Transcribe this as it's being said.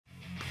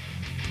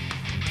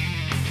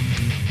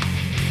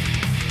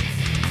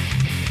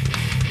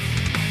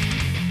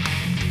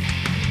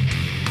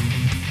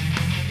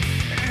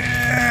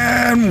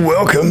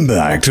Welcome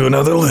back to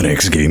another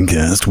Linux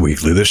Gamecast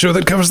Weekly, the show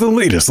that covers the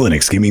latest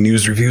Linux gaming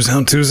news, reviews,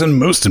 how-tos, and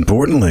most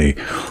importantly,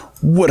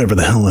 whatever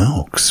the hell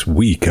else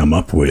we come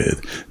up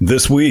with.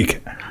 This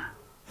week,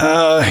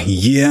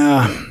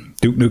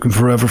 Duke Nukem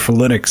Forever for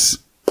Linux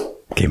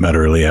came out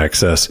early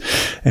access,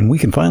 and we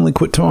can finally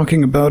quit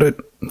talking about it.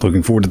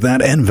 Looking forward to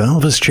that, and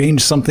Valve has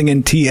changed something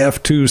in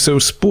TF2, so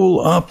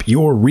spool up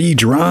your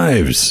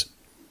redrives.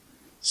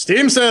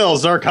 Steam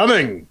sales are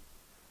coming,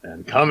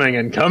 and coming,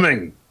 and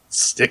coming.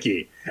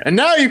 Sticky. And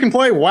now you can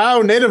play WoW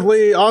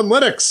natively on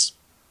Linux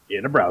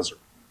in a browser.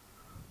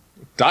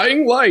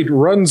 Dying Light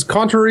runs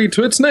contrary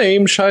to its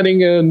name,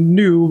 shining a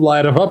new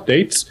light of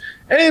updates,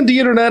 and the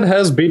internet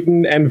has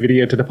beaten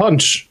NVIDIA to the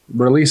punch,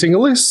 releasing a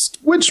list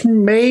which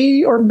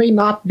may or may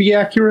not be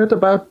accurate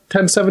about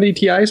 1070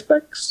 Ti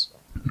specs.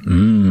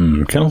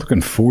 Kind of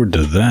looking forward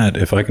to that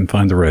if I can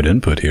find the right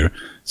input here.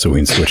 So we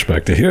can switch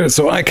back to here.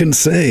 So I can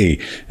say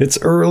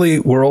it's early.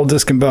 We're all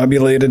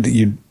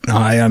discombobulated.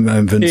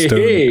 I'm Vince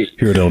Stone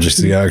here at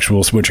LGC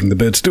Actual, switching the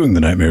bits, doing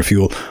the Nightmare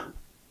Fuel.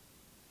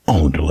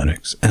 All under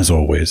Linux, as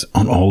always,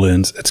 on all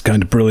ends. It's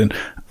kind of brilliant.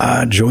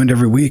 Joined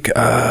every week.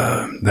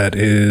 That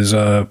is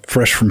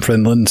fresh from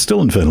Finland,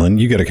 still in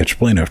Finland. You got to catch a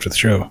plane after the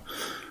show.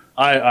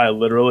 I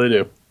literally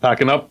do.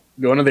 Packing up,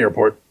 going to the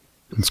airport.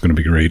 It's going to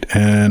be great.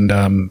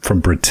 And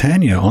from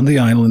Britannia on the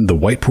island, the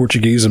white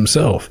Portuguese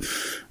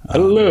himself.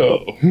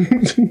 Hello.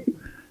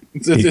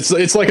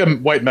 It's like a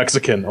white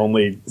Mexican,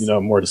 only,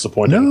 more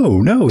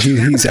disappointing. No,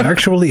 he's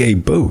actually a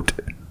boat.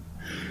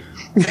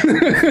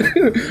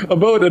 A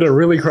boat in a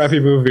really crappy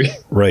movie.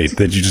 Right,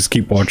 that you just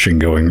keep watching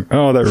going,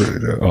 all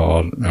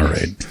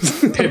right.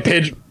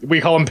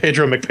 We call him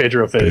Pedro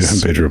McPedro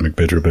Face. Pedro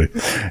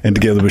McPedro. And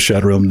together with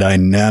Shadowrealm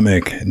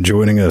Dynamic,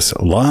 joining us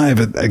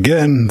live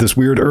again this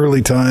weird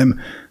early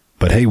time.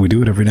 But hey, we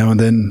do it every now and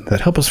then.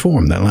 That help us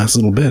form that last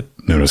little bit,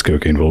 known as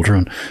Cocaine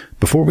Voltron.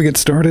 Before we get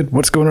started,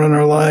 what's going on in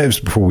our lives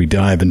before we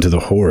dive into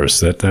the horse?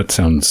 That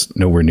sounds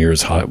nowhere near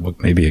as hot. Well,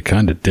 maybe it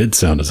kind of did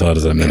sound as hot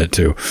as I meant it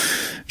to.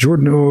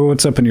 Jordan,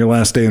 what's up in your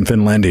last day in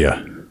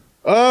Finlandia?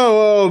 Oh,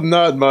 well,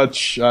 not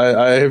much.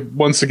 I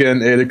once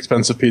again ate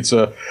expensive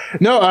pizza.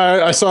 No,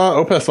 I saw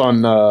Opeth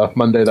on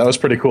Monday. That was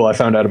pretty cool. I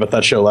found out about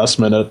that show last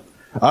minute.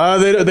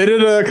 They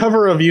did a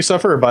cover of You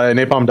Suffer by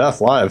Napalm Death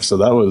live, so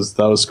that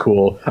was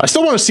cool. I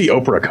still want to see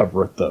Oprah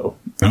cover it, though.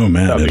 Oh,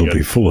 man, it'll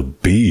be full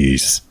of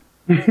bees.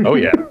 Oh,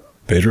 yeah.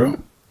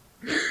 Pedro?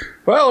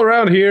 Well,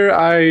 around here,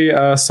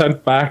 I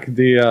sent back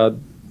the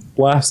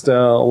last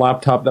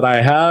laptop that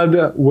I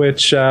had,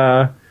 which,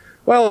 that'll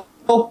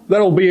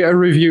be a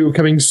review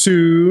coming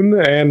soon,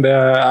 and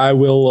I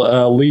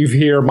will leave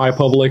here my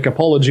public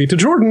apology to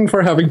Jordan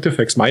for having to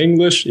fix my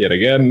English yet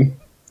again.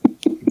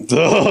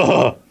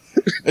 Duh.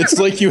 It's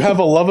like you have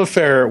a love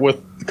affair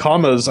with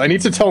commas. I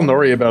need to tell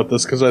Nori about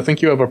this because I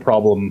think you have a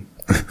problem.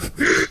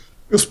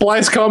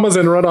 Splice commas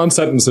and run-on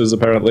sentences,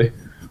 apparently.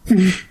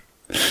 Yeah.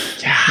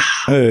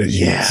 But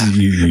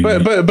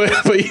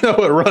you know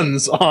what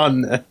runs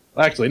on...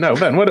 Actually, no,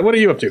 Ben, what are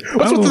you up to?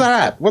 What's with the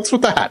hat? What's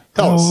with the hat?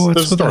 Tell us.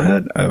 What's with the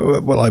hat?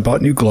 Well, I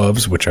bought new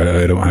gloves, which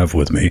I don't have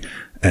with me,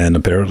 and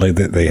apparently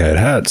they had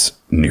hats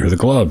near the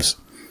gloves.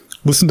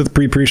 Listen to the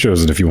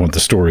pre-shows if you want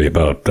the story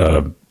about...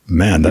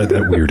 man,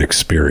 that weird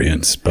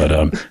experience. But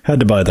had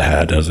to buy the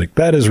hat. I was like,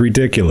 that is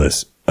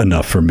ridiculous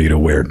enough for me to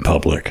wear in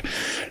public.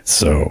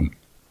 So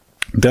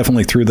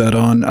definitely threw that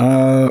on.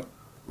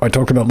 I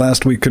talked about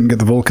last week, couldn't get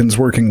the Vulcans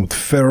working with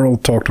Feral.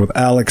 Talked with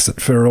Alex at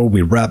Feral.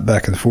 We rapped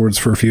back and forwards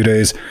for a few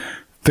days.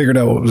 Figured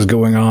out what was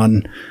going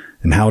on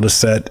and how to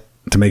set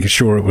to make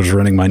sure it was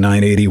running my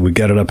 980. We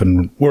got it up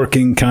and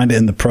working, kind of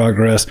in the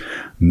progress.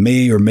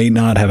 May or may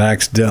not have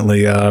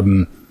accidentally...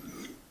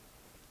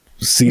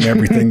 seen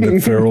everything that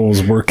Feral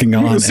was working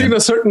on. You've seen a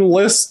certain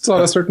list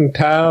on a certain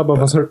tab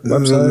of a certain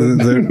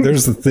website.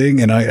 There's the thing,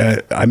 and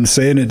I'm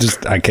saying it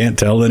just, I can't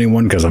tell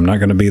anyone because I'm not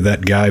going to be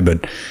that guy,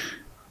 but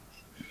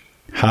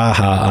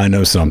I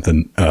know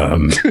something.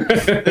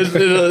 It's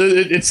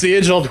the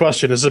age-old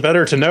question. Is it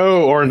better to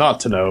know or not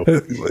to know?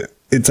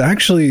 It's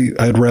actually,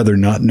 I'd rather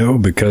not know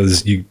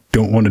because you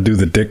don't want to do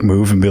the dick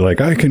move and be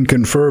like, I can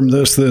confirm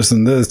this,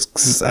 and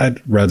this.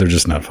 I'd rather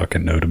just not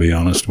fucking know, to be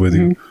honest with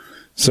you.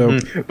 So,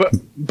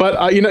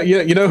 but you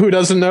know who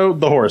doesn't know?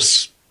 The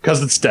horse,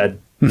 because it's dead,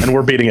 and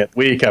we're beating it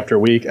week after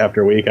week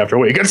after week after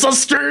week. It's the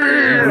Steam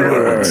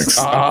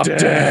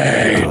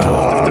update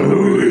of the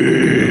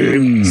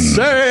week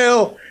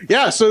sale.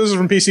 Yeah, so this is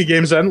from PC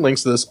Games End.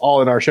 Links to this all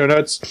in our show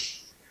notes.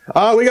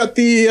 We got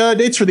the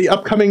dates for the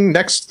upcoming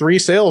next 3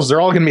 sales.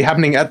 They're all going to be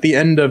happening at the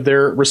end of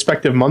their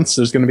respective months.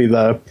 There's going to be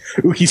the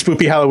Ookie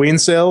Spoopy Halloween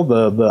sale,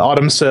 the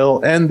autumn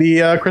sale, and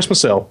the Christmas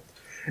sale.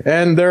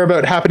 And they're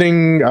about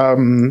happening,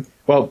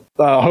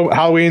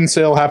 Halloween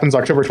sale happens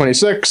October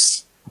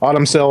 26th,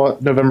 autumn sale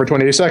November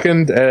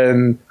 22nd,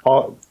 and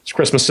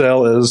Christmas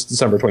sale is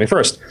December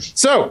 21st.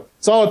 So,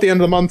 it's all at the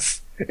end of the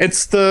month.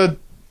 It's the,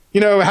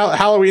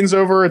 Halloween's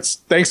over, it's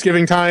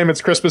Thanksgiving time,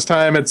 it's Christmas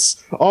time,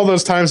 it's all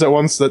those times at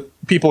once that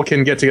people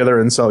can get together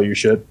and sell you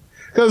shit.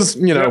 Because,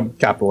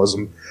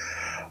 capitalism.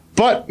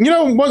 But, you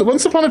know,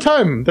 once upon a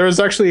time, there was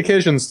actually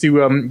occasions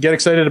to get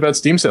excited about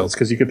Steam sales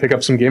because you could pick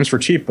up some games for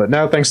cheap. But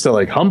now, thanks to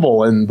like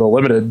Humble and the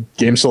limited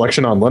game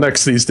selection on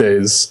Linux these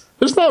days,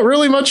 there's not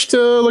really much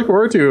to look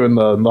forward to in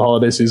the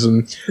holiday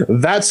season.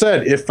 That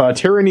said, if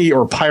Tyranny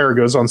or Pyre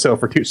goes on sale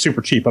for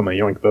super cheap, I'm going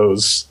to yoink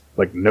those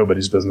like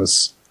nobody's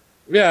business.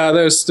 Yeah,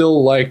 there's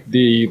still like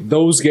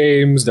those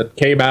games that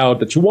came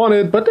out that you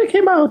wanted, but they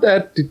came out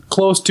at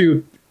close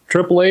to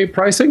AAA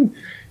pricing.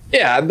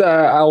 Yeah,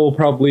 I will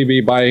probably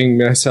be buying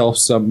myself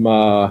some.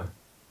 Well,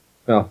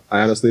 I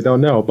honestly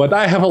don't know, but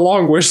I have a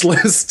long wish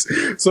list,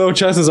 so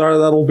chances are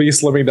that'll be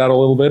slimming down a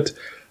little bit.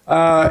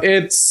 I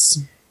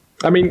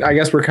mean, I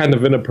guess we're kind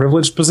of in a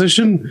privileged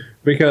position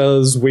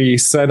because we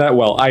sent out.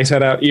 Well, I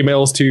sent out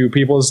emails to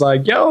people. It's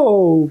like,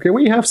 "Yo, can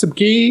we have some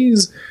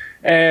keys?"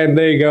 And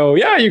they go,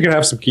 "Yeah, you can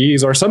have some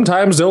keys." Or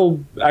sometimes they'll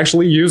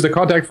actually use the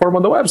contact form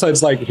on the website.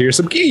 It's like, "Here's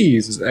some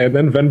keys," and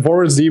then Ven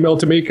forwards the email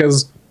to me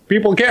because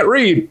people can't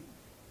read.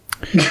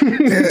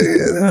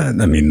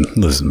 I mean,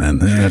 listen, man,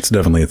 that's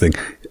definitely a thing.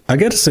 I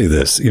got to say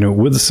this, you know,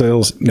 with the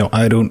sales, you know,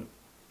 I don't,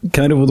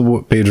 kind of with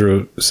what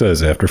Pedro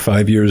says, after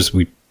 5 years,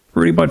 we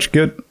pretty much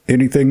get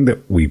anything that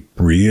we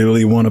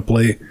really want to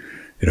play.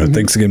 You know,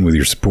 thanks again with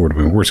your support. I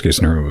mean, worst case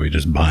scenario, we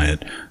just buy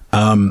it.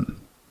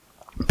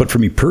 But for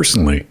me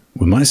personally,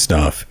 with my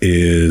stuff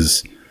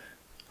is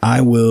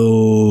I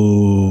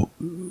will,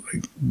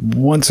 like,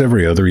 once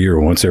every other year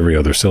or once every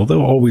other sale,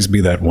 there'll always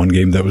be that one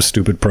game that was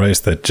stupid price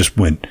that just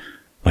went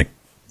like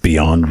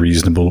beyond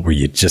reasonable where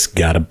you just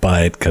got to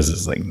buy it because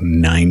it's like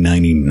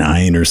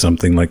 $9.99 or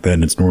something like that.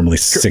 And it's normally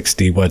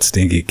 60. What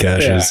stinky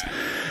cashes.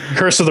 Yeah.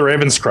 Curse of the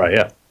Raven's Cry.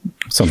 Yeah.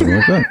 Something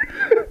like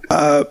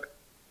that.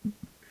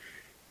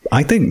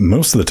 I think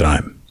most of the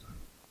time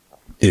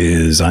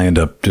is I end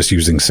up just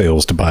using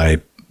sales to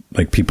buy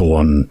like people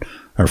on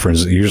our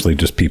friends, usually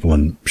just people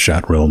in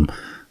Chat Realm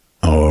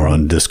or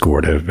on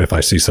Discord. If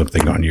I see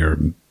something on your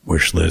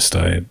wish list,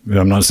 I'm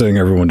not saying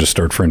everyone just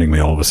start friending me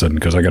all of a sudden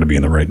because I got to be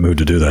in the right mood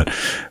to do that.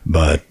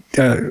 But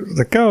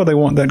like, oh, they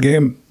want that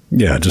game.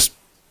 Yeah, just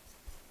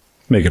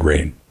make it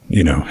rain.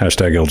 You know,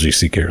 hashtag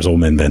LGC cares, old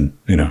men Ben,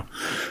 you know,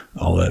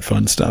 all that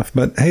fun stuff.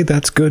 But hey,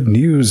 that's good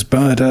news.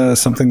 But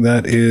something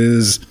that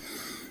is,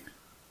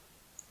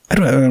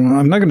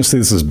 I'm not going to say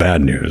this is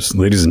bad news.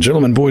 Ladies and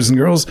gentlemen, boys and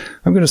girls,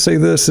 I'm going to say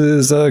this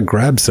is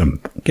grab some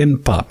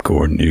fucking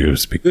popcorn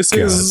news. Because this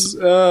is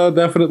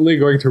definitely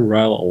going to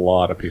rile a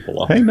lot of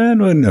people up. Hey, man,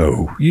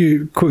 no.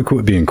 You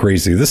quit being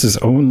crazy. This is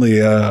only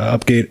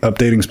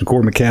updating some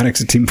core mechanics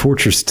of Team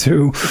Fortress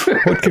 2.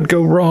 What could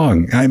go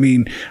wrong? I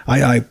mean,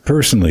 I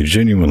personally,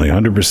 genuinely,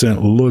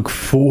 100% look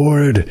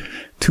forward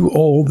to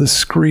all the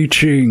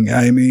screeching.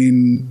 I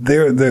mean,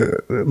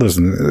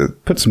 listen,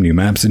 put some new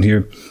maps in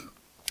here.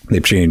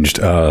 They've changed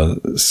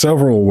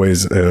several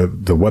ways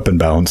the weapon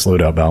balance,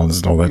 loadout balance,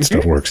 and all that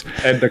stuff works.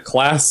 And the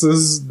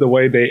classes, the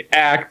way they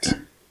act.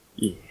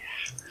 Yeah.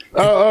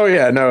 Oh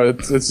yeah, no,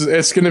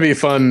 it's going to be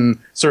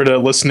fun. Sort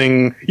of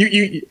listening.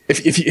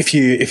 If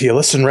you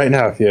listen right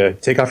now, if you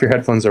take off your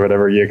headphones or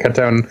whatever, you cut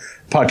down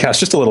podcast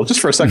just a little,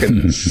 just for a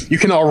second, you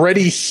can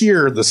already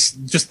hear this,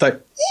 just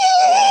that.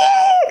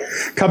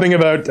 Coming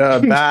about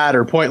bad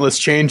or pointless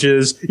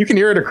changes. You can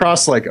hear it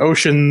across like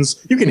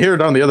oceans. You can hear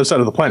it on the other side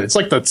of the planet. It's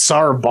like the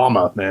Tsar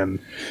Bomba, man.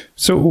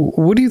 So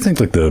what do you think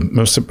like the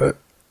most,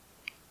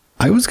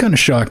 I was kind of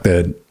shocked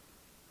that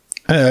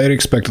I'd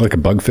expect like a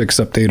bug fix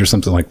update or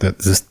something like that.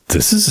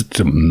 This is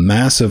a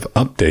massive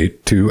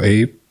update to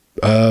a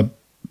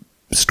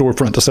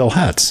storefront to sell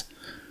hats.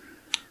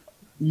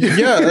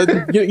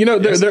 Yeah, you know,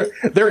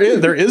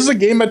 there is a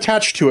game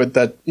attached to it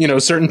that, you know,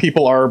 certain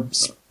people are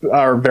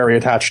very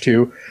attached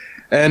to.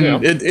 And yeah.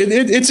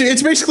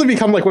 It's basically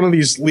become like one of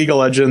these League of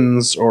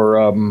Legends or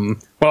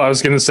well, I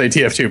was going to say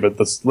TF2, but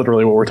that's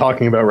literally what we're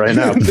talking about right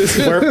now.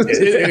 Where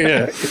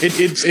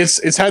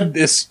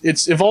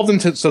it's evolved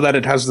into so that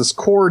it has this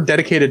core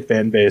dedicated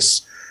fan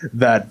base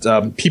that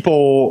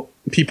people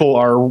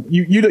are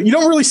you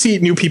don't really see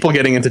new people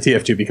getting into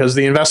TF2 because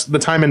the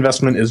time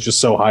investment is just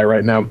so high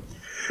right now.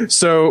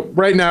 So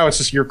right now it's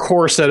just your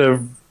core set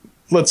of,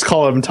 let's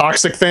call them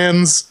toxic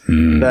fans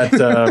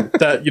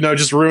that you know,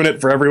 just ruin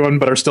it for everyone,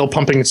 but are still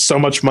pumping so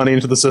much money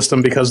into the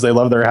system because they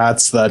love their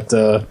hats that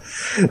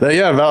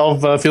yeah,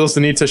 Valve feels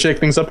the need to shake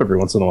things up every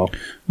once in a while.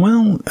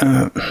 Well,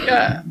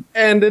 yeah,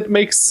 and it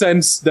makes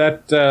sense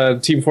that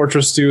Team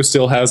Fortress 2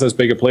 still has as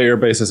big a player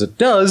base as it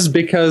does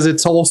because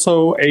it's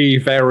also a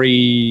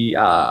very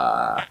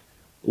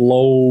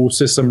low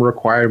system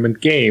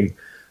requirement game.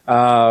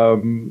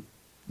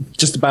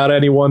 Just about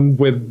anyone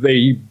with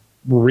a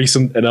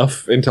recent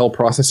enough Intel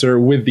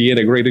processor with the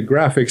integrated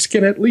graphics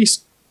can at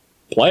least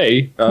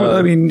play well,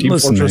 I mean, Team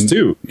listen, Fortress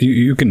 2.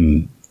 You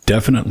can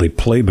definitely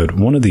play, but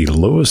one of the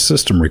lowest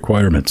system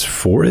requirements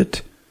for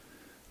it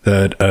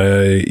that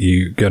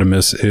you gotta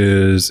miss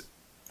is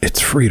it's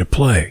free to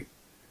play.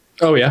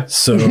 Oh yeah.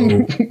 So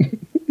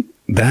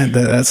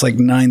that's like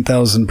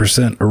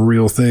 9,000% a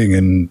real thing,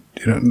 and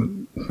you know,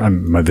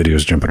 my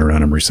video's jumping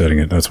around. I'm resetting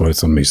it. That's why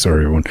it's on me.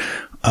 Sorry, everyone.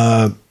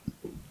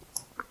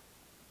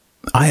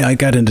 I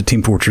got into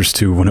Team Fortress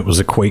 2 when it was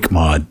a Quake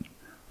mod,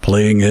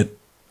 playing it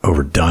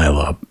over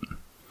dial-up.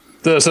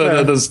 So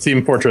that's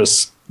Team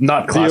Fortress,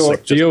 not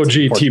classic. The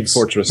OG Team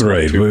Fortress.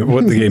 Right,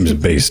 what the game is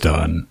based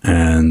on.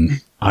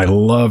 And I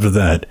loved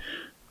that.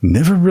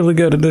 Never really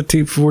got into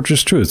Team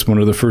Fortress 2. It's one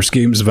of the first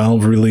games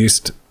Valve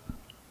released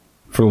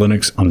for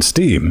Linux on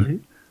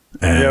Steam.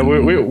 And yeah,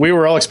 we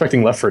were all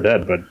expecting Left 4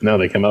 Dead, but no,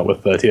 they came out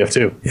with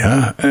TF2.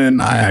 Yeah,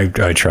 and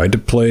I tried to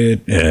play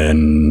it,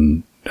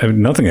 and I have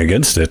nothing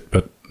against it,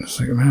 but it's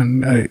like,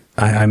 man,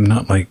 I'm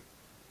not like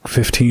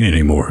 15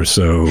 anymore,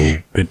 so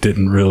it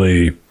didn't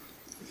really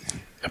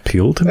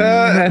appeal to me.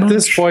 At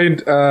this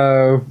point,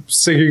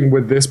 sticking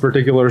with this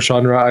particular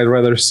genre, I'd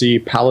rather see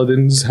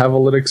Paladins have a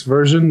Linux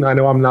version. I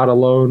know I'm not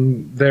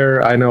alone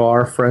there. I know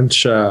our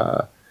French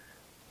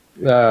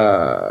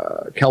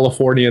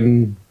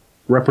Californian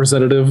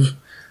representative,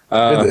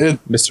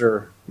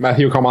 Mr.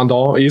 Matthew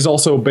Commandant, he's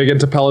also big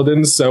into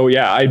Paladins, so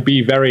yeah, I'd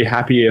be very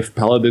happy if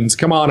Paladins,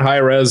 come on,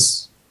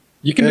 high-res,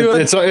 you can do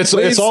it.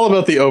 It's all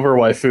about the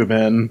overwaifu,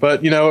 man.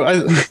 But, you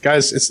know,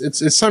 guys,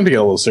 it's time to get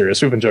a little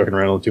serious. We've been joking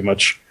around a little too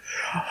much.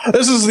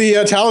 This is the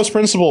Talos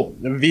Principle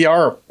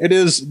VR. It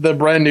is the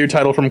brand new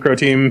title from Crow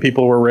Team.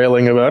 People were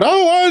railing about,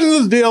 oh, why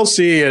is this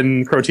DLC?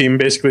 And Crow Team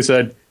basically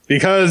said,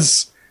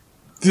 because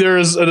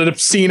there's an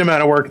obscene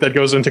amount of work that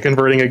goes into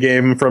converting a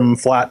game from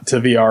flat to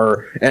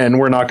VR, and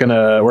we're not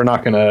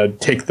gonna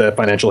take the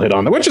financial hit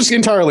on that, which is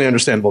entirely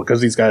understandable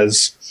because these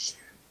guys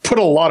put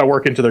a lot of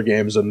work into their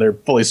games and they're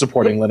fully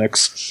supporting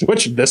Linux,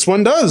 which this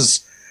one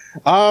does.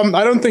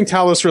 I don't think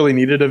Talos really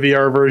needed a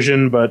VR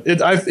version, but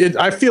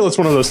I feel it's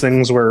one of those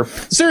things where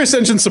Serious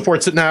Engine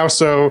supports it now,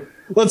 so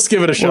let's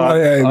give it a shot.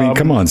 Well, I mean,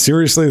 come on,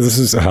 seriously, this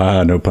is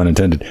no pun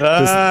intended.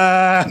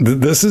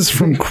 This is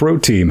from Crow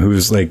Team,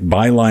 whose like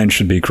byline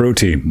should be Crow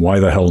Team. Why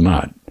the hell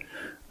not?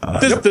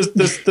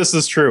 This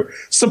is true.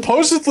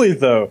 Supposedly,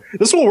 though,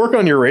 this will work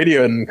on your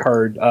Radeon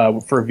card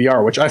for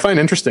VR, which I find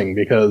interesting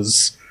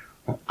because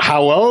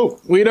how well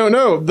we don't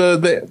know.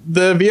 The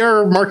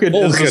VR market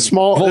is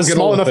small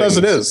enough as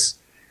it is.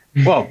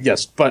 Well,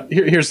 yes, but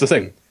here's the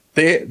thing.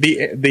 The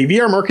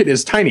VR market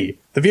is tiny.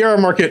 The VR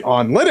market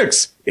on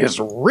Linux is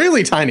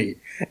really tiny,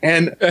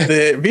 and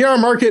the VR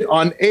market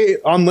on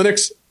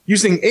Linux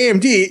using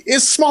AMD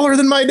is smaller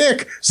than my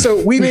dick.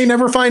 So we may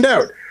never find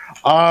out.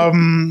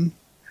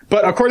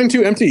 But according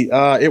to Empty,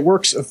 it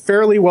works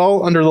fairly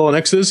well under the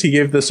Linuxes. He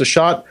gave this a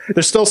shot.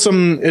 There's still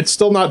it's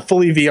still not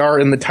fully VR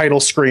in the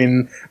title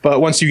screen, but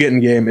once you get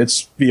in game,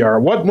 it's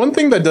VR. One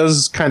thing that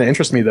does kind of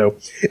interest me, though,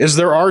 is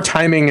there are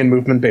timing and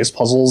movement-based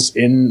puzzles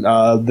in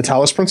the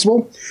Talos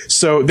Principle.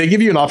 So they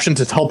give you an option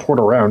to teleport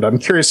around. I'm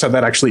curious how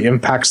that actually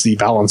impacts the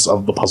balance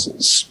of the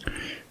puzzles.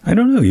 I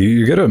don't know.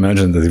 You got to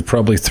imagine that they've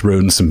probably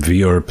thrown some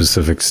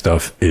VR-specific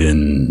stuff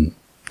in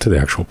to the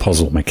actual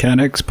puzzle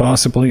mechanics,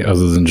 possibly,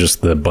 other than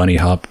just the bunny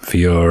hop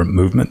VR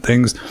movement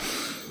things.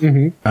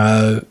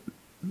 I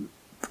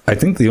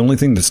think the only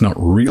thing that's not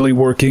really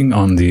working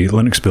on the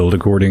Linux build,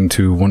 according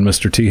to one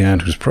Mr.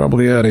 T-Hand, who's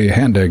probably at a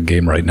hand egg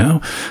game right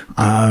now,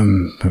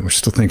 but we're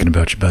still thinking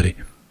about you, buddy,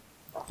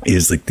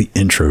 is like the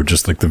intro,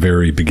 just like the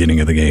very beginning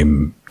of the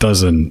game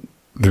doesn't,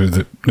 there's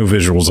no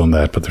visuals on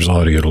that, but there's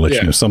audio to let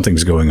you know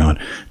something's going on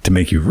to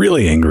make you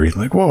really angry.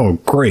 Like, whoa,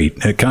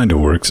 great, it kind of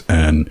works,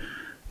 and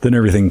then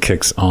everything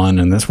kicks on,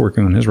 and that's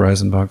working on his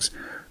Ryzen box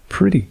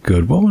pretty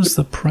good. What was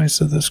the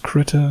price of this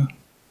critter?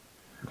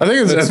 I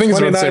think it's about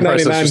the same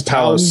price as just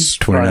Talos.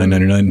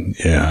 $29.99.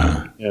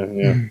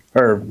 Yeah.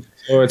 Or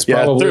it's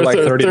probably like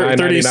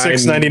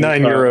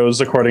 €36.99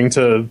 euros, according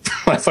to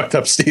my fucked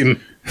up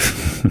Steam.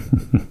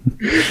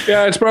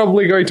 Yeah, it's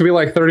probably going to be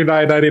like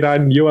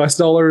 $39.99 US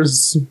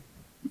dollars.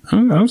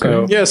 Oh,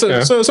 okay.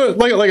 So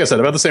like I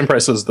said, about the same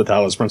price as the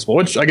Talos Principle,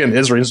 which again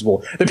is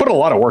reasonable. They put a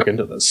lot of work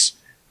into this.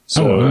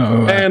 So,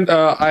 and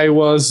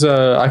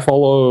I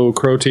follow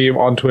Crow Team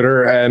on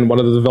Twitter, and one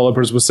of the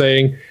developers was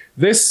saying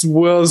this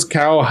was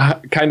kind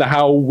of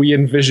how we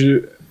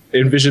envisioned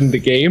the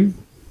game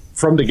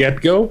from the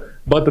get-go,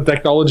 but the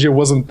technology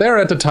wasn't there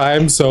at the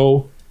time,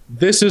 so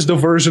this is the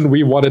version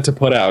we wanted to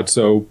put out.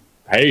 So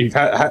hey,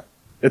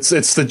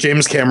 it's the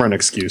James Cameron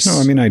excuse. No,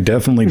 I mean, I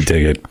definitely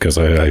dig it because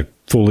I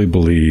fully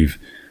believe,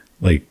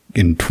 like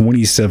in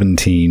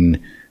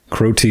 2017,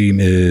 Crow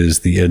Team is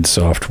the id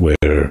Software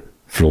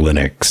for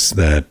Linux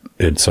that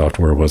id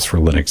Software was for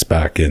Linux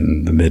back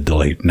in the mid to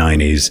late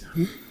 90s,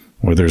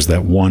 where there's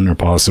that one or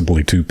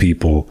possibly two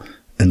people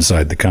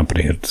inside the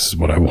company. It's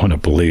what I want to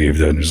believe,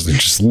 that it's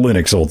just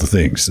Linux all the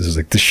things. This is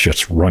like, this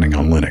shit's running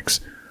on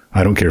Linux.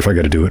 I don't care if I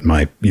got to do it in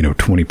my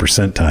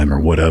 20% time or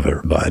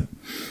whatever, but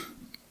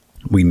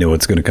we know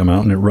it's going to come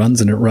out, and it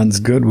runs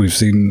good. We've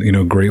seen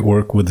great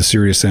work with the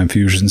Serious Sam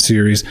Fusion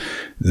series.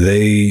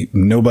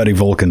 Nobody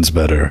Vulcan's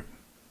better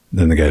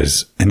than the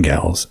guys and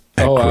gals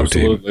at Crow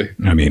absolutely. Team.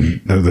 I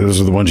mean,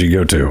 those are the ones you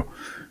go to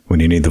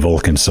when you need the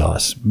Vulcan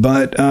sauce.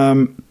 But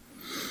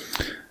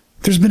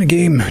there's been a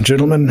game,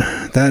 gentlemen,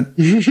 that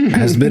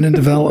has been in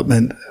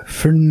development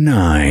for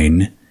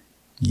 9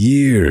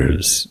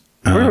 years.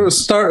 We're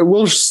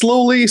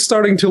slowly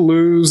starting to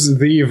lose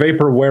the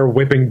vaporware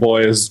whipping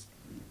boys.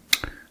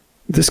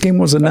 This game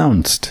was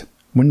announced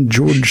when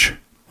George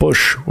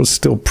Bush was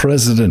still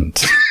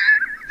president.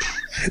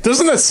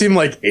 Doesn't that seem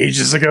like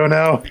ages ago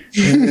now?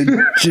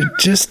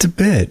 Just a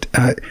bit.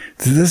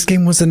 This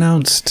game was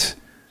announced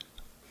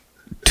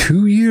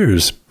 2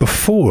 years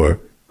before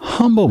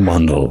Humble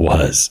Bundle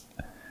was.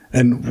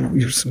 And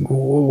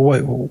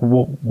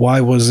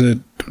why was it?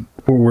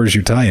 Where's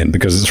your tie-in?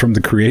 Because it's from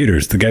the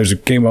creators, the guys who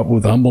came up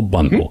with Humble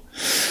Bundle.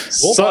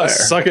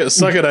 Suck it,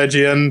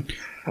 IGN.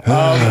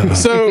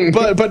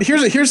 But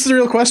here's the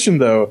real question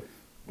though: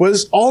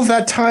 was all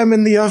that time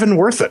in the oven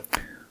worth it?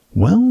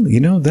 Well, you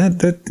know,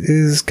 that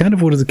is kind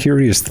of one of the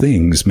curious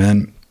things,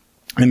 man.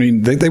 I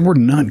mean, they were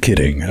not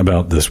kidding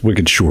about this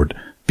wicked short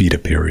beta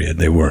period.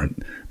 They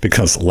weren't,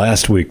 because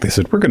last week they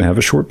said we're going to have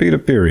a short beta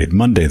period.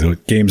 Monday the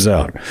game's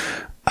out.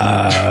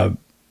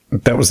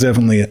 That was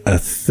definitely a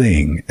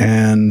thing.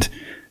 And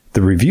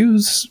the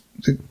reviews,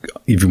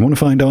 if you want to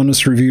find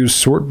honest reviews,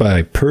 sort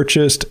by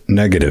purchased,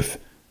 negative.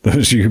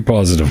 Those are your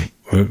positive,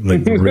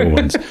 like the real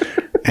ones.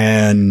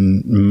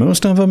 And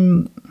most of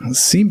them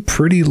seem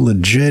pretty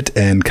legit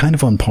and kind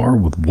of on par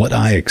with what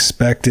I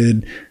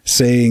expected,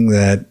 saying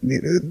that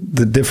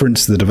the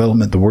difference, the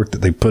development, the work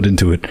that they put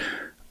into it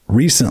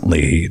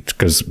recently,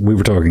 because we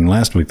were talking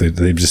last week,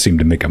 they just seemed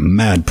to make a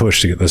mad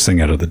push to get this thing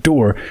out of the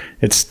door.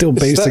 It's still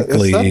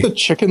basically... Is that the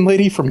chicken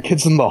lady from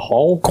Kids in the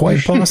Hall?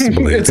 Quite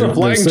possibly. It's a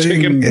flying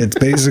chicken. It's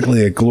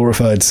basically a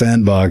glorified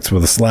sandbox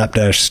with a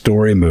slapdash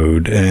story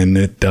mode, and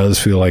it does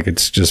feel like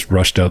it's just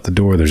rushed out the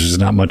door. There's just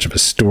not much of a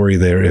story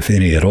there, if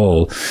any at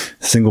all.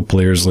 Single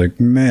player's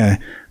like, meh.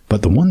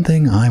 But the one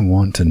thing I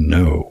want to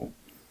know,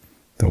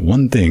 the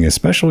one thing,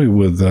 especially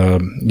with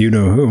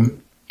you-know-who,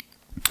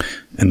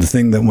 and the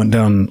thing that went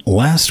down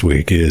last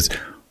week is,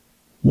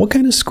 what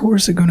kind of score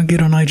is it going to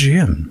get on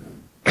IGN?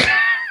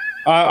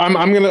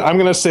 I'm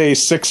gonna say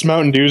 6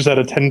 Mountain Dews out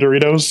of 10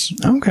 Doritos.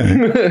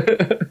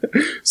 Okay.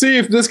 See,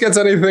 if this gets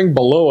anything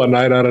below a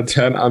 9 out of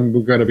 10,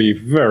 I'm going to be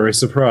very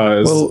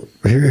surprised. Well,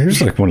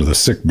 here's like one of the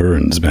sick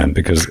burns, man,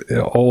 because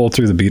all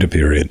through the beta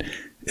period,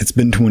 it's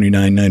been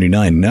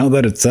 $29.99. Now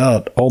that it's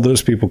out, all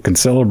those people can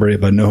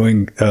celebrate by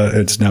knowing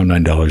it's now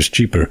 $9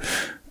 cheaper.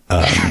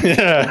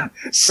 Yeah,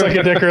 suck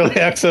a dick early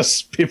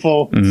access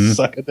people.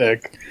 Suck a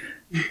dick.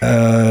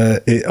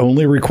 It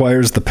only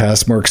requires the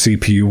Passmark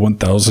CPU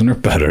 1000 or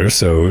better,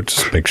 so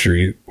just make sure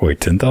you wait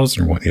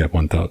 10,000 or what? Yeah,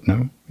 1,000.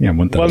 No, yeah,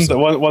 1,000.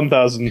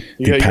 1,000.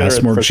 The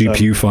Passmark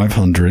GPU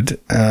 500.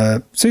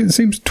 It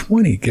seems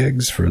 20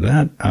 gigs for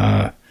that.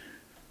 I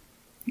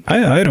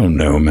don't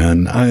know,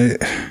 man.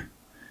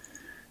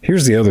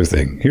 Here's the other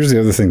thing. Here's the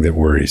other thing that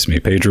worries me.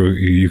 Pedro,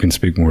 you can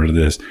speak more to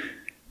this.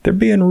 They're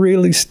being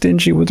really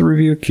stingy with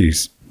review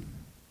keys.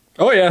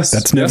 Oh, yes.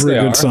 That's never a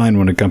good sign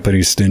when a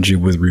company's stingy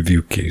with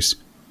review keys.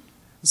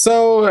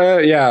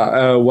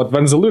 So, what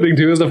Ben's alluding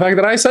to is the fact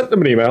that I sent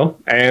them an email,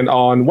 and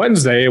on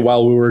Wednesday,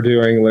 while we were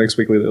doing Linux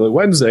Weekly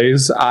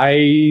Wednesdays,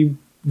 I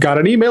got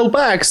an email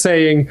back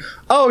saying,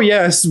 oh,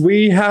 yes,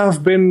 we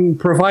have been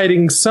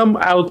providing some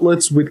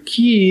outlets with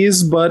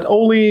keys, but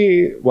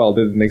only, well,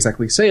 they didn't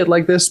exactly say it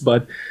like this,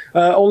 but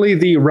only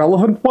the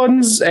relevant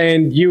ones,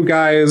 and you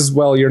guys,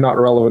 well, you're not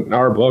relevant in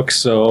our books,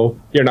 so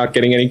you're not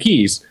getting any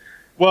keys.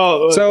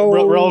 Well, so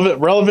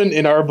relevant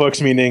in our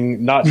books,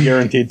 meaning not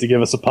guaranteed to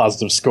give us a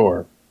positive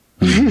score.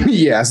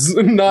 Yes,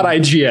 not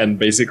IGN,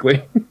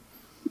 basically.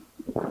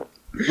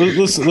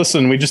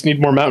 Listen, we just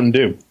need more Mountain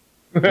Dew.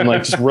 And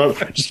like just rub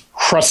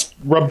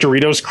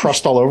Doritos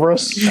crust all over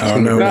us. Oh,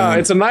 no,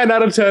 it's a 9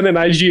 out of 10 in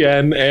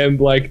IGN,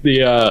 and like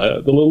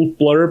the little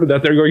blurb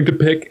that they're going to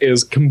pick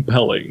is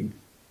compelling.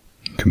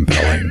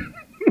 Compelling.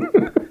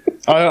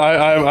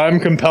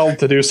 I'm compelled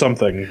to do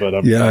something, but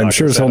I'm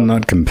sure as hell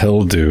not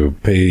compelled to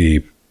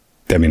pay.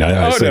 I mean,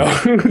 I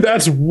said, no,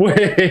 that's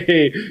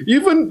way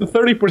even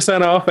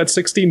 30% off at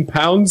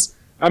 £16.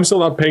 I'm still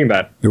not paying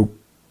that. Nope.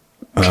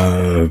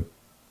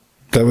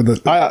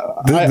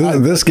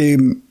 This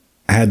game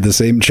had the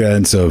same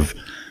chance of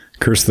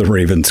Curse the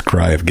Raven's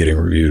Cry of getting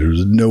reviewed.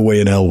 There's no way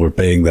in hell we're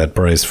paying that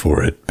price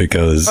for it,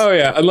 because... Oh,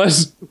 yeah,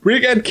 unless we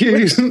get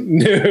keys.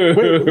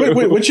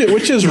 No. Which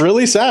is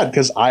really sad,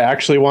 because I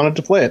actually wanted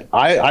to play it.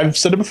 I've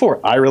said it before.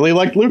 I really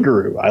liked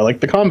Lugaru. I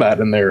liked the combat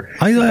in there.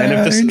 I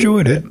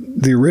enjoyed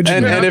it. The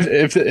original. And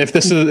if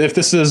this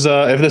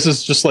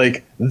is just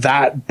like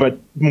that, but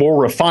more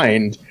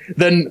refined,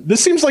 then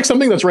this seems like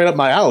something that's right up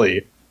my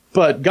alley.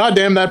 But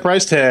goddamn that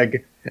price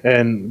tag.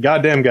 And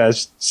goddamn,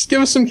 guys, just give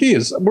us some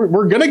keys.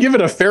 We're going to give it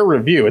a fair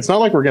review. It's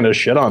not like we're going to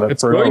shit on it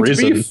for no reason. It's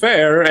going to be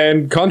fair,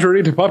 and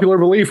contrary to popular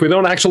belief, we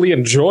don't actually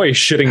enjoy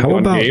shitting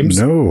on games.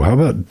 How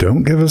about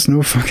don't give us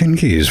no fucking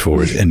keys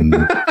for it? And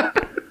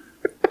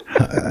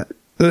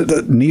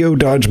the Neo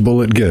Dodge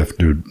Bullet gift,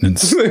 dude.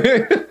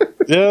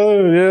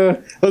 Yeah.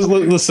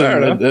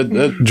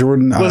 Listen,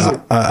 Jordan,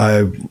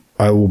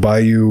 I will buy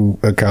you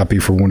a copy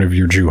for one of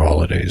your Jew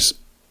holidays.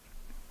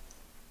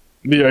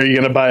 Are you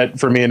going to buy it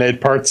for me in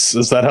 8 parts?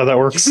 Is that how that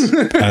works?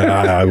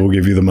 I will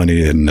give you the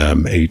money in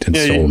 8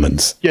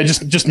 installments. Yeah,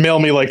 just mail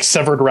me like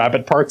severed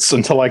rabbit parts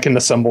until I can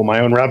assemble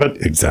my own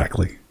rabbit.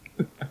 Exactly.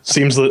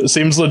 seems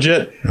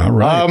legit. All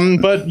right.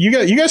 But you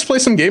guys play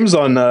some games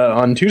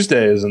on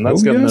Tuesdays, and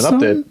that's getting an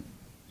update.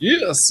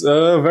 Yes,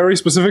 a very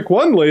specific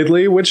one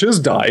lately, which is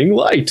Dying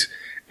Light.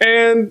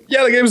 And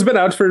yeah, the game's been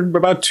out for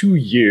about 2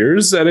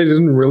 years, and I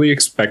didn't really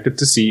expect it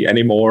to see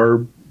any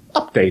more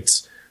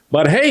updates.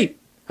 But hey,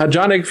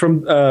 Hajonic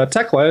from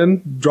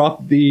Techland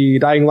dropped the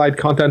Dying Light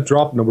content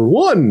drop number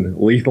 1,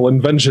 Lethal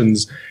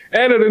Inventions,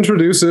 and it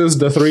introduces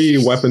the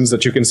 3 weapons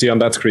that you can see on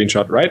that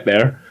screenshot right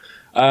there.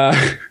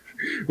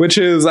 Which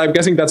is, I'm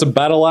guessing that's a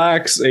battle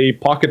axe, a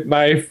pocket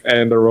knife,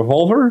 and a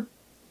revolver.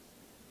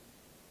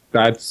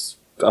 That's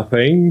a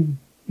thing.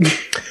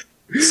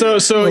 So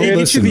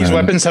each of these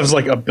weapons has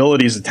like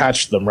abilities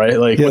attached to them, right?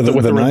 Like with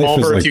the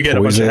revolver, if you get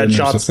a bunch of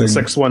headshots, the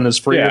 6th one is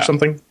free or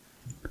something.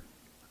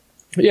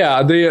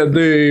 Yeah,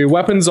 the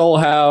weapons all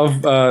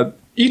have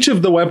each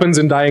of the weapons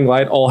in Dying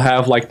Light all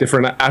have like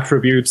different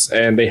attributes,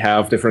 and they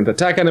have different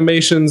attack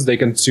animations. They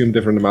consume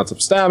different amounts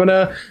of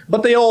stamina,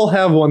 but they all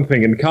have one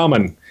thing in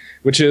common,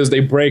 which is they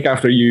break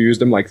after you use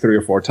them like 3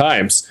 or 4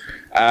 times.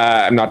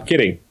 I'm not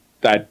kidding.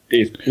 That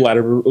is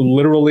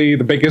literally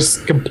the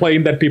biggest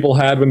complaint that people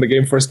had when the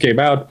game first came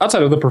out,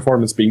 outside of the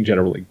performance being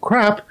generally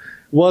crap,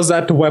 was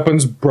that the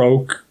weapons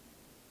broke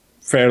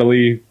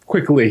fairly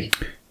quickly.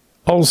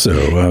 Also,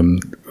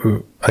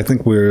 I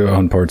think we're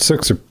on part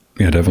 6, or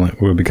yeah, definitely.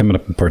 We'll be coming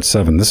up in part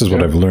 7. This is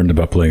what I've learned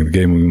about playing the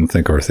game. We want to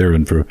thank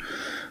Arthurian for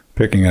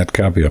picking that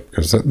copy up,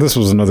 because this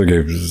was another game.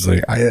 It was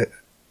like, I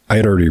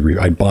had already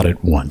I bought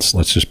it once.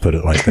 Let's just put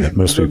it like that.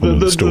 Most people know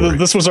the story.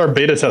 This was our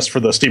beta test for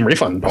the Steam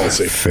refund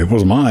policy. It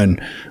was mine.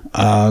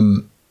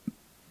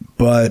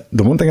 But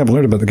the one thing I've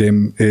learned about the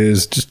game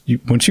is just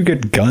once you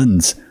get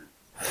guns,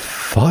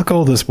 fuck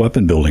all this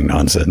weapon building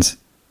nonsense.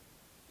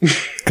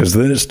 Because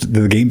then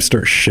the game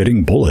starts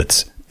shitting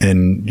bullets,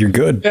 and you're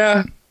good.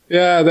 Yeah,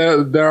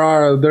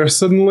 there's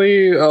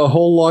suddenly a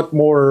whole lot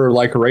more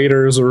like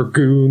raiders or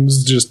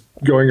goons just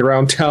going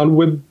around town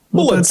with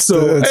bullets. That's the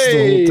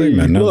whole thing,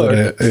 man.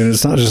 And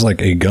it's not just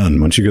like a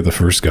gun. Once you get the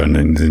first gun,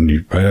 and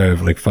then I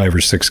have like 5 or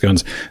 6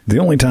 guns. The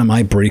only time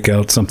I break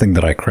out something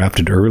that I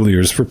crafted earlier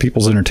is for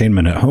people's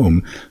entertainment at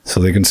home, so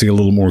they can see a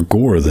little more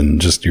gore than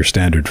just your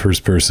standard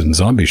first-person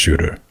zombie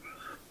shooter.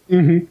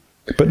 Mm-hmm.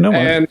 But no,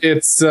 and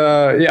it's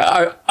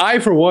I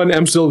for one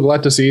am still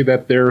glad to see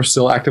that they're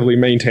still actively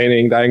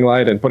maintaining Dying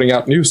Light and putting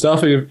out new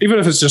stuff, even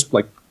if it's just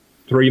like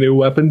 3 new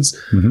weapons.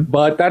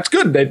 But that's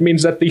good. That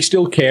means that they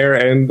still care,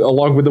 and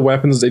along with the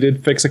weapons, they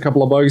did fix a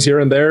couple of bugs here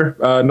and there.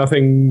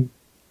 Nothing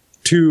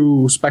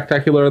too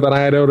spectacular that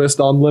I noticed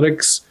on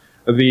Linux.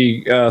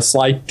 The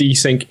slight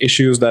desync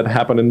issues that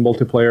happen in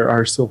multiplayer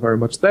are still very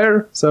much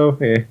there. So,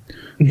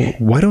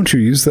 why don't you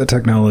use that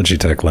technology,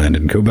 Techland,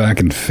 and go back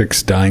and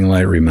fix Dying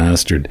Light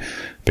Remastered?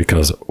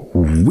 Because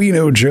we,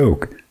 no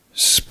joke,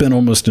 spent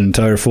almost an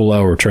entire full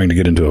hour trying to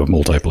get into a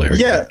multiplayer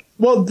game.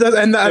 Well,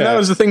 that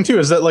was the thing too,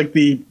 is that like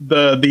the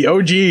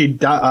OG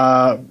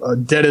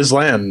Dead is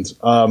Land,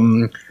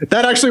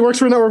 that actually works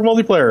for network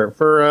multiplayer.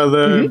 For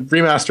the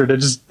remastered, it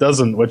just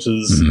doesn't, which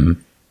is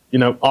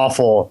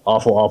awful.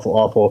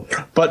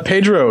 But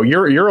Pedro,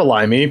 you're a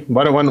limey.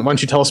 Why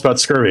don't you tell us about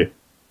Scurvy?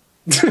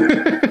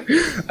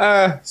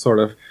 Sort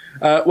of.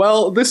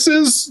 Well, this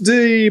is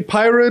the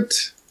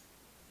pirate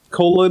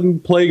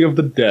Plague of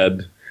the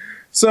Dead.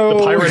 So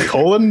the pirate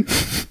colon?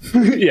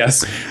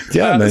 Yes.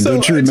 Yeah, man.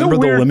 Don't you remember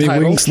the Lemmy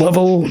Winks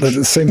level? That's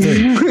the same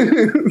thing.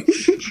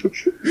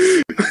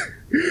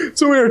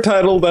 It's a weird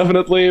title,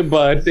 definitely,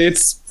 but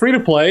it's free to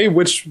play,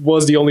 which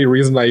was the only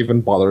reason I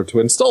even bothered to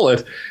install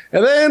it.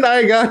 And then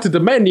I got to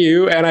the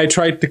menu, and I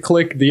tried to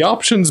click the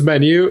options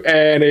menu,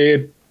 and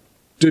it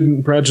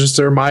didn't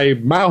register my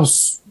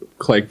mouse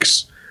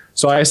clicks.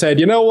 So I said,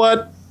 you know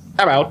what?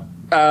 I'm out.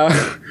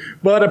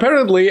 But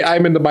apparently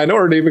I'm in the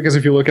minority, because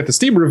if you look at the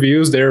Steam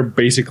reviews, they're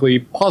basically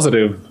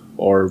positive,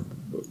 or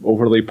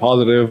overly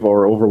positive,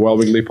 or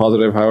overwhelmingly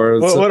positive. However,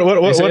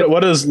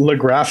 what does Le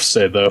Graph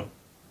say, though?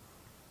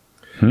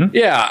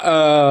 Yeah,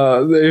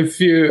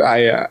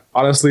 I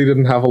honestly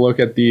didn't have a look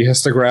at the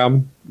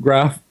histogram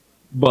graph,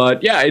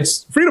 but yeah,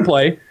 it's free to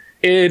play.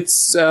 It's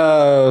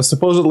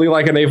supposedly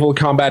like a naval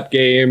combat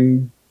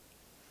game,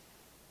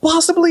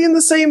 possibly in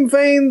the same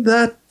vein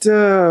that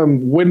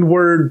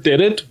Windward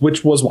did it,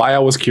 which was why I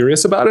was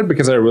curious about it,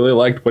 because I really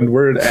liked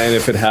Windward, and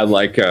if it had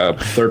like a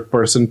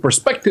third-person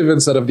perspective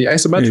instead of the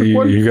isometric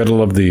one. You gotta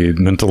love the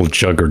mental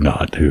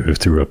juggernaut who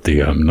threw up the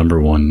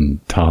 #1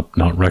 top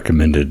not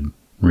recommended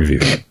review.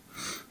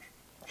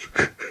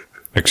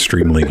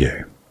 Extremely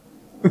gay.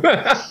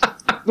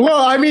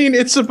 Well, I mean,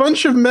 it's a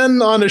bunch of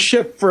men on a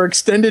ship for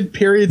extended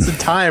periods of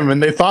time,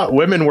 and they thought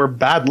women were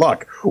bad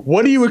luck.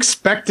 What do you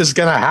expect is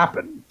going to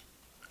happen?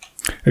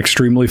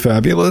 Extremely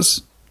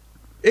fabulous.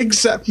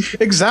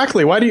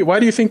 Exactly. Why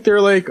do you think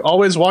they're like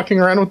always walking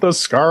around with those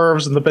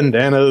scarves and the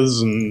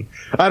bandanas? And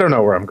I don't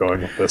know where I'm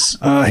going with this.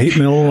 Hate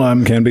mail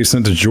can be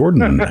sent to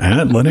Jordan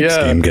at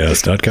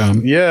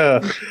LinuxGameCast.com.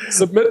 Yeah.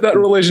 Submit that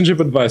relationship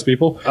advice,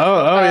 people.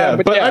 Oh yeah.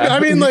 But yeah. I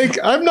mean, like,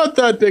 I'm not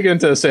that big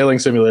into sailing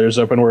simulators,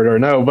 open world or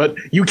no, but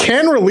you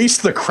can release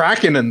the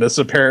Kraken in this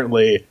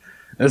apparently.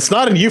 It's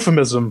not a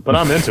euphemism, but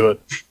I'm into it.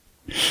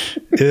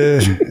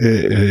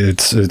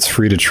 It's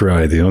free to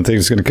try. The only thing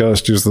it's going to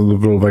cost you is a little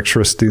bit of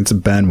electricity and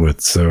some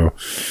bandwidth. So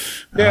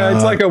yeah,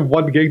 it's like a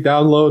 1 gig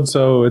download,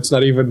 so it's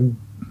not even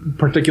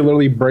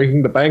particularly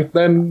breaking the bank.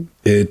 Then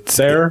it's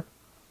there.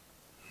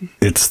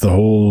 It's the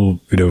whole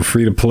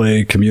free to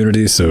play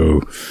community.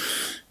 So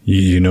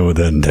you know what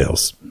that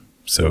entails.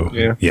 So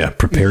yeah,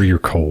 prepare your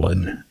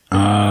colon.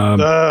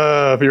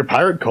 Your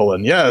pirate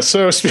colon. Yeah.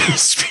 So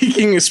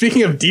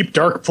speaking of deep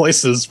dark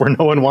places where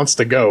no one wants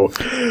to go,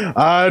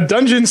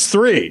 Dungeons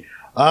 3.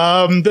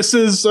 This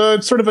is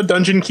sort of a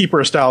dungeon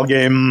keeper style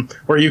game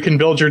where you can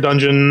build your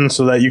dungeon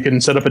so that you can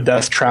set up a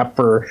death trap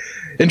for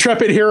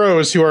intrepid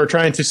heroes who are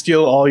trying to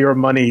steal all your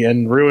money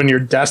and ruin your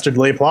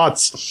dastardly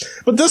plots.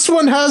 But this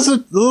one has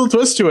a little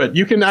twist to it.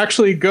 You can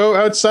actually go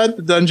outside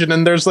the dungeon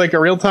and there's like a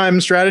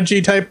real-time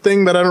strategy type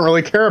thing that I don't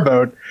really care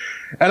about.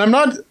 And I'm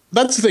not...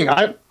 That's the thing.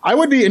 I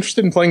would be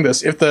interested in playing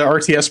this if the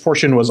RTS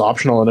portion was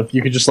optional and if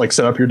you could just like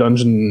set up your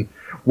dungeon and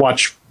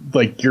watch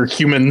like your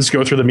humans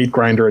go through the meat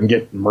grinder and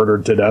get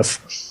murdered to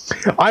death.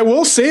 I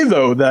will say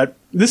though that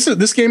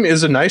this game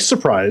is a nice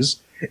surprise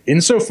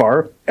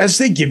insofar as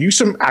they give you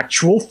some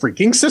actual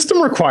freaking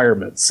system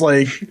requirements.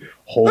 Like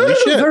holy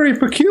shit, very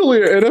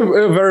peculiar in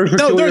a very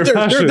peculiar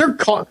fashion.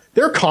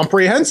 They're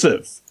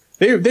comprehensive.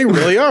 They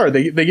really are.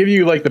 They give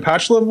you like the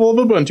patch level of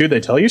Ubuntu. They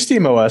tell you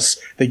SteamOS.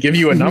 They give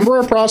you a number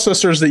of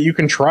processors that you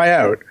can try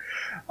out.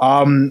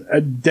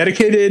 A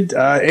dedicated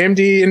AMD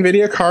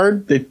NVIDIA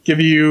card. They give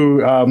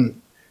you.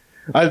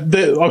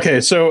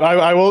 Okay, so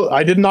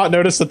I did not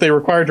notice that they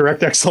require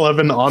DirectX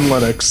 11 on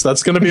Linux.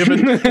 That's going to be a bit.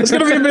 It's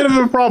going to be a bit of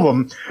a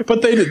problem.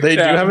 But they do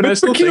have a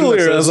nice little thing that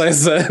says, as I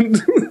said.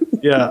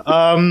 Yeah.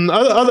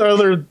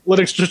 Other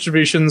Linux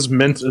distributions,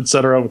 Mint,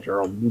 etc., which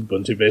are all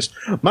Ubuntu based,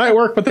 might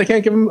work, but they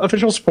can't give them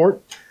official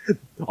support.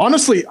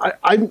 Honestly,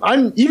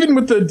 I'm even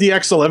with the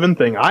DX11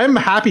 thing. I'm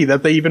happy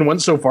that they even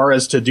went so far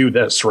as to do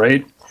this.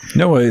 Right?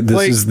 No,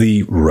 this is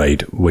the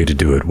right way to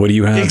do it. What do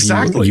you have?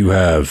 Exactly. You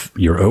have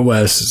your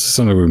OS.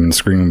 Something we've been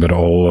screaming about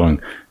all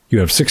along. You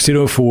have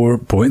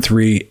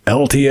 1604.3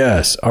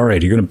 LTS. All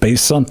right, you're going to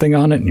base something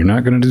on it, and you're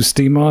not going to do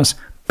SteamOS.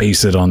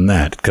 Base it on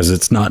that because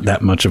it's not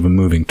that much of a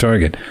moving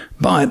target.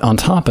 But on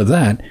top of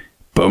that,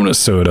 bonus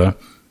soda,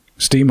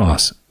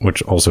 SteamOS,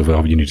 which also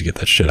Valve, you need to get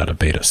that shit out of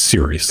beta.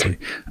 Seriously.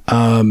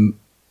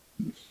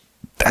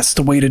 That's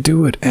the way to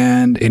do it.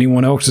 And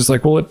anyone else is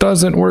like, well, it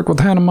doesn't work with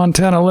Hannah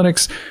Montana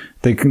Linux.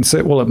 They can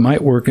say, well, it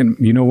might work. And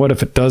you know what?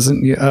 If it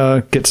doesn't,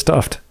 get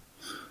stuffed.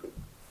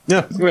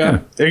 Yeah.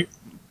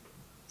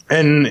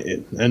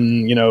 And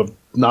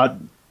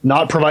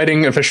not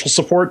providing official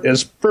support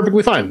is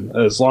perfectly fine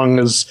as long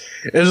as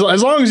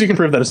you can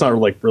prove that it's not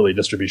like really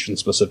distribution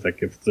specific.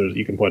 If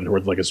you can point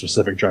towards like a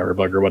specific driver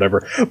bug or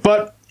whatever.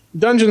 But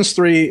Dungeons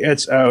 3,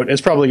 it's out. It's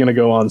probably going to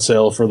go on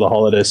sale for the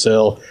holiday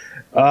sale.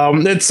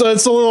 It's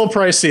a little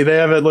pricey. They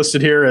have it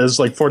listed here as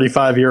like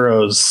 45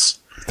 euros.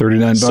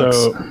 $39.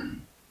 So,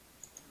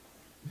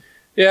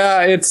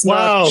 yeah, it's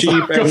not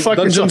cheap. And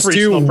Dungeons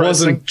 2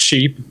 wasn't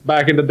cheap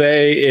back in the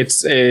day.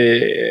 It's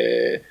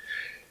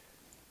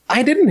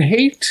I didn't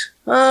hate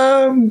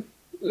Dungeon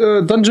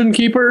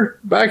Keeper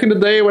back in the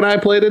day when I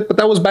played it, but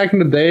that was back in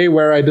the day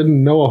where I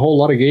didn't know a whole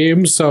lot of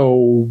games,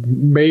 so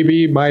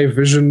maybe my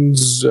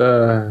visions,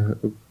 the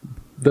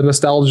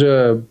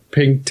nostalgia,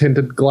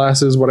 pink-tinted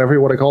glasses, whatever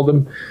you want to call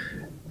them,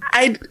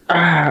 I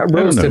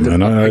don't know,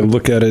 man. I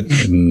look at it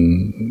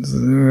and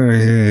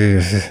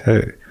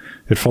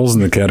it falls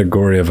in the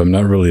category of I'm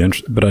not really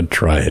interested, but I'd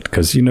try it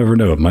because you never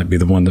know. It might be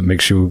the one that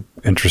makes you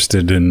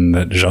interested in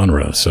that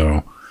genre,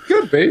 so...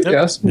 Could be,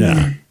 yes.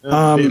 Yeah.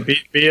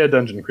 Be a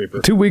dungeon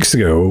creeper. 2 weeks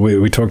ago,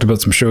 we talked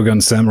about some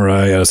Shogun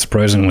Samurai, a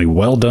surprisingly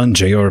well-done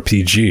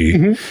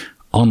JRPG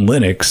on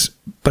Linux,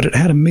 but it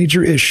had a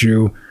major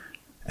issue,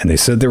 and they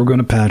said they were going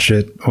to patch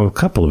it, or a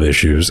couple of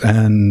issues,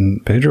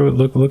 and Pedro,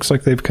 it looks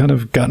like they've kind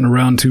of gotten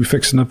around to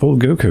fixing up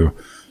old Goku.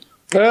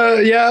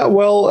 Yeah,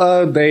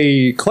 well,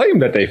 they claim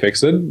that they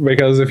fixed it,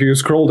 because if you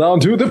scroll down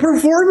to the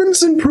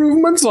performance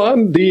improvements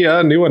on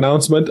the new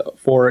announcement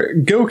for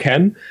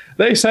Goken,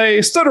 they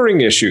say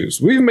stuttering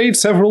issues. We've made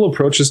several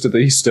approaches to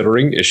the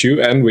stuttering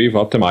issue, and we've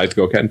optimized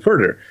Goken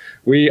further.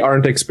 We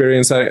aren't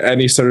experiencing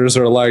any stutters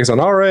or lags on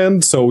our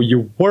end, so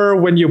you were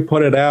when you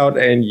put it out,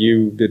 and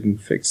you didn't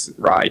fix it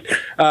right.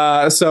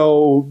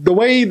 So the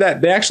way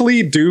that they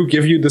actually do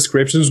give you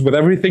descriptions with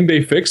everything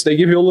they fixed, they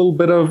give you a little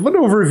bit of an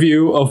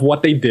overview of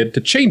what they did to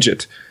change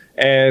it.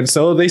 And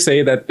so they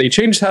say that they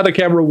changed how the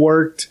camera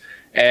worked,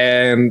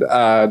 and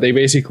they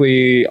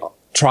basically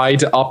try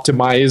to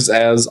optimize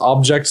as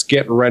objects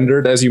get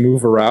rendered as you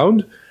move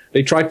around.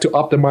 They tried to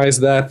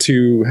optimize that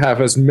to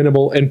have as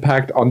minimal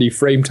impact on the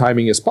frame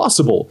timing as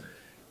possible.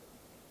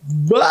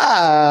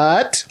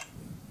 But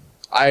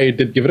I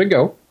did give it a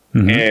go.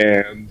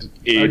 And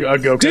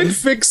it did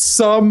fix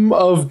some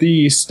of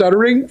the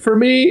stuttering for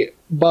me.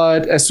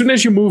 But as soon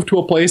as you move to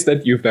a place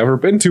that you've never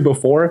been to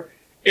before,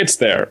 it's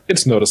there.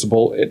 It's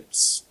noticeable.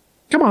 It's...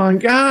 Come on,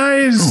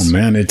 guys. Oh,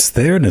 man, it's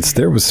there, and it's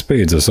there with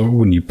spades. I saw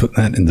when you put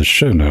that in the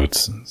show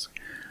notes.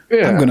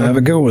 I'm going to have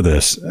a go with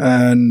this.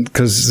 And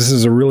because this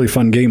is a really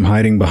fun game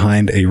hiding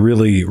behind a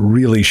really,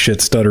 really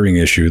shit stuttering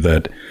issue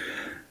that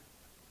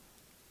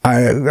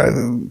I've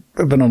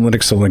been on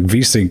Linux, so like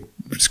VSync,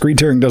 screen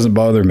tearing doesn't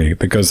bother me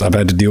because I've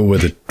had to deal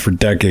with it for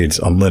decades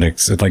on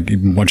Linux. It's like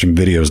even watching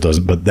videos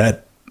doesn't, but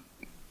that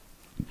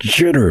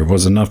jitter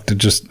was enough to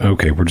just,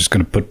 okay, we're just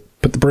going to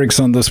put the brakes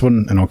on this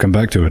one and I'll come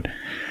back to it.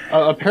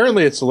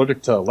 Apparently it's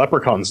allergic to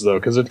leprechauns, though,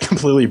 because it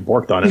completely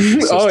borked on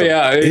it. Oh,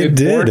 yeah. It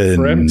did.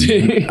 And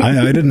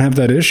I didn't have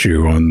that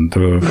issue on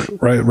the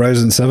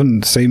Ryzen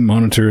 7, same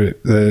monitor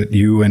that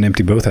you and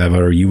Empty both have,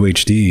 our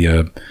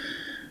UHD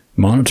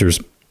monitors.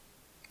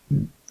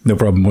 No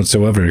problem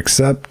whatsoever,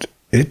 except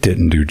it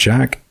didn't do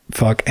jack,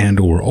 fuck, and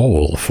or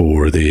all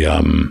for the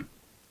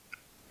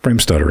frame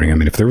stuttering. I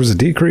mean, if there was a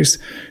decrease,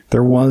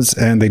 there was,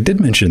 and they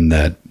did mention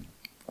that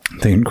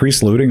they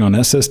increased loading on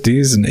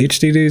SSDs and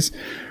HDDs.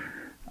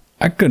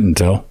 I couldn't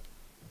tell.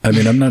 I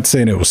mean, I'm not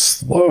saying it was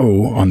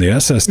slow on the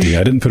SSD.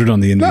 I didn't put it on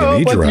the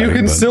NVMe drive. But you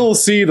can still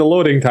see the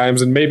loading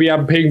times, and maybe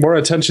I'm paying more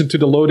attention to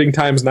the loading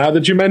times now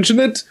that you mention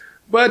it.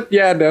 But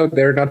yeah, no,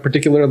 they're not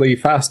particularly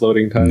fast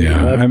loading times.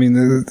 Yeah, I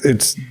mean,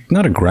 it's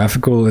not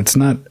it's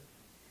not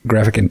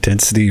graphic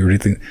intensity or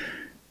anything.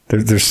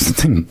 There's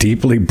something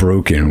deeply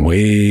broken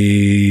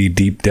way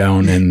deep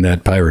down in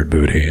that pirate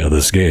booty of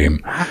this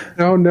game. I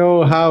don't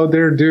know how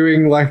they're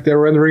doing like their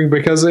rendering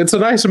because it's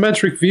an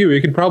isometric view. You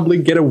can probably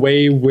get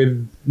away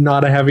with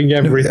not having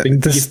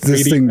everything this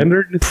thing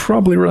rendered.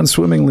 Probably runs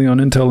swimmingly on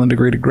Intel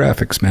integrated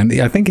graphics, man.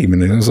 I think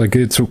even it was like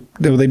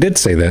they did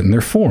say that in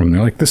their forum.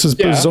 They're like, this is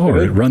bizarre.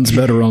 It runs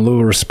better on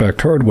lower spec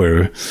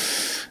hardware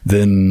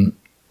than,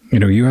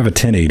 you have a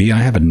 1080, I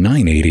have a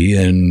 980,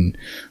 and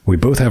we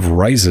both have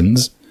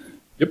Ryzen's.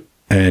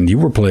 And you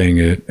were playing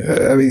it.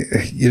 I mean,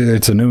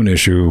 it's a known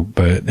issue,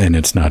 and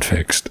it's not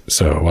fixed.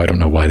 So I don't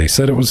know why they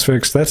said it was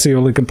fixed. That's the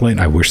only complaint.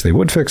 I wish they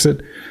would fix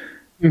it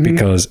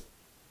because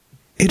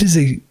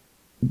it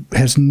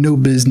has no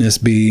business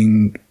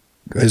being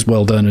as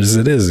well done as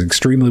it is.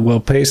 Extremely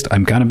well paced.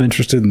 I'm kind of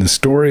interested in the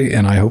story,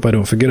 and I hope I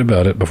don't forget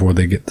about it before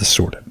they get this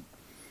sorted.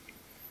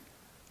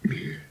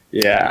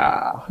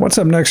 Yeah. What's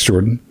up next,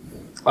 Jordan?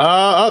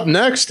 Up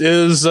next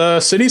is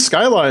City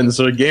Skylines,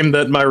 a game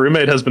that my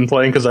roommate has been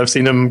playing because I've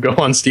seen him go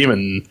on Steam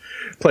and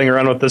playing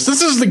around with this.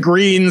 This is the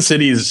Green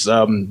Cities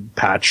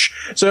patch.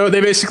 So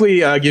they basically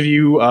give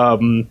you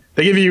an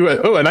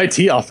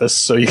IT office,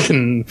 so you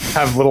can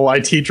have little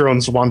IT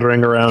drones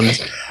wandering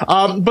around.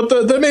 But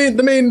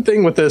the main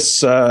thing with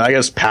this, I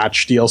guess,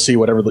 patch, DLC,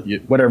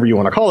 whatever you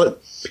want to call it,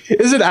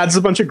 is it adds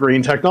a bunch of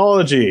green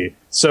technology.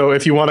 So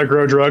if you want to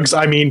grow drugs,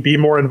 be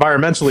more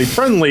environmentally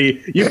friendly,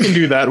 you can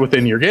do that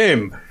within your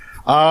game.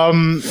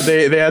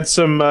 They had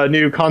some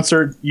new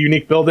concert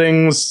unique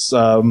buildings. They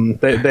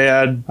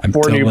had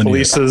 4 new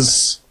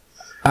polices.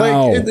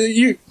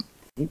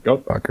 Go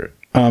fucker.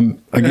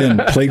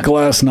 Again, plate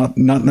glass, not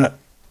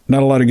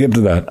a lot to give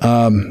to that.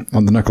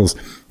 On the knuckles.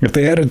 If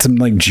they added some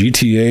like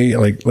GTA,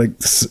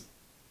 like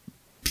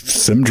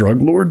Sim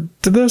Drug Lord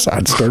to this,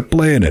 I'd start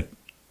playing it.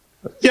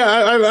 Yeah,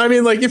 I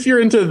mean, like, if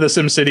you're into the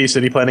SimCity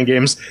city planning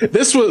games,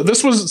 this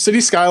was City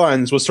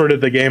Skylines was sort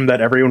of the game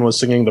that everyone was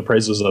singing the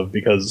praises of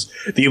because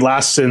the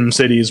last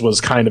SimCities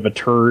was kind of a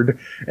turd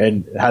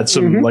and had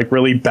some like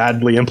really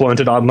badly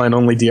implemented online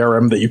only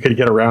DRM that you could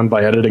get around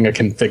by editing a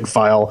config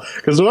file.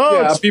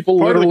 Because people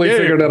literally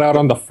figured it out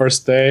on the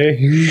first day.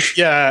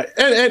 Yeah,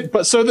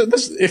 but so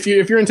this if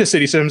you're into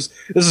City Sims,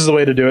 this is the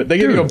way to do it. They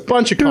give you a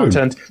bunch of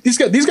content. These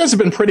guys have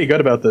been pretty good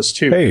about this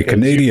too. Hey,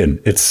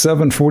 Canadian, it's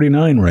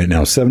 $7.49 right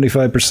now.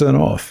 75%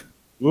 off.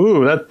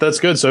 Ooh, that's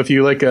good. So if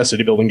you like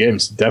city building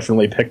games,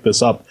 definitely pick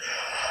this up.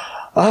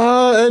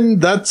 And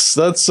that's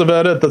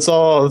about it. That's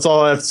all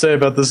I have to say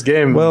about this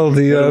game. Well,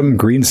 the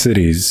Green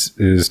Cities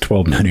is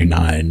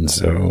 $12.99,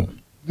 so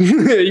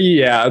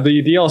yeah,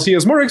 the DLC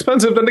is more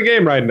expensive than the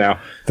game right now.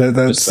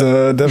 That's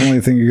definitely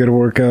a thing you got to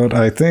work out.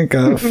 I think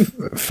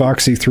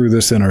Foxy threw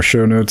this in our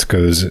show notes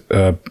because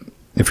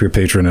if you're a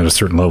patron at a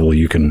certain level,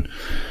 you can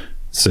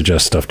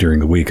suggest stuff during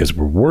the week as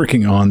we're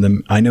working on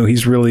them. I know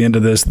he's really into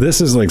this.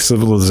 This is like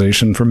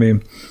Civilization for me.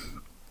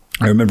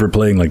 I remember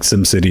playing like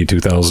SimCity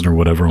 2000 or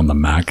whatever on the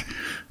Mac,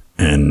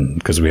 and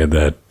because we had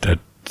that at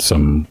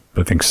some,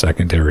 I think,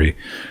 secondary.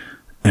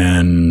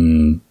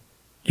 And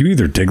you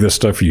either dig this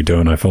stuff or you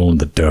don't. I fall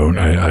into don't.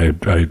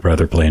 I'd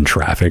rather play in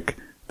traffic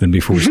than be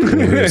forced to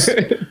play this.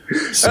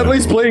 So, at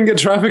least playing in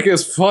traffic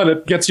is fun.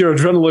 It gets your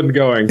adrenaline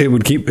going. It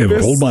would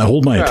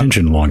hold my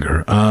attention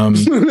longer.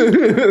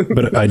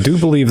 But I do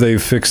believe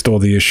they've fixed all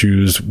the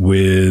issues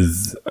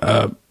with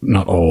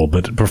not all,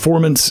 but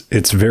performance.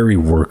 It's very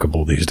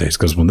workable these days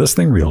because when this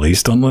thing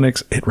released on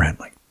Linux, it ran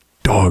like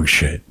dog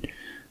shit.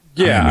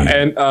 Yeah,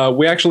 and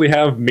we actually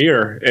have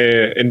Mir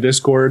in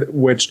Discord,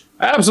 which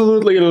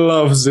absolutely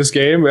loves this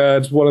game.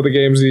 It's one of the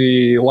games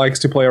he likes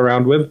to play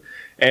around with.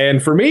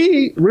 And for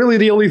me, really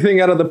the only thing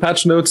out of the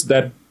patch notes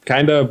that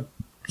kind of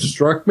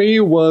struck me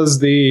was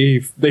they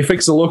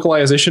fixed the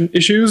localization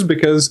issues,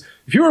 because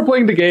if you were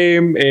playing the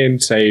game in,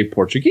 say,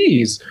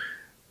 Portuguese,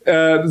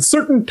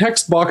 certain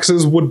text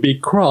boxes would be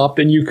cropped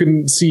and you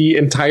can see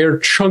entire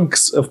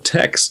chunks of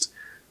text.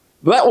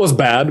 That was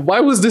bad. Why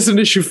was this an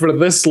issue for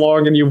this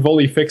long and you've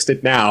only fixed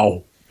it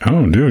now?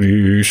 Oh, dude,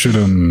 you should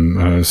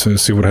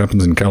see what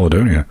happens in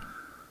Caledonia.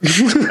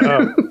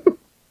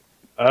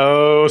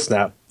 Oh,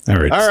 snap. All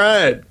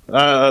right.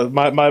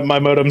 My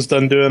modem's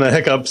done doing a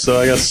hiccup,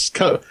 so I guess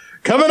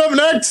coming up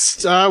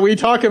next, we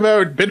talk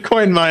about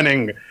Bitcoin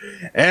mining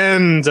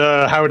and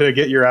how to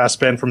get your ass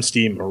banned from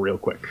Steam real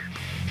quick.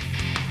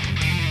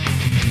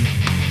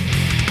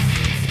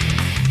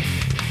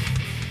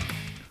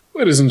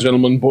 Ladies and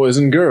gentlemen, boys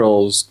and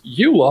girls,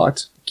 you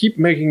lot keep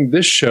making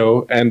this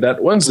show and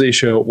that Wednesday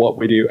show What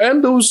We Do,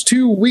 and those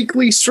 2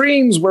 weekly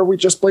streams where we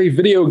just play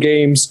video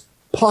games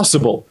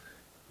possible.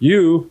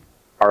 You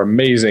are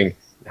amazing.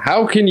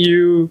 How can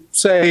you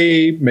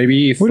say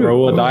maybe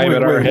throw a dime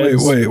at our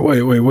heads? Wait,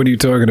 what are you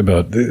talking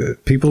about?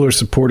 People are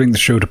supporting the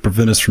show to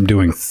prevent us from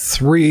doing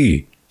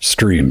 3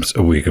 streams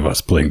a week of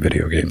us playing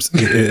video games.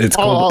 It's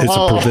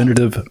a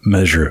preventative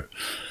measure.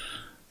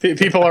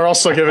 People are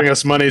also giving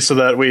us money so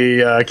that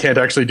we can't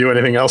actually do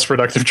anything else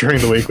productive during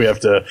the week. We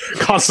have to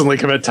constantly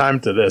commit time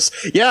to this.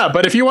 Yeah,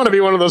 but if you want to be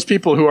one of those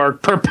people who are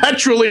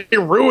perpetually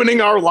ruining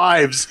our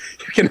lives,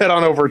 you can head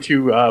on over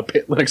to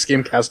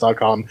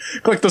LinuxGameCast.com.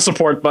 Click the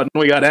support button.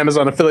 We got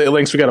Amazon affiliate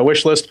links. We got a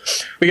wish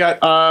list. We got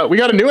a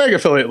Newegg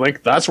affiliate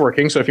link. That's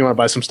working. So if you want to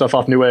buy some stuff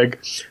off Newegg,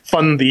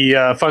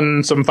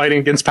 fund some fighting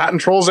against patent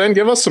trolls, and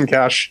give us some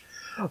cash,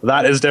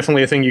 that is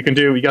definitely a thing you can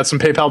do. We got some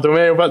PayPal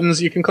Domain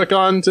buttons you can click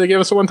on to give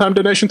us a one-time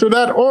donation through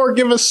that, or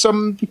give us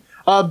some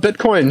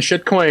Bitcoin,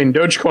 shitcoin,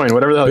 Dogecoin,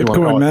 whatever the hell you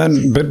want to call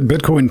it.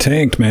 Bitcoin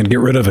tanked, man. Get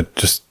rid of it.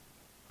 Just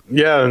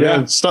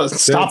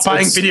stop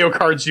buying video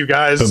cards, you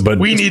guys. But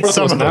we need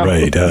some of them.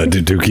 Right.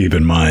 Do keep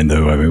in mind,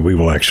 though. I mean, we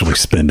will actually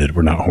spend it.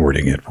 We're not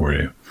hoarding it for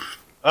you.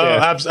 Oh,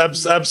 yeah.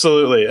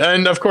 Absolutely.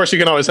 And of course, you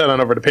can always head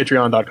on over to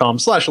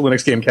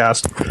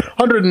patreon.com/LinuxGameCast.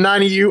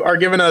 190 of you are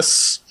giving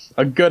us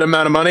a good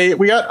amount of money.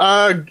 We got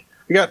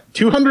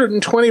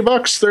 $220,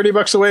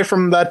 $30 away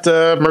from that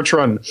merch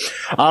run.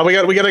 We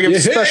got to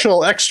give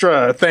special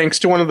extra thanks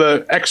to one of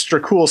the extra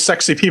cool,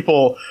 sexy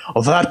people.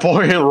 That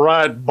boy,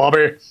 right,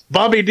 Bobby.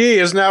 Bobby D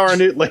is now our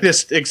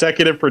latest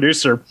executive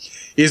producer.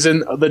 He's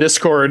in the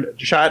Discord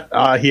chat.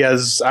 He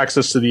has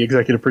access to the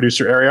executive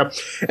producer area.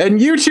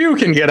 And you too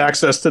can get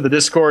access to the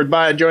Discord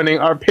by joining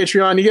our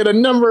Patreon. You get a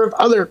number of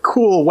other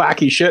cool,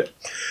 wacky shit,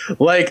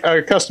 like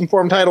a custom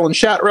form title in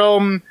Chat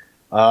Realm.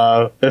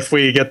 If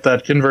we get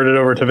that converted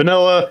over to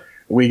vanilla,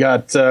 we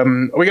got a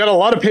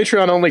lot of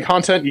Patreon only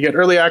content. You get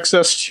early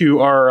access to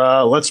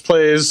our Let's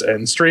Plays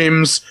and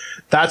streams.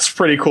 That's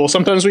pretty cool.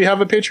 Sometimes we have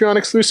a Patreon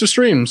exclusive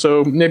stream,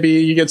 so maybe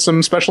you get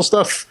some special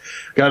stuff.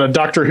 Got a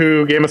Doctor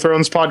Who, Game of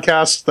Thrones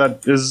podcast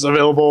that is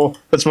available.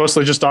 That's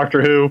mostly just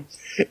Doctor Who.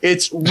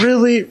 It's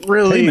really,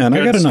 really. Hey man,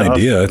 I got an stuff.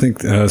 idea. I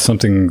think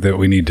something that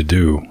we need to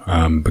do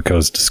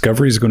because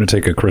Discovery is going to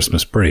take a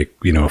Christmas break.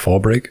 A fall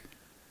break.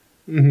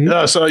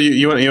 Mm-hmm. So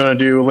you want to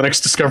do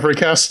Linux Discovery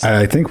Cast?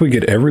 I think we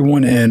get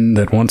everyone in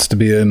that wants to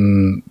be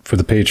in for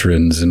the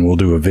patrons, and we'll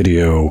do a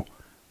video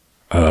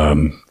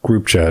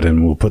group chat,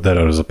 and we'll put that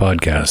out as a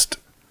podcast.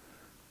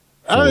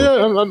 Oh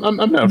yeah,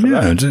 I'm down for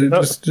that.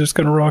 Yeah, just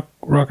gonna rock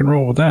and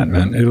roll with that,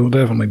 man. It'll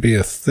definitely be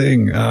a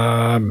thing.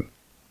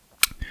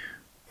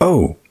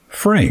 Oh,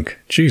 Frank,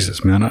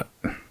 Jesus, man.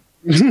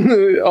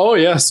 Oh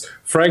yes,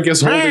 Frank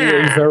is holding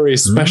a very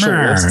special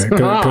list.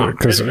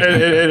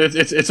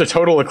 It's a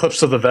total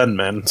eclipse of the Ven,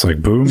 man. It's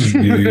like boom,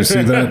 you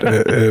see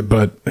that?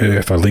 But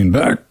if I lean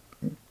back,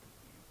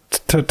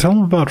 tell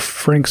them about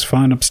Frank's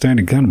fine,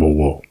 upstanding cannibal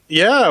wool.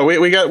 Yeah,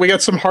 we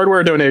got some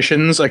hardware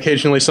donations.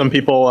 Occasionally, some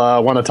people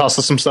want to toss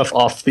us some stuff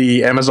off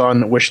the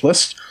Amazon wish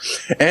list,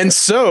 and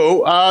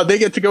so they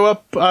get to go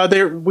up.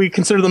 We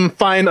consider them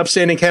fine,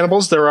 upstanding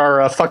cannibals. They're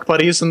our fuck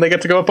buddies, and they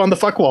get to go up on the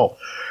fuck wall.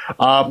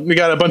 We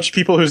got a bunch of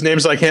people whose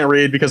names I can't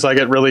read because I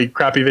get really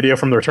crappy video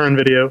from the return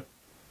video.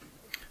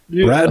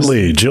 Yes.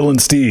 Bradley, Jill and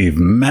Steve,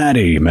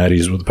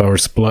 Maddie's with the power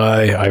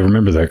supply. I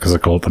remember that because I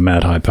call it the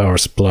Mad High Power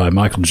Supply.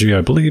 Michael G, I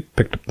believe,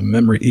 picked up the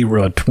memory.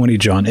 Erod 20,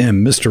 John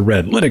M, Mr.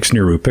 Red, Linux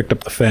Nero picked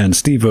up the fan.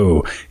 Steve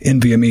O,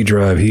 NVMe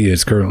drive. He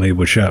is currently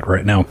with chat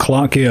right now.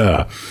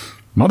 Clockia,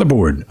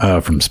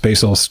 Motherboard from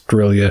Space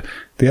Australia.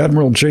 The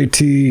Admiral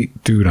JT,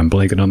 dude, I'm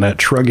blanking on that.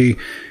 Truggy.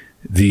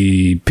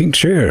 The Pink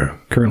Chair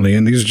currently,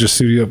 and these are just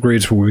studio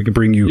upgrades where we can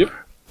bring you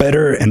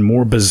better and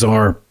more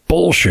bizarre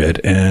bullshit,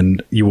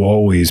 and you will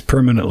always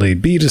permanently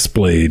be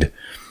displayed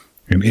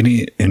in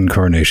any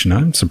incarnation.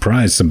 I'm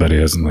surprised somebody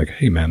hasn't like,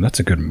 hey man,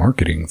 that's a good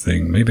marketing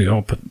thing. Maybe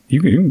I'll put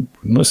you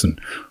listen.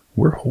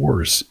 We're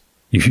whores.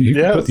 You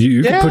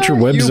can put your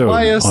web zone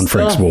on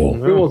Frank's wall.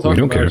 We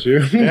don't care.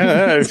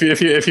 Yeah,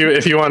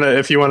 if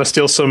you want to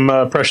steal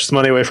some precious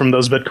money away from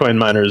those Bitcoin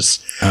miners,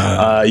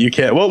 you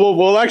can.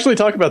 We'll actually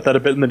talk about that a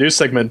bit in the news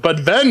segment.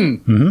 But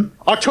then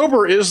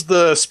October is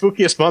the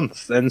spookiest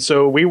month, and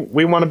so we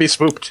want to be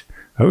spooked.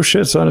 Oh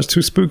shit, son, it's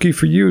too spooky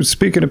for you.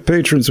 Speaking of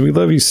patrons, we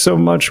love you so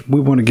much.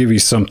 We want to give you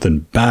something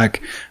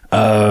back.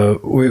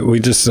 We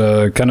just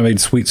kind of made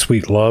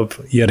sweet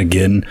love yet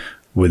again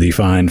with the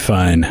fine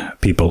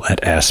people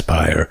at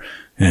Aspire.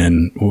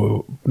 And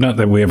not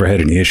that we ever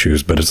had any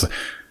issues, but it's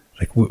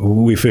like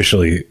we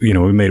officially,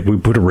 we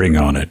put a ring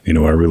on it,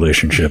 our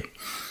relationship.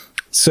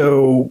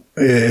 So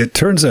it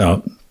turns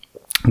out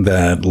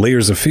that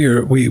Layers of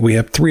Fear, we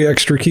have 3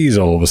 extra keys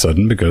all of a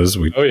sudden because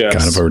we kind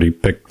of already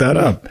picked that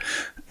up.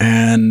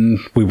 And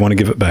we want to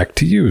give it back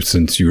to you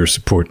since you are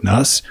supporting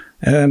us.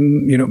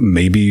 And,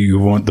 maybe you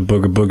want the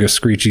Booga Booga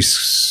Screechy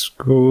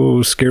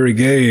Scary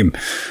Game.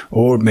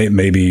 Or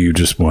maybe you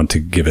just want to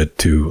give it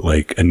to,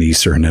 like, a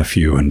niece or a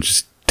nephew and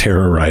just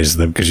terrorize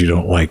them because you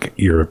don't like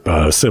your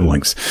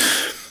siblings.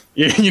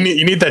 You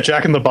need that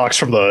Jack in the Box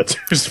from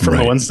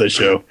the Wednesday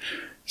show.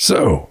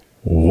 So,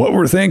 what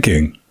we're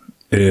thinking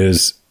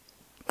is,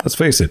 let's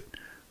face it,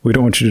 we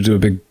don't want you to do a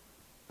big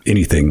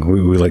anything.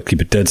 We like to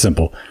keep it dead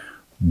simple.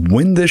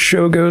 When this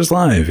show goes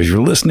live, if you're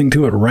listening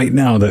to it right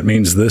now, that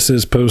means this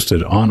is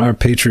posted on our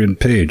Patreon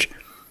page.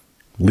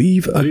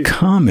 Leave a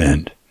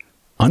comment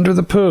under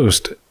the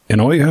post, and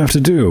all you have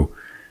to do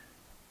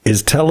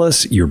is tell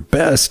us your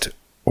best,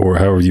 or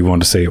however you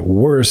want to say it,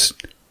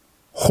 worst,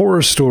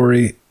 horror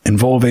story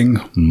involving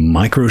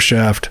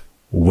microshaft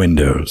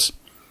windows.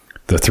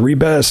 The 3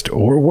 best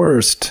or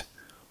worst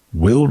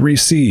will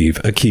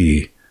receive a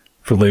key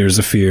for Layers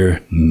of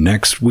Fear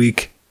next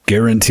week.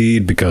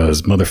 Guaranteed,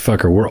 because,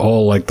 motherfucker, we're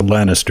all like the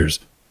Lannisters.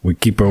 We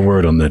keep our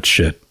word on that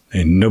shit.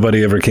 And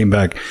nobody ever came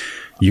back.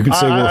 You can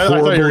say we're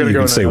horrible, you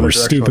can say we're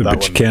stupid,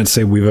 but you can't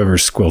say we've ever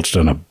squelched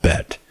on a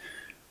bet.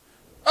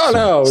 Oh,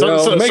 no.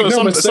 Make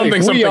no mistake,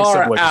 we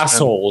are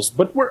assholes,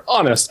 but we're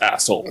honest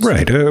assholes.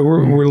 Right.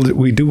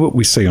 We do what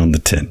we say on the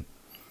tin.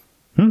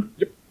 Yep.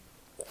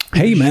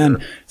 Hey,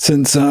 man,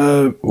 since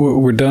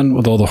we're done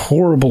with all the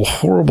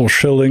horrible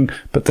shilling,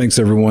 but thanks,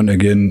 everyone.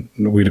 Again,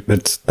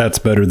 that's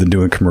better than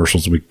doing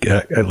commercials. We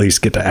at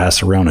least get to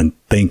ass around and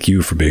thank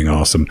you for being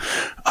awesome.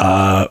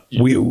 I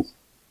know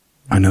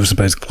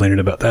somebody's complaining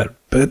about that,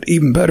 but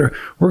even better,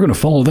 we're going to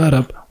follow that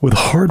up with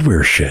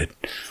hardware shit.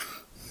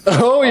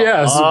 Oh,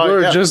 yes.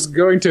 We're just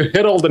going to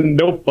hit all the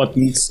note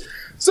buttons.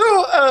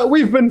 So,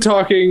 we've been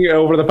talking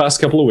over the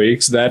past couple of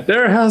weeks that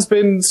there has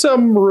been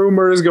some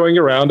rumors going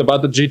around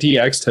about the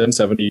GTX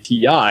 1070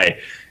 Ti.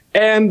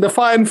 And the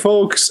fine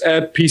folks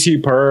at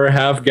PC Per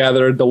have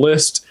gathered the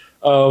list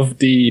of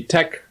the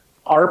tech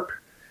ARP,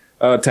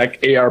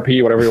 tech ARP,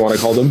 whatever you want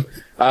to call them.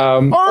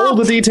 All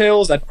the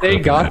details that they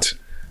got,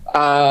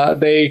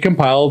 they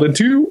compiled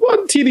into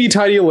one teeny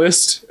tiny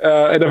list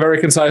in a very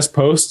concise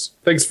post.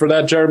 Thanks for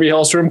that, Jeremy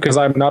Hellstrom, because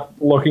I'm not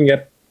looking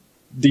at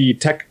the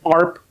Tech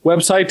ARP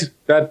website.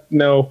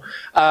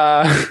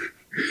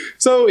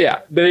 So yeah,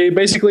 they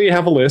basically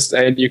have a list,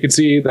 and you can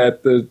see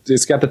that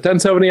it's got the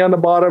 1070 on the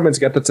bottom, it's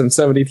got the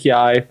 1070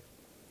 Ti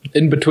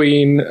in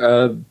between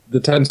the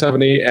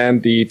 1070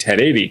 and the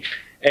 1080,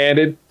 and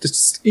it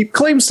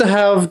claims to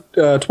have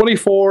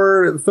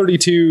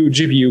 2432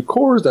 GPU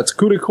cores. That's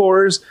CUDA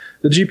cores.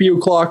 The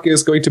GPU clock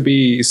is going to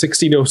be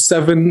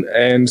 1607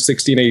 and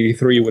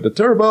 1683 with a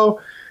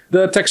turbo.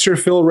 The texture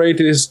fill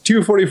rate is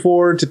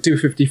 244 to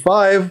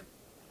 255.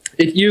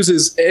 It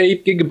uses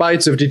 8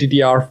 gigabytes of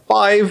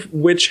GDDR5,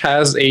 which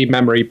has a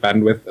memory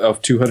bandwidth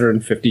of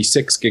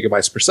 256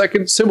 gigabytes per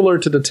second, similar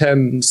to the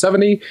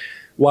 1070,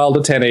 while the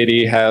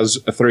 1080 has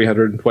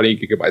 320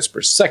 gigabytes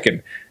per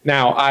second.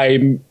 Now,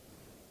 I'm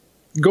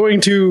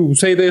going to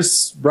say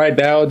this right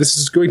now. This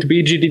is going to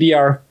be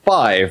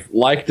GDDR5,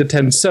 like the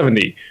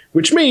 1070,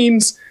 which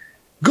means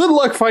good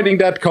luck finding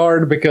that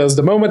card, because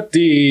the moment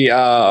the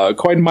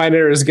coin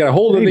miners get a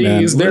hold of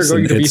these, they're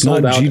going to be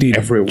sold out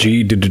everywhere.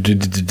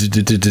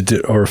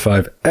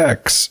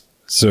 GDDR5X,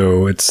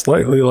 so it's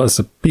slightly less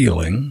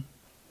appealing.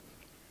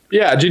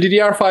 Yeah,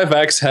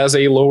 GDDR5X has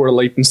a lower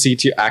latency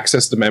to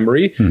access the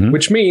memory,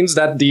 which means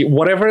that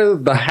whatever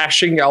the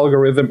hashing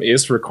algorithm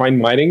is for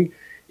coin mining,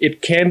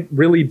 it can't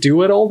really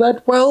do it all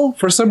that well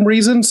for some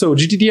reason. So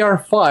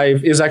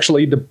GDDR5 is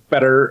actually the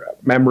better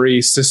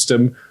memory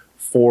system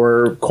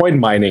for coin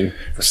mining.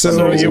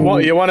 So you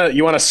want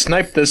to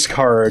snipe this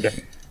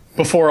card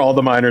before all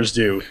the miners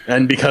do,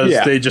 and because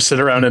they just sit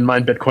around and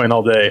mine Bitcoin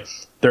all day,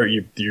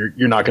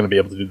 you're not going to be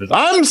able to do this.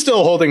 I'm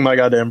still holding my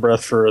goddamn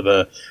breath for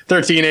the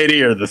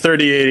 1380 or the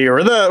 3080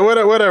 or the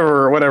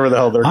whatever the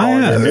hell they're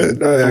calling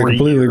it. I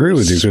completely agree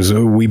with you, because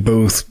we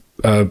both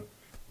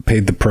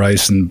paid the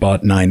price and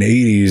bought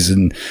 980s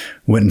and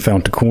went and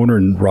found a corner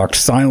and rocked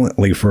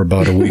silently for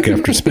about a week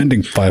after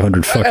spending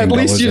 $500 fucking At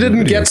least you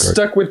didn't get card.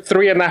 Stuck with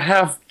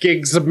 3.5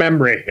 gigs of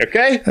memory,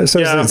 okay? It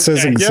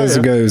says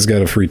a guy who's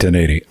got a free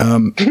 1080.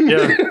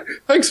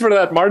 Thanks for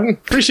that, Martin.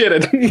 Appreciate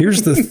it.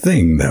 Here's the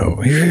thing, though.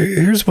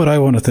 Here's what I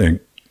want to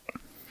think.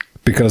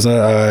 Because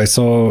I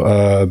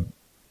saw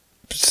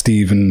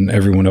Steve and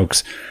everyone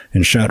else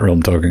in chat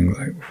realm talking,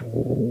 like,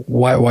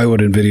 why would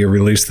NVIDIA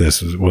release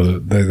this?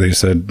 They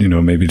said,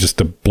 maybe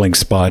just a blank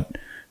spot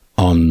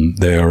on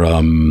their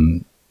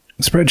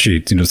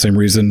spreadsheet. Same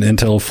reason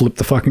Intel flipped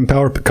the fucking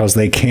power, because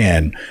they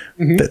can.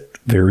 That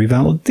very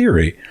valid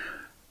theory.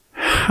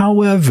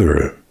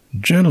 However,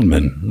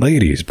 gentlemen,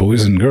 ladies,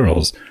 boys and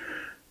girls,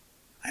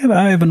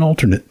 I have an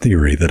alternate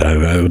theory that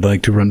I would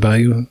like to run by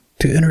you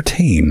to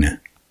entertain,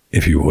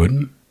 if you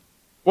would.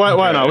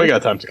 Why not? We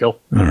got time to kill.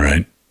 All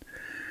right.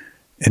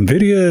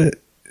 NVIDIA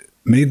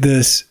made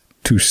this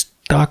to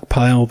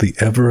stockpile the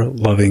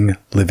ever-loving,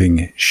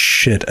 living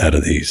shit out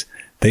of these.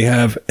 They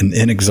have an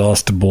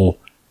inexhaustible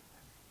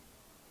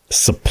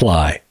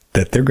supply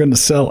that they're going to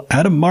sell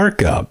at a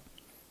markup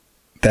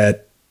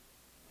that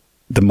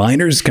the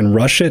miners can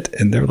rush it,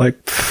 and they're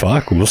like,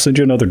 fuck, we'll send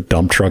you another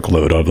dump truck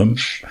load of them.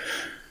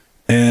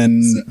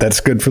 And that's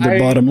good for the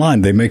bottom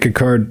line. They make a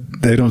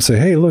card, they don't say,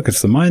 hey, look,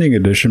 it's the mining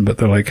edition, but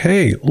they're like,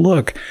 hey,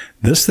 look,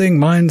 this thing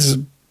mines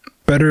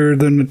better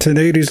than the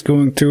 1080's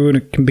going to, and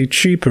it can be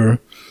cheaper.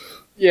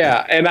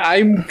 Yeah, and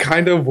I'm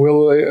kind of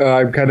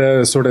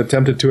sort of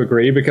tempted to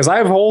agree, because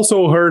I've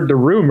also heard the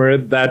rumor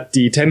that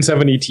the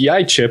 1070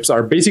 Ti chips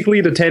are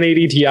basically the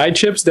 1080 Ti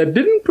chips that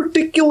didn't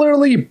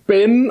particularly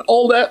bin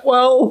all that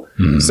well.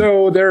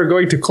 So they're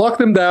going to clock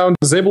them down,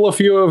 disable a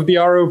few of the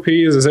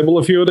ROPs, disable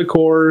a few of the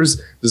cores,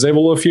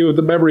 disable a few of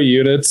the memory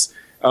units,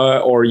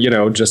 or, you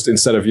know, just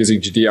instead of using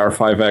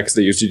GDDR5X,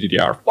 they use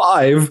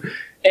GDDR5,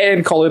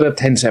 and call it a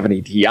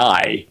 1070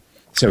 Ti.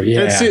 So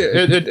yeah,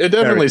 it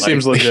definitely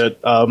seems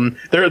legit.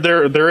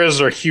 There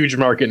is a huge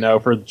market now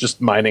for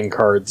just mining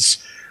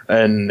cards,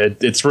 and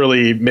it's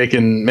really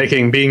making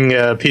being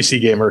a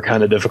PC gamer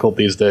kind of difficult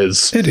these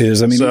days. It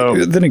is. I mean,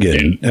 then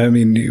again, I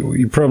mean,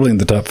 you're probably in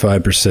the top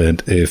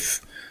 5%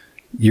 if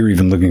you're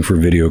even looking for a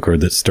video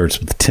card that starts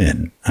with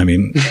 10. I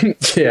mean,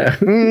 yeah.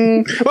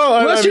 Well,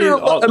 unless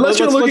you're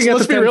looking at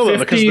the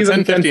 1050s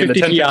and the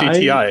 1050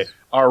 Ti.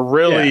 Are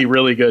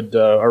really good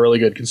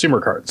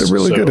consumer cards. They're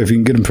really good if you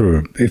can get them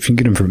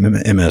from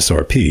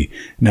MSRP.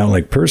 Now,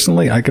 like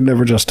personally, I could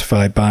never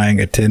justify buying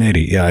a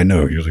 1080. Yeah, I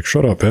know. You're like,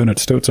 shut up, man.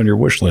 It's on your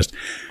wish list.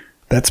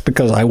 That's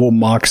because I will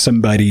mock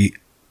somebody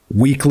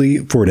weekly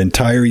for an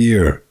entire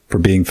year for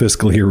being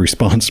fiscally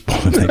irresponsible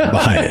when they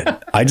buy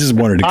it. I just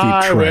wanted to keep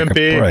track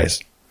of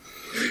price.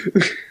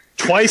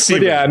 Twice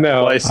even. Yeah,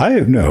 no. Twice. I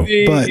have no.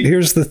 But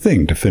here's the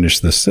thing to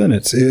finish this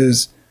sentence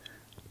is,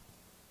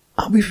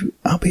 I'll be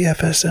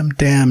FSM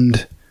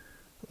damned.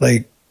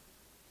 Like,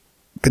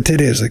 the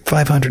today is like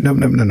 500. No.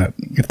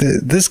 If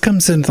this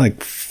comes in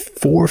like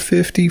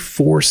 450,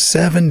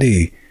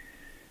 470,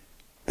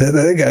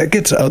 that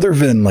gets other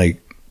than like,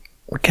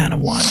 what kind of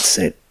wants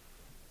it?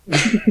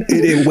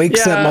 It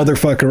wakes that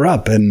motherfucker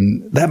up,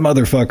 and that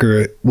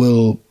motherfucker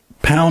will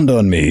pound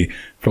on me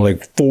for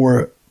like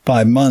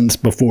 4-5 months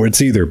before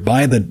it's either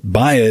buy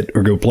it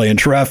or go play in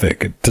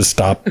traffic to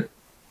stop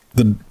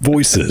the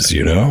voices,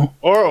 you know,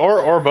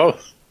 or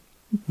both.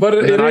 But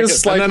it is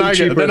slightly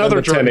cheaper than the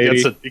 1080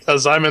 gets it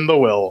because I'm in the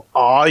will.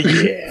 Oh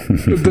yeah.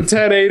 The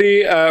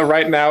 1080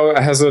 right now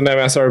has an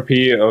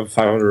MSRP of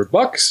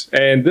 $500,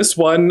 and this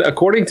one,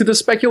 according to the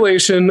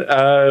speculation,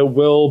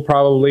 will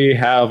probably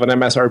have an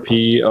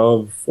MSRP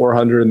of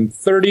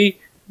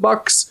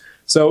 $430.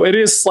 So it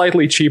is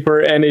slightly cheaper,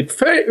 and it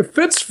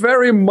fits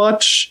very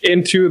much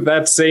into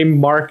that same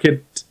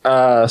market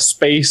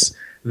space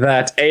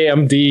that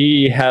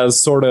AMD has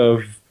sort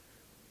of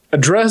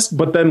addressed,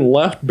 but then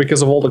left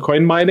because of all the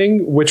coin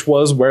mining, which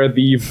was where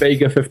the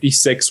Vega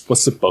 56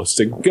 was supposed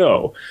to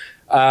go.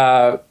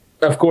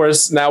 Of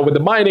course, now with the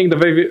mining,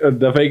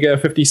 the Vega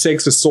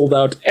 56 is sold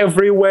out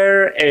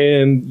everywhere,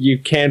 and you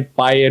can't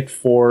buy it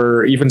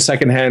for even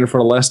secondhand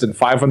for less than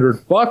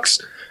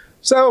 $500.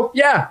 So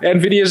yeah,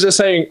 NVIDIA is just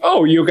saying,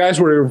 "Oh, you guys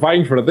were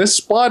vying for this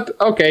spot?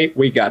 Okay,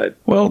 we got it."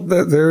 Well,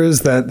 there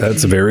is that.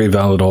 That's a very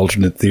valid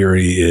alternate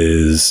theory.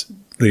 Is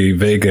the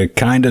Vega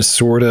kind of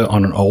sort of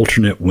on an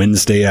alternate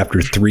Wednesday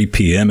after 3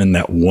 p.m. in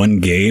that one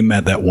game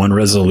at that one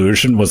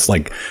resolution was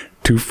like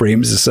 2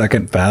 frames a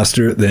second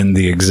faster than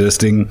the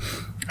existing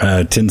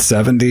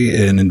 1070,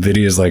 and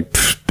NVIDIA's like,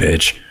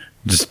 bitch,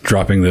 just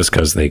dropping this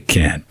because they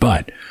can.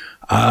 But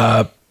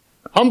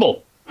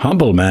humble,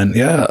 man,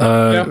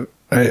 yeah.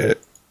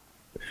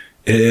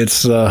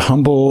 It's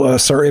humble.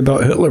 Sorry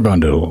about Hitler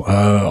bundle,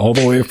 all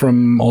the way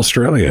from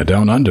Australia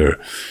down under.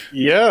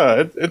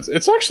 Yeah,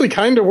 it's actually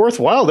kind of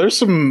worthwhile.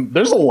 There's a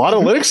lot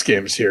of Linux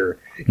games here.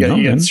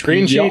 You get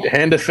Screen Sheet,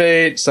 Hand of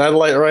Fate,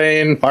 Satellite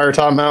Rain,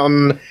 Firetop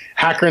Mountain,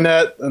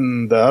 HackerNet,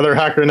 and the other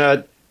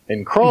HackerNet,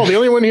 and Crawl. The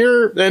only one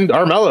here, and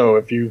Armello,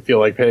 if you feel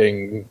like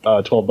paying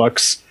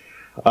 $12.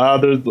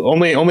 There's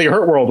only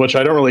Hurt World, which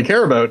I don't really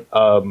care about,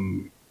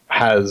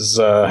 has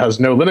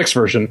no Linux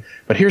version.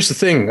 But here's the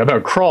thing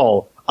about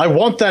Crawl. I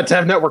want that to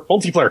have network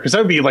multiplayer, because that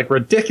would be like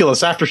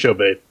ridiculous after show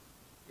bait.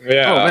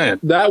 Yeah, oh, man.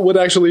 That would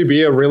actually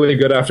be a really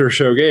good after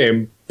show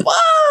game, but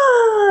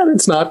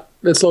it's not.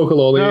 It's local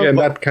only, and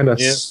that kind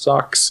of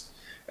sucks.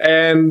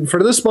 And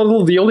for this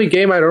bundle, the only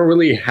game I don't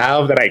really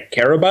have that I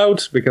care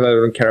about, because I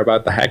don't care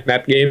about the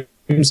HackNet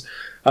games,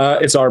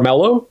 it's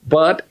Armello.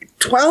 But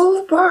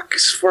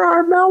 $12 for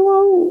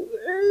Armello?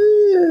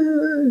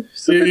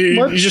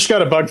 You just got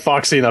to bug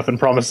Foxy enough and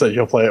promise that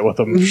you'll play it with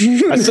him.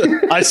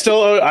 I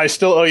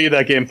still owe you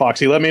that game,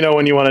 Foxy. Let me know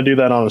when you want to do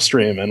that on a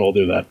stream, and we'll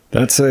do that.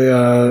 That's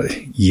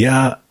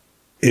yeah,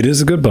 it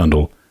is a good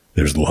bundle.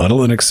 There's a lot of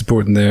Linux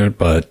support in there,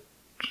 but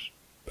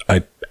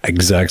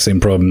exact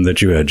same problem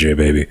that you had, J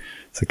Baby.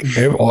 It's like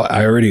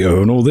I already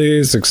own all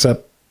these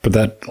except for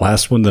that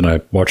last one. Then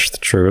I watched the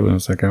trailer and I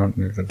was like, oh,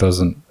 it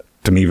doesn't,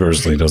 to me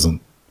personally,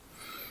 doesn't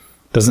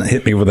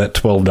hit me with that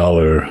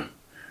 $12.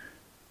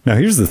 Now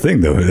here's the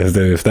thing though,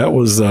 if that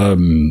was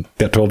that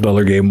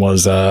 $12 game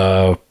was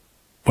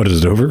what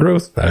is it,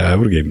 Overgrowth? I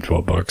would have gave him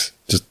 $12.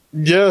 Just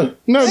yeah,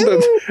 no,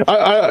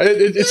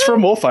 it's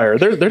from Wolfire.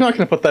 They're not going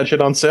to put that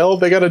shit on sale.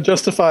 They got to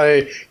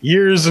justify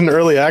years in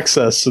early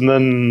access, and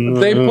then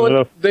they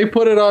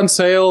put it on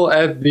sale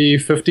at the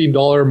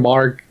 $15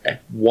 mark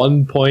at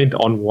one point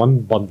on one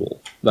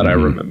bundle that I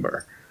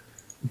remember.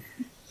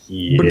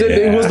 Yeah. But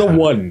it was the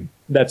one.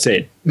 That's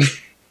it.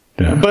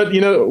 yeah. But you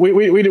know,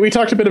 we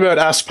talked a bit about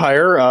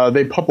Aspyr.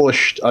 They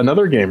published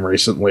another game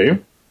recently.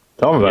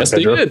 Tell them about Yes, it,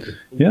 Pedro. they did.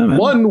 Yeah, man.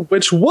 One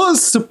which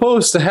was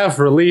supposed to have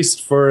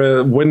released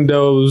for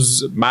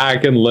Windows,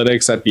 Mac, and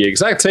Linux at the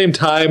exact same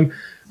time,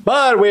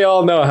 but we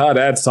all know how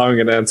that song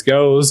and dance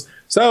goes.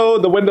 So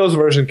the Windows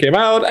version came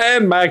out,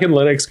 and Mac and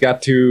Linux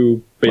got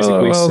to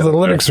basically well, the sell their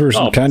Linux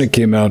version thumbs. kind of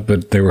came out,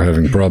 but they were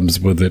having problems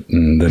with it,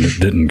 and then it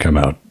didn't come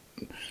out.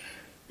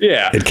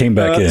 Yeah. It came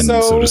back in,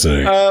 so to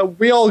say.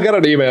 We all got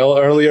an email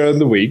earlier in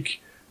the week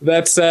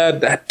that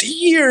said that the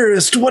year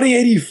is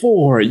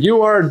 2084.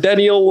 You are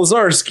Daniel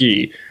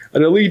Lazarski,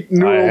 an elite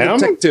neural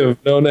detective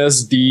known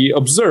as the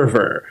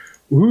Observer,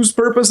 whose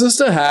purpose is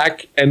to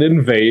hack and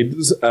invade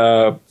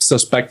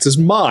suspects'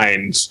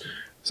 minds.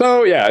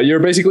 So yeah,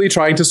 you're basically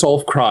trying to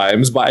solve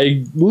crimes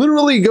by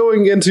literally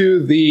going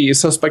into the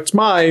suspect's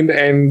mind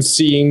and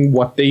seeing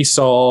what they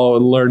saw,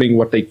 learning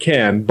what they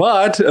can.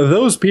 But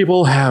those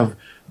people have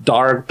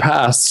dark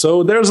past,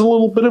 so there's a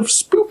little bit of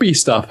spoopy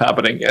stuff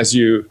happening as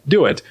you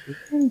do it.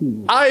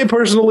 I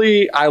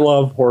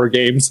love horror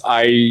games.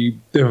 I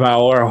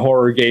devour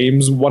horror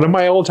games. One of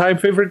my all-time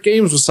favorite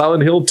games was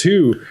Silent Hill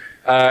 2.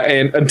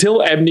 And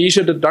until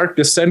Amnesia: The Dark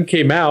Descent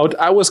came out,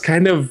 I was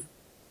kind of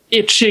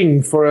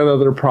itching for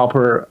another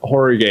proper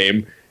horror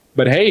game.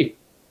 But hey,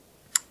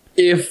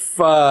 if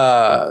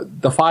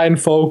the fine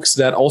folks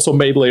that also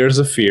made Layers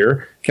of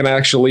Fear can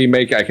actually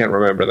make, I can't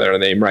remember their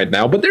name right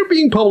now, but they're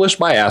being published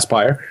by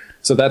Aspyr,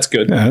 so that's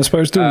good. Yeah,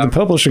 Aspyr's doing the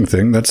publishing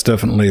thing. That's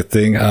definitely a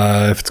thing.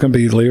 If it's going to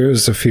be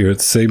Layers of Fear,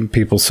 it's the same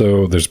people,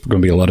 so there's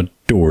going to be a lot of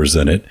doors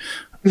in it.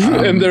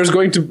 And there's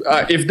going to,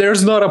 if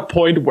there's not a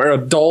point where a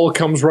doll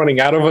comes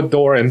running out of a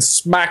door and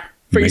smack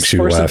face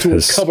first into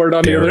a cupboard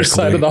on the other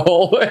side of the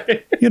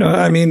hallway. You know,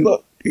 I mean,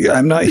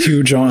 I'm not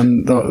huge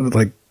on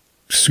like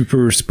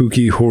super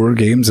spooky horror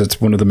games.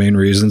 That's one of the main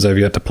reasons I've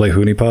yet to play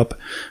Hooney Pop.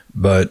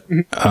 But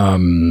this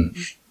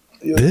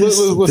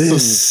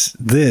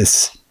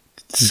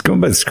just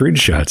going by the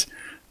screenshots,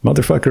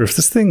 motherfucker, if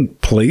this thing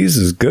plays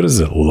as good as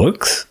it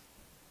looks,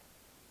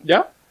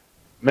 yeah.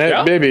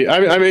 Maybe.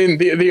 I mean,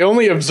 the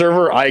only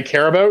observer I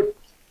care about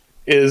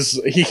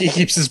is he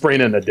keeps his brain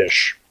in a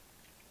dish.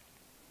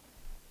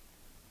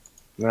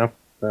 No,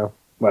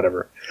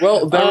 whatever.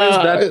 Well, there is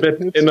that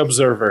bit in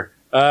Observer.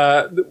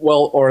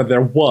 Or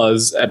there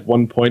was at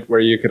one point where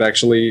you could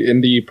actually,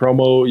 in the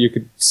promo, you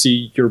could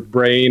see your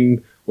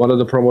brain, one of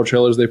the promo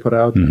trailers they put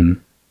out,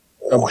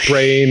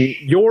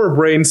 your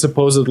brain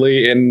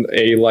supposedly in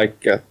a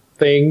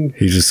thing.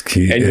 He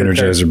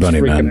Energizer Bunny,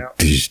 man.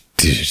 He's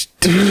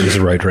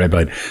right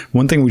behind.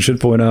 One thing we should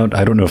point out,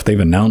 I don't know if they've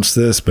announced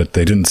this, but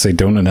they didn't say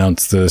don't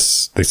announce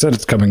this. They said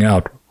it's coming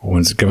out.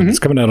 When's it coming? It's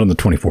coming out on the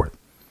 24th.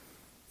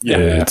 Yeah,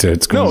 it's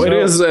it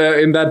is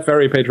in that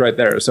very page right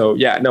there. So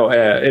yeah,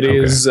 it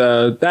is.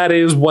 That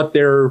is what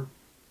they're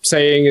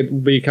saying. It will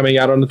be coming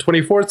out on the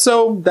 24th.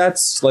 So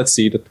let's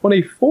see, the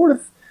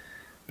 24th.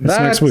 That's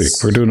next week.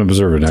 We're doing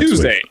Observer next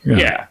Tuesday. week.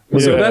 Yeah.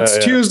 So that's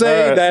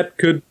Tuesday. That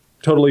could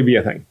totally be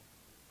a thing.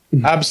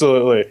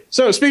 Absolutely.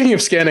 So speaking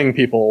of scanning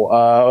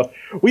people,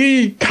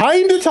 we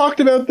kind of talked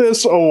about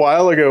this a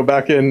while ago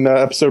back in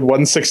episode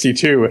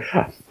 162.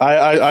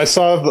 I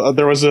saw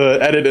there was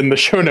an edit in the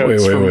show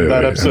notes from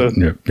that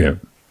episode. Yeah.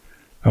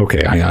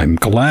 Okay, I'm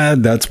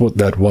glad that's what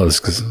that was,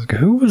 because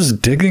who was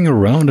digging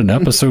around in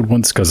episode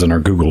once? Because in our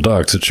Google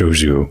Docs it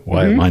shows you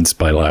why mine's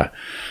by la.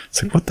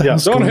 It's like, what the hell?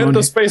 Don't hit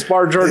the space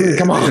bar, Jordan.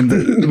 Come on. And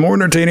the more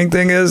entertaining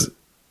thing is,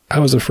 I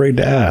was afraid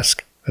to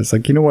ask. It's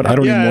like, you know what? I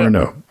don't even want to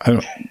know. I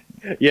don't.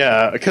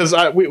 Yeah, because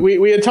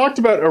we had talked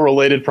about a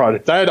related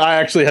project. I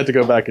actually had to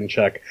go back and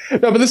check.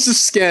 No, but this is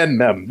Scan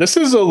Mem. This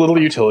is a little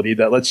utility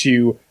that lets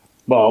you,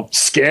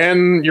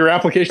 scan your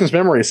application's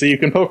memory so you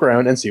can poke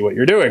around and see what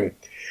you're doing.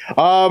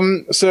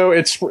 So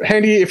it's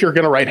handy if you're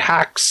going to write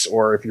hacks,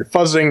 or if you're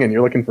fuzzing and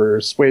you're looking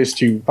for ways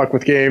to fuck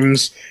with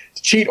games,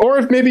 to cheat, or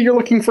if maybe you're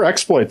looking for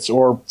exploits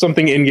or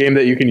something in-game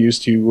that you can use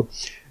to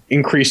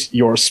increase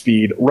your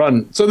speed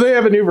run. So they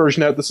have a new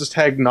version out. This is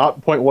tagged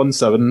not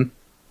 0.17.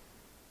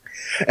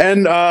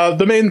 And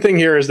the main thing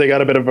here is they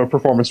got a bit of a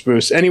performance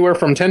boost, anywhere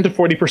from 10 to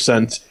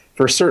 40%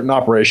 for certain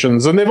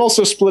operations. And they've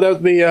also split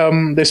out the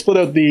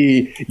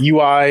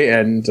UI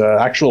and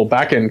actual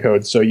backend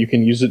code, so you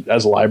can use it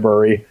as a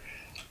library.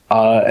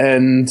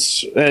 And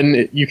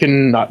you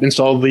can not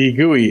install the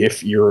GUI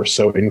if you're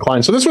so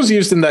inclined. So this was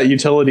used in that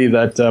utility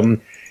that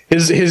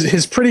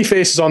his pretty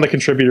face is on the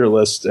contributor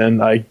list,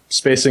 and I'm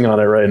spacing on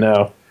it right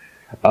now.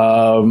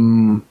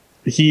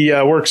 he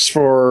works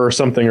for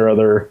something or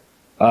other,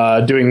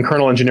 doing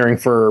kernel engineering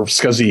for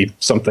SCSI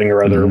something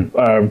or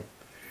other.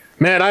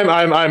 Man,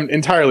 I'm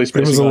entirely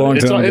spacing. It was a long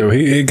time ago.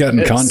 He got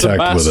in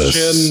contact with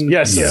us.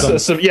 Yes,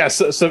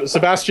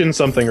 Sebastian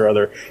something or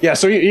other. Yeah,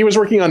 so he was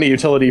working on a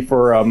utility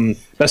for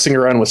messing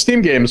around with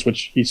Steam games,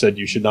 which he said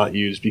you should not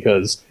use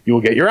because you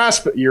will get your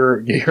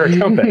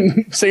account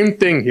banned. Same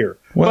thing here.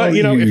 Well, but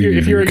you know,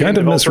 if you're a kind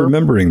of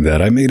misremembering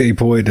that, I made a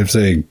point of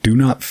saying, "Do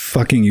not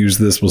fucking use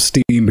this with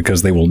Steam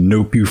because they will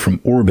nope you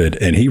from orbit."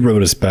 And he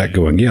wrote us back,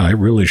 going, "Yeah, I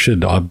really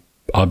should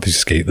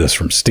obfuscate this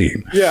from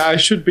Steam." Yeah, I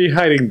should be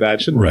hiding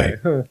that, shouldn't I?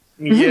 Huh.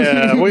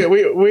 Yeah,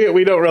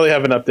 we don't really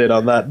have an update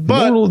on that.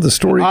 But moral of the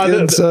story,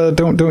 kids,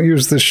 don't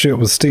use this shit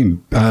with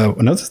Steam.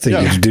 Another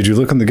thing, did you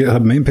look on the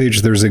GitHub main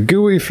page? There's a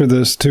GUI for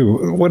this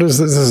too. What is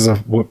this? This is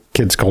what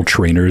kids call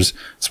trainers.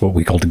 It's what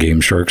we called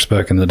Game Sharks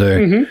back in the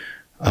day.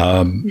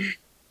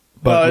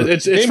 But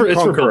it's for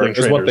building trainers.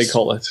 Is what they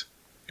call it.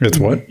 It's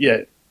what? Yeah,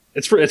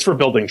 it's for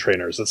building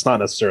trainers. It's not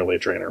necessarily a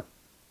trainer.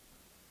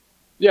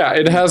 Yeah,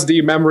 it has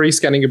the memory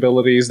scanning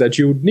abilities that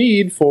you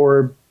need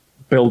for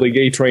building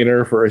a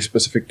trainer for a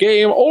specific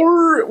game,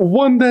 or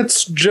one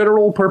that's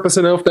general purpose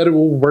enough that it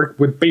will work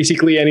with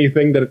basically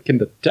anything that it can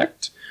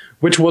detect,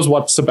 which was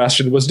what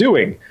Sebastian was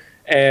doing.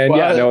 And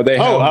they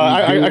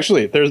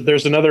actually,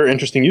 there's another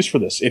interesting use for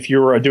this. If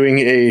you're doing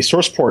a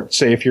source port,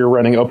 say if you're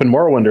running Open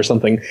Morrowind or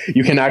something,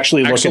 you can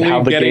actually look at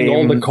how the game,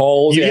 all the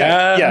calls,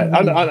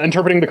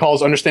 interpreting the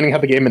calls, understanding how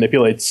the game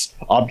manipulates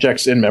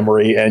objects in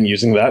memory, and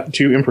using that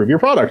to improve your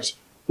product.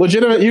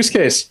 Legitimate use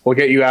case. Will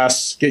get your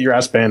ass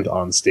banned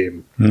on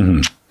Steam.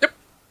 Yep.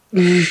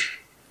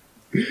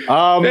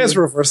 As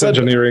reverse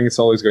engineering, it's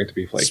always going to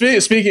be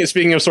flaky.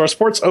 Speaking of source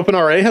ports,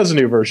 OpenRA has a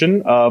new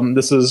version.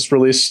 This is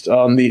released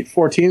on the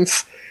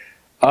 14th,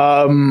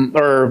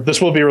 or this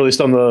will be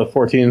released on the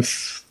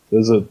 14th.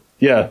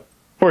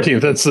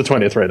 14th. It's the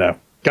 20th right now.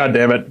 God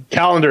damn it!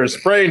 Calendars,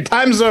 brain,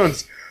 time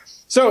zones.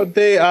 So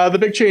the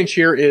big change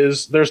here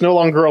is there's no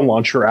longer a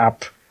launcher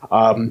app.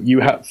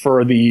 You have,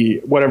 for the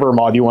whatever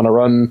mod you want to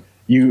run,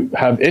 you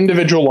have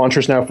individual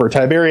launchers now for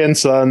Tiberian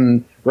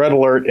Sun, Red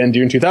Alert, and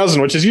Dune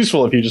 2000, which is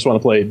useful if you just want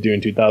to play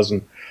Dune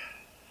 2000.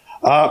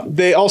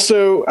 They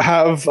also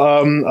have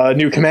a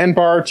new command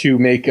bar to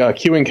make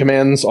queuing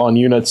commands on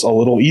units a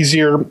little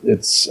easier.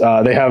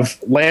 They have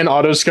LAN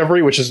auto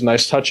discovery, which is a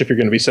nice touch if you're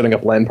going to be setting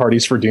up LAN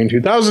parties for Dune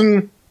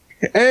 2000.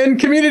 And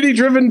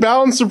community-driven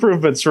balance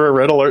improvements for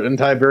Red Alert and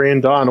Tiberian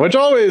Dawn, which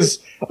always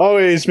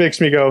makes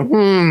me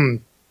go,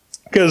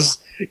 Because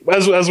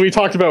as we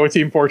talked about with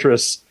Team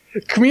Fortress,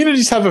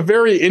 communities have a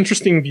very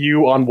interesting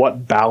view on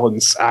what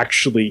balance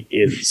actually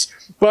is.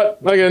 But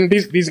again,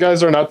 these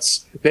guys are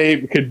nuts.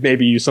 They could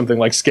maybe use something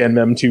like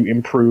ScanMem to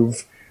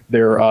improve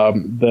their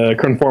the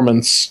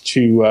conformance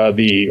to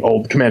the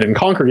old Command and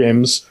Conquer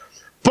games.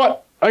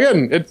 But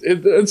again,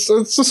 it's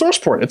a source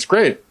port. It's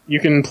great. You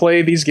can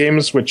play these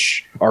games,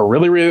 which are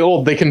really, really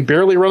old. They can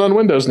barely run on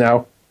Windows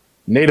now,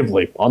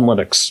 natively on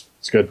Linux.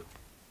 It's good.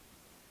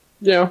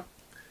 Yeah.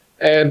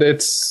 And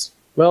it's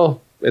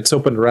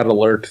open Red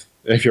Alert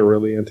if you're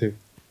really into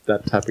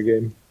that type of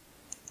game.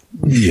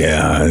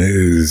 Yeah,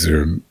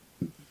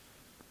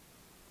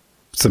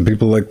 some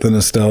people like the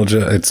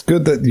nostalgia. It's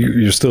good that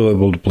you're still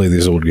able to play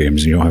these old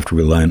games. You don't have to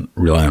rely on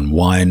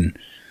Wine,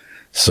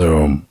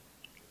 or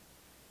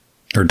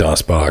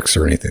DOSBox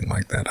or anything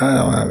like that.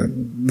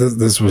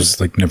 This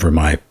was like never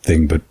my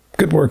thing, but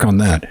good work on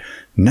that.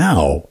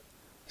 Now,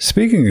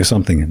 speaking of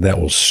something that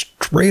will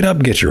straight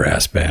up get your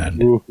ass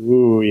banned.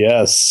 Ooh,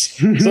 yes.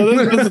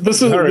 So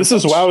this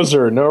is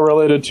Wowzer, no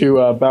related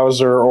to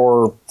Bowser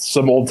or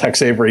some old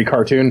Tex Avery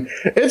cartoon.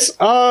 It's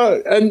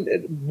a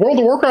World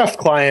of Warcraft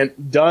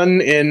client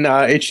done in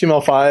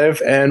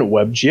HTML5 and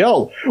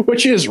WebGL,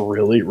 which is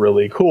really,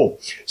 really cool.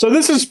 So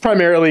this is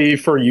primarily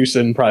for use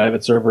in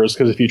private servers,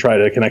 because if you try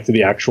to connect to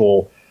the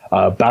actual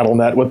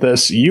BattleNet with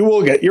this, you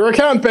will get your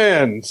account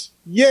banned.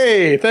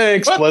 Yay!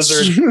 Thanks, what?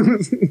 Blizzard.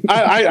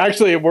 I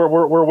actually,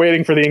 we're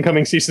waiting for the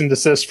incoming cease and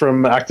desist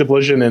from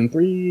Activision in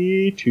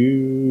 3,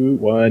 2,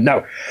 1.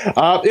 No,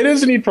 it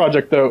is a neat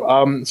project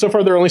though. So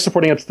far, they're only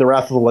supporting up to the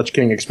Wrath of the Lich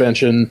King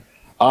expansion.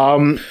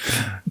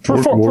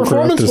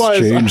 Warcraft has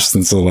changed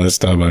since the last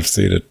time I've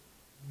seen it.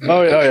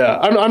 Oh yeah.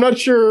 I'm not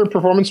sure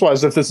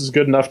performance-wise if this is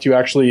good enough to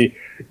actually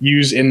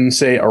use in,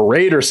 say, a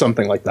raid or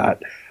something like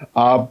that.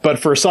 But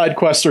for side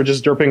quests or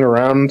just derping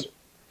around,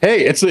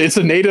 hey, it's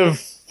a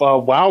native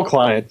WoW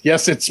client.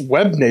 Yes, it's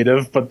web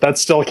native, but that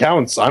still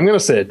counts. I'm going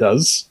to say it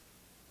does.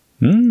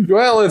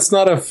 Well, it's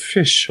not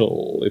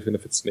official, even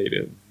if it's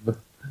native.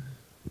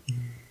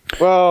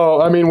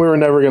 Well, I mean, we were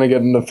never going to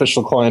get an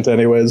official client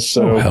anyways,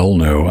 so... Oh, hell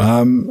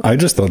no. I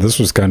just thought this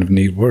was kind of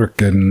neat work,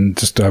 and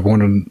I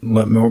wanted to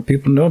let more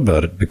people know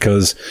about it,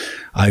 because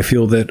I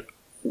feel that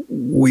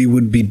we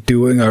would be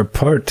doing our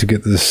part to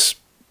get this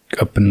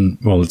up and...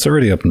 Well, it's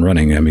already up and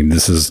running. I mean,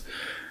 this is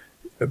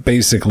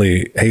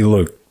basically, hey,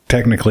 look,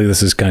 technically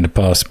this is kind of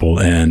possible,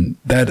 and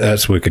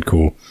that's wicked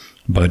cool.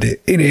 But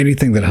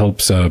anything that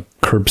helps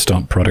curb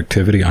stomp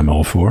productivity, I'm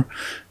all for.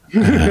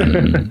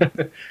 And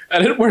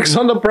it works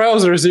on the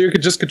browser, so you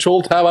could just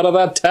control tab out of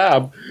that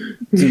tab.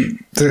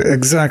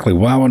 Exactly.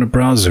 WoW in a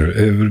browser.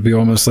 It would be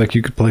almost like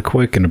you could play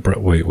Quake in a browser.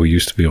 Wait, we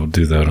used to be able to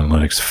do that on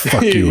Linux.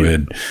 Fuck you,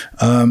 Ed.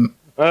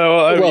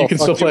 You can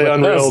still play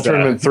Unreal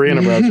Tournament 3 in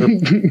a browser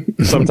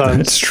sometimes.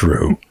 That's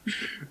true.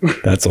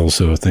 That's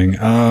also a thing.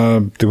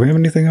 Do we have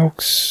anything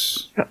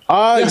else?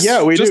 Yes,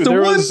 yeah, we just do.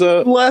 There one was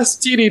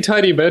last teeny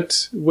tiny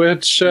bit,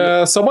 which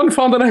someone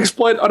found an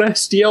exploit on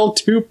SDL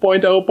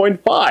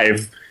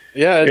 2.0.5.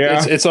 Yeah,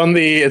 it's on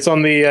the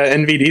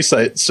NVD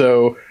site.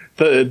 So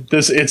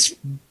it's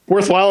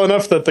worthwhile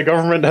enough that the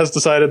government has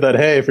decided that,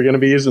 hey, if you're going to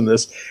be using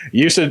this,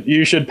 you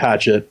should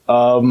patch it.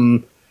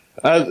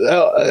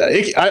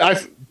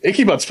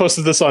 IckyButts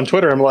posted this on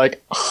Twitter. I'm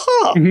like,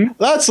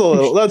 that's a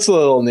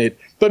little neat.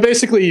 But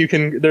basically,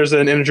 there's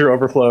an integer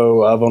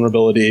overflow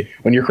vulnerability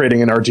when you're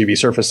creating an RGB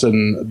surface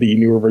in the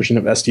newer version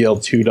of SDL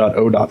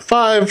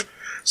 2.0.5.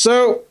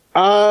 So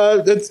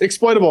it's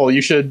exploitable.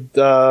 You should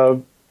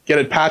get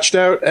it patched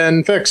out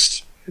and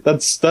fixed.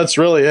 That's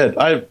really it.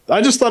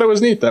 I just thought it was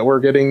neat that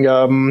we're getting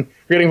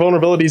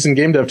vulnerabilities in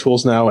game dev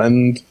tools now,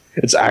 and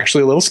it's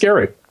actually a little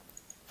scary,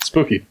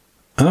 spooky.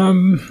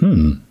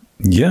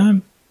 Yeah.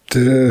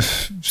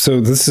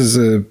 So this is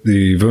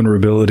the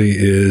vulnerability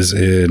is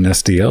in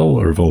SDL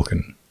or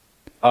Vulkan?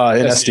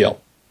 In SDL.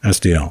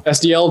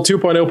 SDL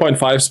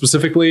 2.0.5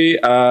 specifically,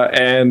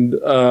 and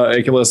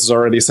Achilles has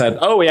already said,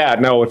 oh yeah,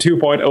 no,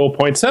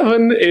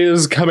 2.0.7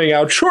 is coming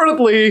out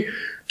shortly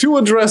to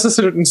address a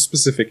certain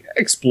specific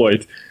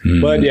exploit.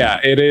 But yeah,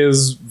 it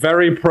is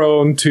very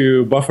prone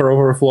to buffer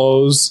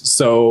overflows,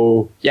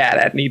 so yeah,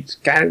 that needs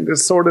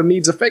sort of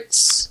needs a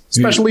fix,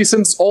 especially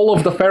since all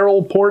of the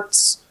feral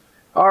ports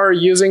are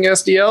using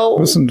SDL.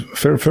 Listen,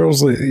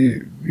 Feral's,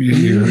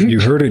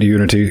 you heard it,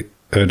 Unity.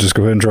 Just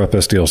go ahead and drop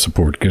SDL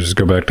support. Just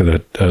go back to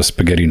that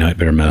spaghetti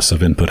nightmare mess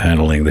of input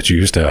handling that you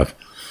used to have.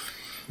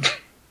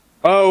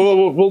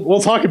 Oh, we'll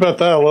talk about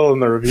that a little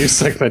in the review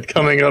segment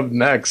coming up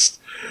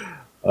next.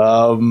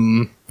 All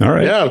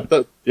right.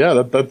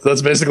 Yeah,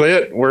 that's basically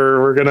it.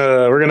 We're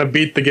gonna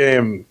beat the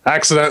game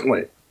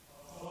accidentally.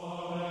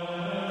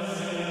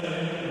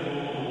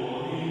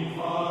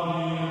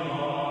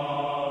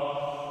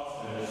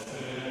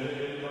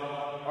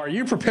 Are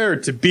you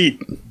prepared to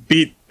beat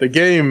the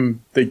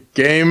game? The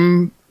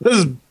game. This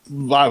is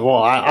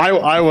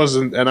I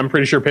wasn't, and I'm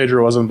pretty sure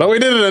Pedro wasn't, but we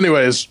did it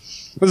anyways.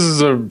 This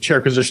is a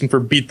CHAIRQUISITION for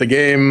Beat the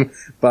Game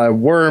by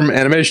Worm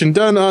Animation,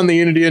 done on the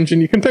Unity engine.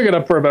 You can pick it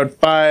up for about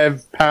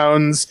 £5,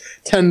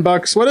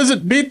 $10. What is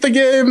it? Beat the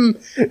Game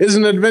is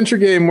an adventure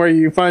game where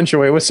you find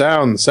your way with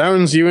sounds.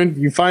 Sounds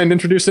you find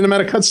introduce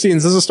cinematic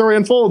cutscenes as the story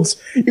unfolds.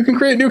 You can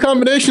create new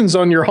combinations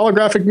on your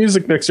holographic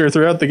music mixer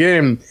throughout the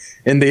game.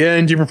 In the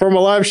end, you perform a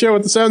live show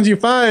with the sounds you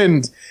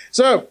find.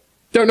 So,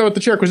 don't know what the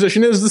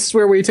CHAIRQUISITION is? This is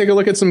where we take a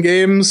look at some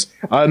games.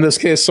 In this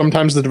case,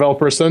 sometimes the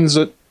developer sends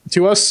it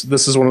to us.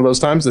 This is one of those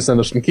times. They send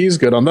us some keys,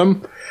 good on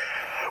them.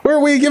 Where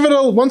we give it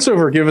a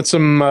once-over, give it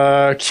some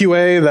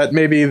QA that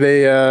maybe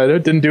they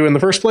didn't do in the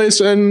first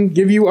place, and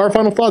give you our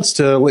final thoughts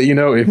to let you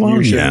know if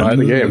you should buy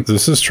the game.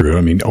 This is true.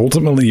 I mean,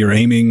 ultimately, you're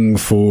aiming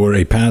for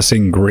a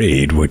passing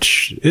grade,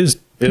 which is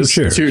two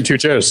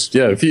chairs.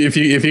 Yeah, if you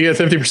get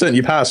 50%,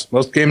 you pass.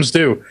 Most games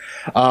do.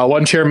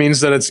 1 chair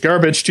means that it's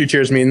garbage. 2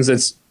 chairs means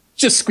it's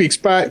just squeaks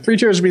by. 3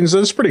 chairs means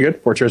that's pretty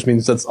good. 4 chairs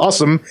means that's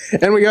awesome.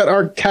 And we got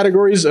our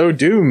categories: Oh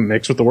Doom,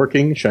 mixed with the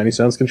working, shiny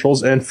sounds,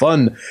 controls, and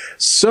fun.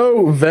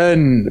 So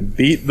then,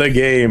 beat the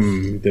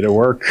game. Did it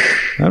work?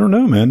 I don't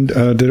know, man.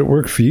 Did it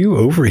work for you?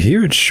 Over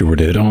here, it sure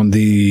did. On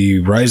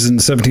the Ryzen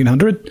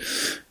 1700,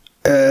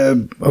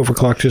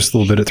 overclocked just a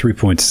little bit at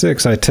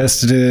 3.6. I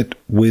tested it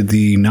with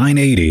the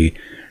 980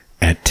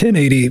 at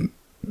 1080,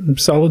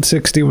 solid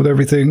 60 with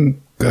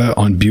everything.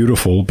 On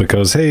beautiful,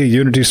 because hey,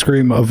 Unity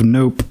Scream of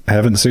Nope,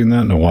 haven't seen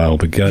that in a while,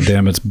 but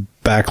goddamn, it's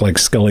back like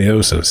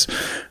scoliosis.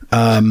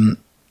 And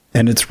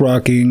it's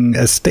rocking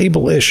a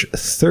stable-ish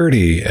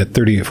 30 at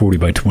 3840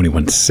 by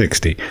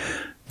 2160.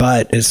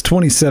 But it's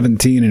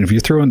 2017, and if you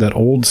throw in that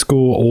old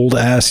school, old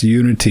ass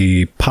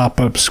Unity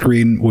pop-up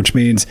screen, which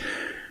means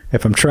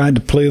if I'm trying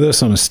to play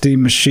this on a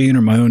Steam machine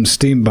or my own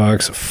Steam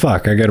box,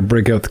 fuck, I gotta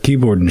break out the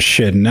keyboard and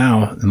shit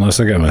now, unless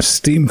I got my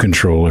Steam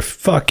controller,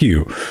 fuck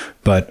you.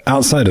 But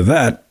outside of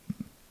that,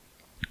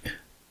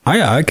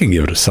 I can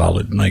give it a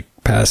solid, like,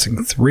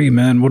 passing 3,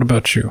 man. What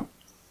about you?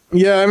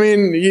 Yeah, I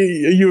mean,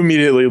 you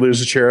immediately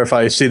lose a chair if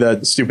I see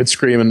that stupid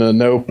scream and a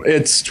nope.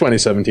 It's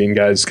 2017,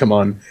 guys. Come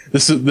on.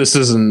 This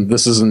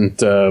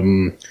isn't.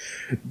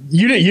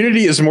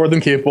 Unity is more than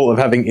capable of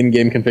having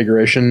in-game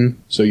configuration,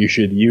 so you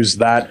should use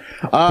that.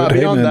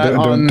 Beyond that,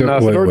 on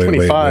Fedora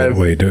 25.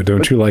 Wait,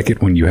 don't you like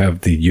it when you have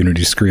the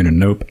Unity screen of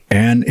nope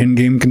and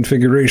in-game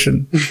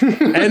configuration?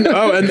 and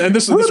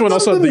this one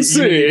also had the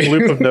Unity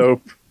loop of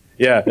nope.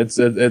 Yeah, it's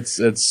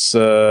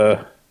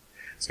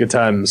It's good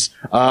times.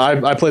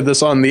 I played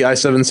this on the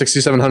i7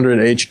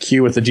 6700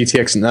 HQ with the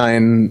GTX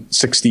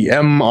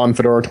 960M on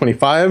Fedora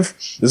 25.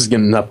 This is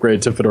getting an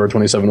upgrade to Fedora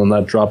 27 when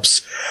that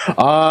drops.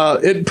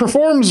 It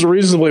performs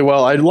reasonably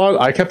well.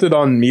 I kept it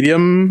on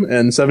medium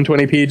and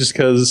 720p just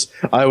because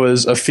I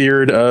was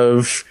afeared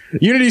of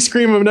Unity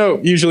Scream of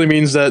Note. Usually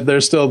means that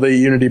there's still the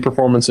Unity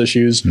performance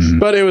issues,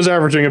 but it was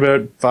averaging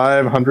about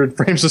 500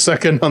 frames a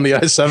second on the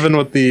i7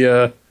 with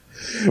the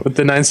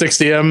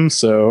 960M.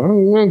 So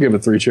we'll give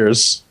it 3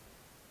 cheers.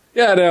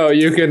 Yeah, no,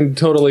 you can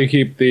totally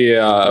keep the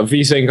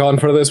VSync on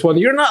for this one.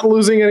 You're not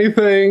losing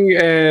anything,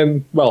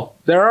 and, well,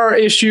 there are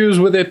issues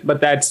with it,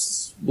 but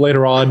that's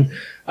later on.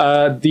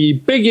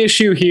 The big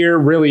issue here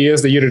really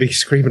is the Unity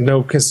Scream and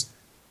Note, because,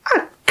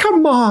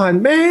 come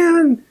on,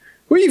 man!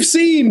 We've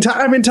seen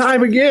time and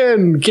time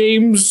again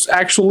games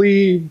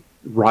actually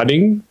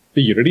running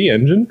the Unity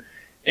engine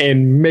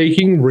and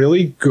making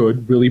really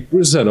good, really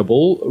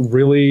presentable,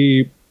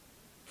 really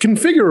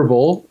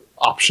configurable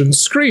options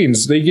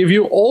screens. They give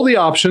you all the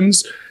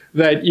options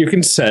that you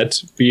can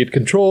set, be it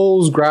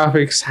controls,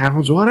 graphics,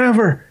 sounds,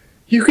 whatever.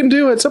 You can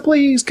do it, so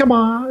please, come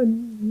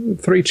on.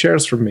 3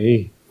 chairs from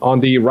me.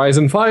 On the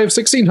Ryzen 5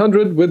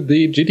 1600 with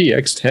the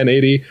GTX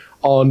 1080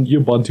 on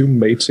Ubuntu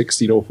Mate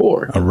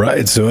 1604. All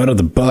right, so out of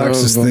the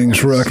box, this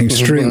thing's rocking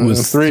straight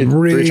with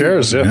three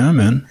chairs. Yeah,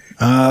 man.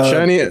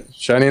 Shiny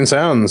and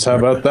sounds. How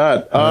about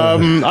that? I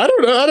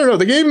don't know.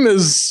 The game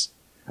is.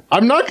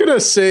 I'm not going to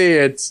say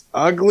it's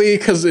ugly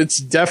because it's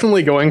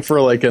definitely going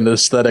for like an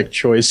aesthetic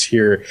choice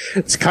here.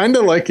 It's kind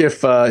of like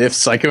if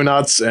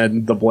Psychonauts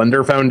and the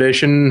Blender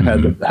Foundation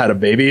had a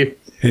baby.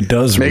 It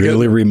does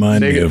really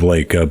remind me of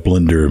like a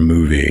Blender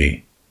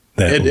movie.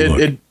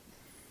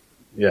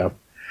 Yeah.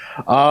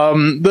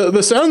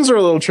 The sounds are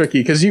a little tricky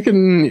because you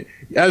can,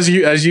 as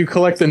you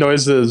collect the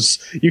noises,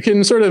 you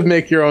can sort of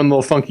make your own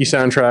little funky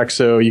soundtrack,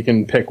 so you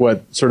can pick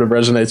what sort of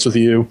resonates with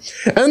you,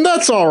 and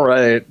that's all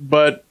right.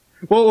 But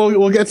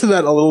we'll get to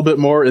that a little bit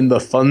more in the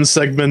fun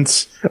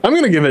segment. I'm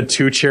gonna give it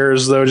 2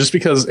 chairs though, just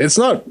because it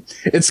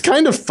is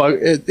kind of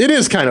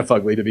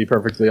fugly, to be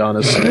perfectly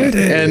honest.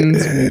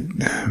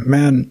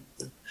 Man,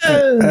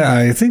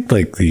 I think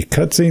like the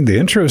cutscene, the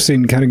intro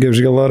scene kind of gives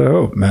you a lot of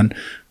hope, man.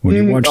 When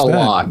you watch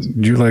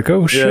you're like,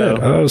 oh shit,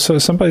 oh, so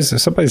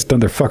somebody's done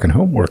their fucking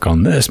homework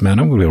on this, man.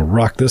 I'm gonna be able to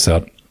rock this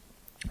out.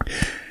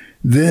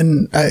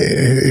 Then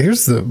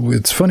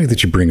it's funny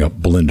that you bring up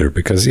Blender,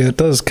 because yeah, it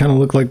does kind of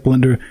look like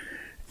Blender.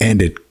 And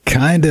it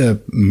kind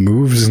of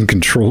moves and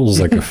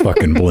controls like a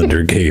fucking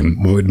Blender game.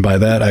 And by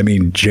that, I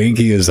mean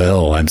janky as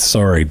hell. I'm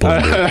sorry,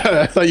 Blender.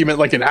 I thought you meant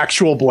like an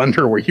actual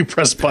Blender where you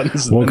press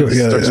buttons. And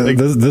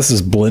this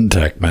is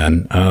BlendTech,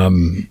 man.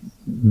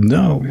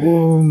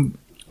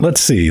 Let's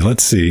see.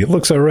 It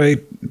looks all right.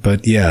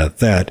 But yeah,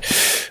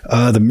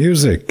 the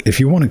music, if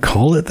you want to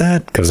call it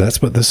that, because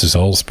that's what this is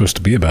all supposed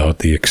to be about.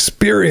 The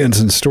experience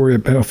and story.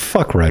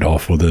 Fuck right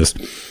off with this.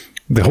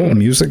 The whole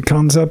music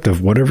concept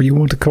of whatever you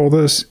want to call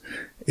this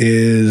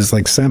is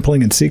like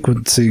sampling and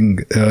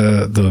sequencing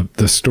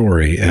the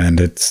story,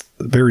 and it's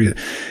very.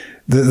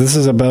 This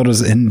is about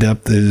as in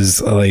depth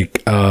as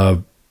like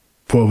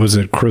what was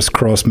it?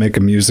 Crisscross make a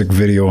music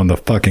video on the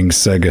fucking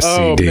Sega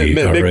CD.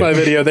 Make my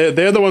video.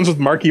 They're the ones with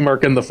Marky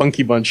Mark and the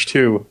Funky Bunch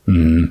too.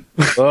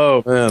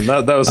 Oh man,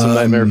 that was some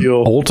nightmare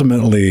fuel.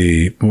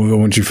 Ultimately,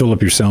 once you fill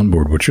up your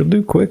soundboard, which you'll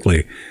do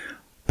quickly.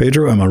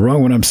 Pedro, am I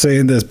wrong when I'm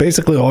saying this?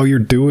 Basically, all you're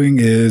doing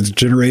is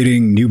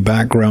generating new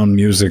background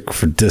music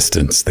for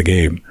Distance, the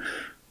game.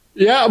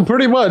 Yeah,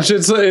 pretty much.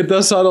 It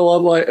does sound a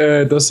lot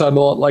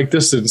like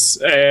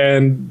Distance,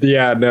 and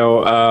yeah,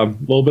 no, a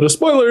little bit of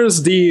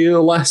spoilers. The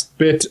last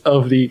bit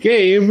of the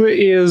game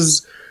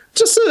is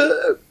just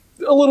a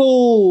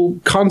little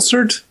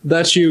concert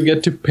that you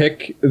get to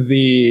pick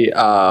the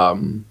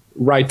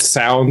right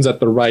sounds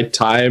at the right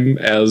time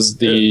as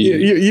the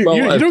you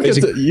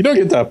don't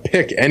get to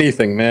pick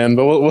anything, man,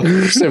 but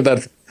we'll save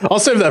that. I'll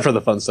save that for the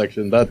fun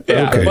section.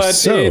 Okay,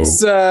 but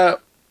it's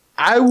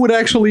I would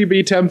actually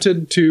be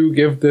tempted to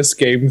give this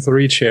game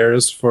 3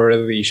 chairs for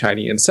the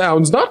shiny and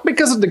sounds, not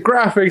because of the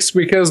graphics,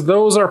 because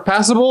those are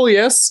passable.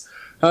 Yes,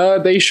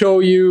 they show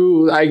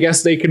you, I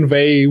guess they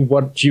convey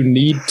what you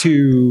need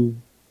to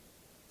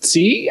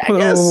see, I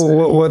guess.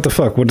 What the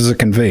fuck? What does it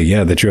convey?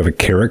 Yeah, that you have a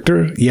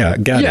character? Yeah,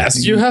 got it.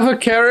 Yes, you have a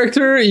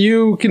character.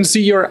 You can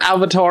see your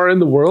avatar in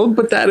the world,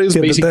 but that is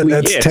basically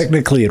that's it.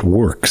 Technically, it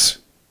works.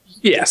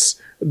 Yes.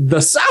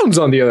 The sounds,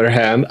 on the other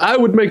hand, I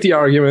would make the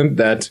argument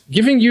that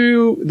giving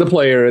you, the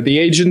player, the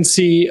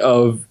agency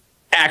of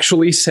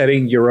actually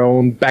setting your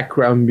own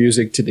background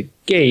music to the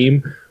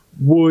game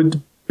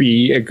would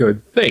be a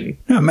good thing.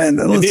 Yeah, man,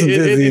 listen,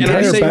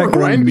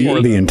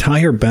 the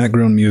entire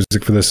background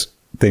music for this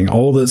thing,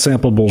 all that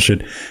sample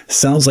bullshit,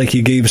 sounds like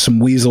you gave some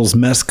weasels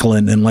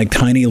mescaline and like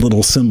tiny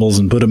little cymbals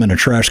and put them in a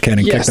trash can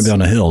and kicked them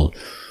down a hill.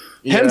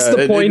 Hence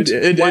the point.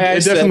 It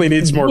definitely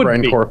needs more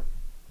grindcore.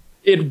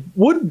 It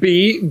would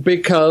be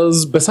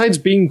because, besides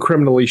being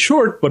criminally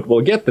short, but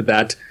we'll get to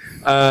that,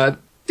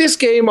 this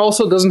game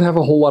also doesn't have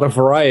a whole lot of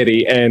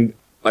variety. And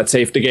let's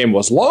say if the game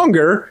was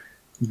longer,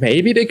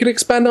 maybe they could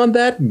expand on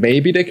that.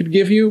 Maybe they could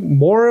give you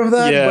more of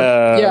that.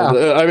 Yeah, but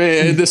yeah. I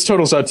mean, this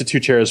totals out to 2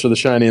 chairs for the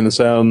shiny and the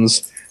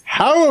sounds.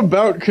 How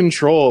about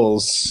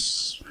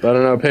controls? I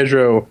don't know,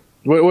 Pedro.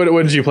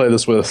 What did you play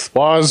this with?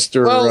 WASD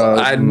or?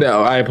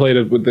 Well, I played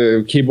it with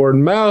the keyboard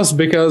and mouse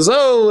because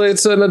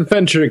it's an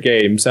adventure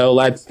game, so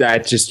let's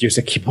just use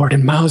a keyboard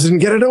and mouse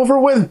and get it over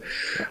with.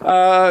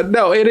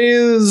 No, it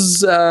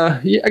is. I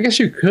guess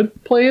you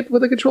could play it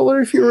with a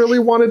controller if you really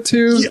wanted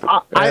to. Yeah,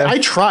 I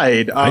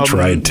tried. I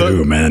tried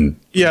too, man.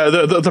 Yeah,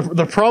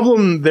 the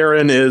problem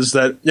therein is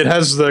that it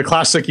has the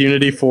classic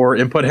Unity for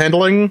input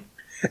handling.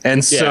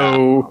 And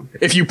so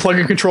if you plug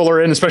a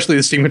controller in, especially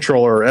the Steam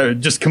controller,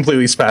 it just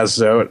completely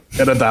spazzes out.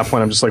 And at that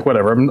point, I'm just like,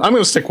 whatever. I'm going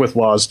to stick with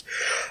WASD.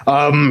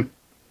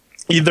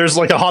 There's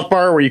like a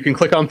hotbar where you can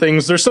click on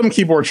things. There's some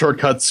keyboard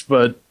shortcuts,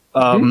 but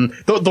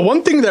the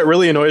one thing that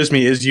really annoys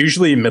me is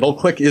usually middle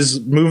click is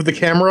move the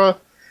camera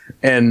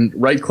and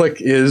right click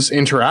is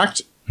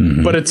interact.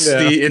 But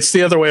it's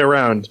the other way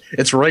around.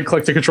 It's right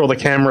click to control the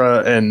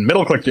camera and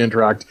middle click to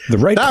interact. The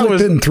right click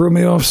didn't throw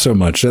me off so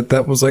much.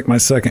 That was like my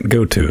second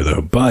go-to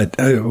though. But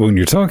when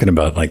you're talking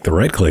about like the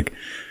right click,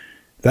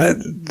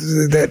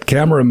 that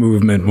camera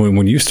movement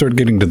when you start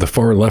getting to the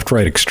far left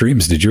right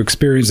extremes, did you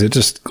experience it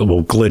just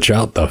will glitch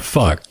out the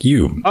fuck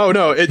you? Oh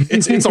no,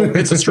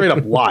 it's a straight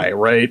up lie,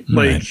 right?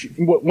 Like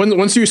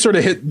once you sort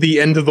of hit the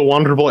end of the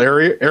wanderable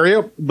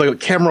area, the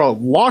camera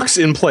locks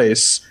in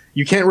place.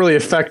 You can't really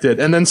affect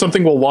it, and then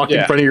something will walk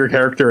in front of your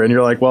character, and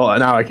you're like, well,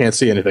 now I can't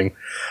see anything.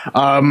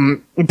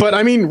 But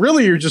I mean,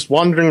 really, you're just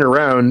wandering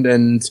around,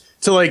 and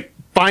to like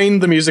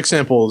find the music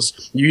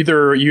samples, you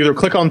either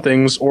click on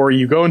things or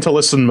you go into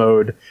listen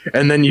mode,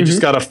 and then you just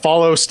gotta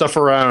follow stuff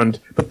around.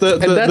 But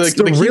that's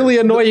the really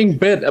annoying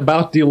bit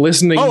about the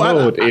listening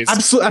mode.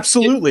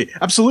 Absolutely,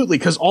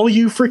 because all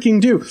you freaking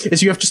do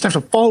is you just have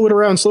to follow it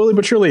around slowly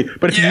but surely.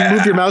 But if you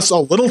move your mouse a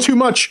little too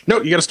much,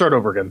 no, you gotta start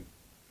over again.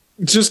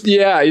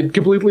 It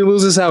completely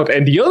loses out.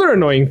 And the other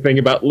annoying thing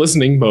about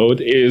listening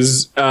mode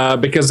is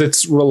because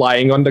it's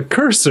relying on the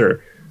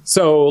cursor.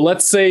 So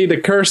let's say the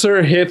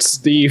cursor hits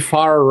the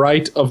far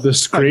right of the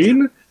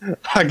screen.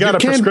 I got a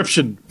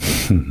prescription.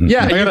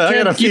 Yeah, you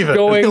can't keep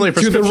going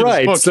to the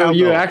right. So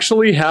you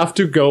actually have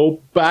to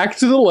go back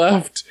to the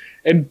left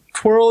and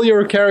twirl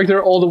your character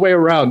all the way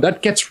around.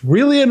 That gets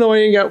really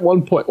annoying at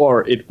one point,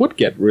 or it would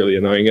get really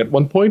annoying at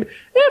one point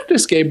if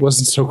this game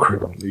wasn't so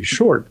criminally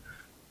short.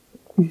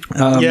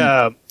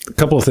 A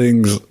couple of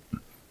things.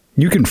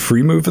 You can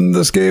free move in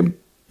this game,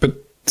 but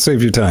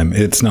save your time.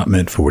 It's not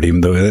meant for it,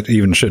 even though it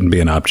even shouldn't be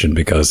an option,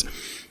 because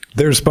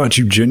there's spots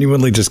you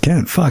genuinely just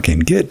can't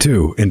fucking get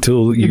to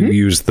until you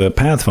use the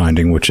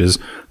pathfinding, which is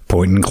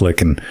point and click.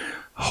 And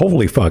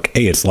holy fuck,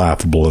 it's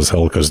laughable as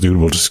hell because dude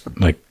will just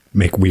like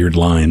make weird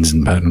lines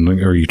and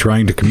are you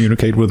trying to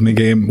communicate with me,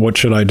 game? What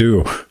should I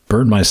do?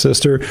 Burn my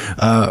sister?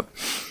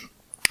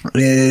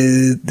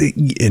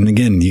 And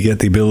again, you get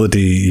the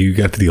ability, you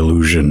get the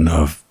illusion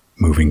of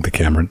moving the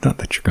camera. Not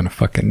that you're going to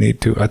fucking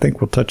need to. I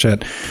think we'll touch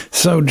that.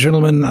 So,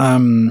 gentlemen,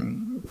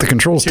 the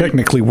controls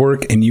technically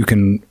work, and you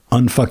can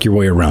unfuck your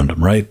way around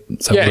them, right?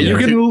 So you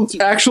can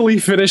actually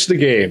finish the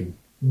game,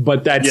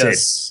 but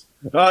that's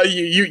it.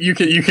 You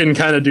can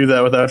kind of do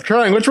that without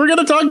trying, which we're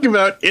going to talk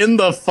about in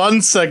the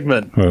fun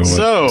segment.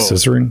 So,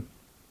 scissoring.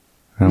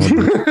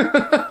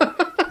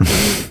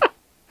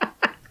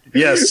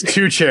 Yes,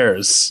 2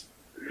 chairs.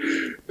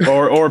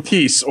 Or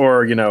peace,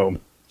 or,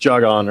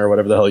 jog on, or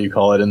whatever the hell you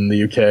call it in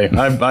the UK.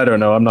 I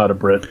don't know. I'm not a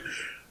Brit.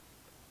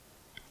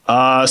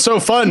 So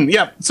fun.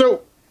 Yeah.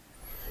 So,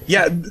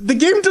 the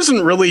game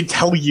doesn't really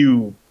tell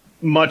you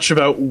much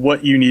about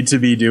what you need to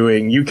be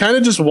doing. You kind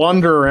of just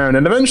wander around,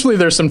 and eventually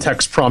there's some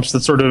text prompts that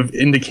sort of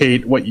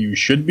indicate what you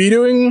should be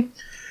doing.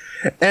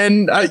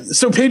 And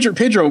so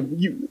Pedro,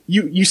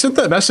 you sent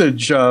that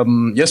message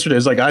yesterday.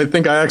 It's like, I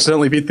think I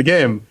accidentally beat the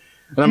game.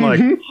 And I'm like,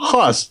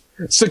 huh.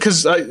 So,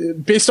 because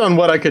based on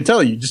what I could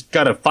tell, you just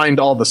got to find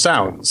all the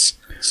sounds.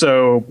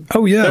 So,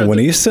 oh yeah, when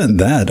he sent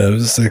that, I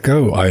was like,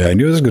 oh, I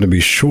knew it was going to be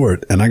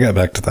short, and I got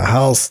back to the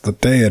house the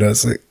day, and I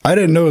was like, I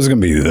didn't know it was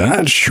going to be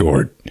that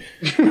short.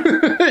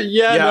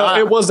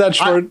 It was that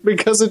short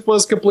because it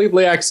was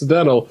completely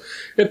accidental.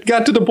 It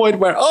got to the point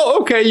where,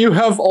 okay, you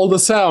have all the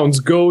sounds.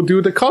 Go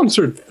do the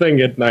concert thing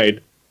at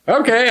night.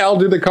 Okay, I'll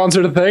do the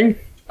concert thing.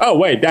 Oh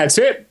wait, that's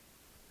it.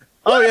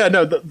 Oh yeah,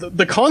 no,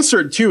 the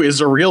concert too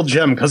is a real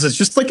gem because it's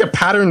just like a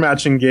pattern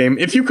matching game,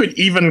 if you could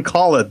even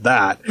call it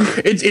that.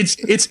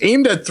 It's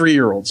aimed at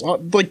 3-year-olds.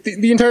 Like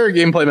the entire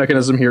gameplay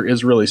mechanism here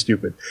is really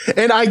stupid.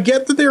 And I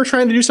get that they were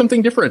trying to do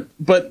something different,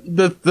 but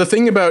the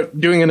thing about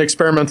doing an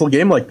experimental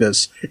game like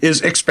this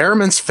is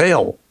experiments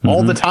fail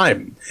all the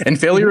time. And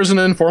failure is an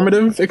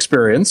informative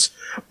experience,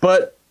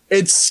 but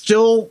it's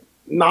still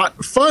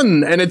not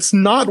fun, and it's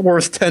not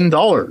worth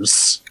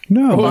 $10.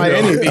 No,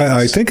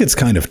 I think it's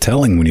kind of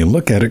telling when you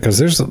look at it, because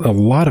there's a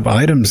lot of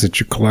items that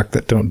you collect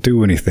that don't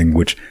do anything,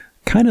 which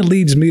kind of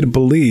leads me to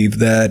believe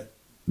that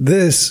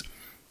this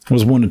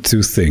was one of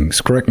 2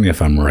 things. Correct me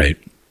if I'm right.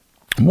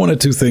 One of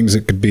 2 things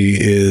it could be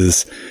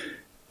is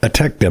a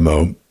tech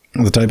demo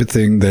the type of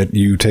thing that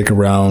you take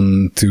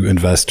around to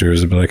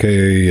investors and be like,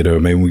 hey, you know,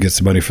 maybe we get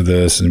some money for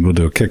this and we'll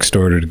do a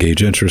Kickstarter to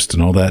gauge interest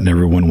and all that. And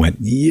everyone went,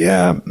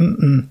 yeah,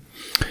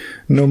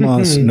 no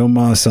mas, no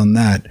mas on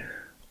that.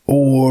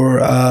 Or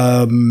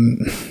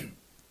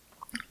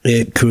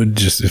it could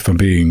just, if I'm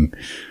being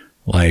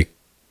like,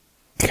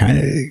 kind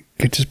of,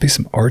 could just be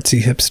some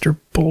artsy hipster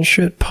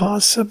bullshit,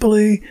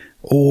 possibly.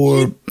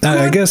 Or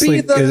I guess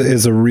like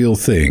is a real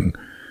thing.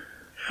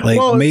 Like,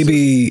 well,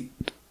 maybe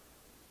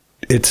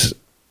it's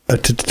a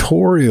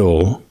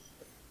tutorial,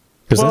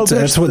 because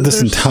that's what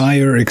this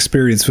entire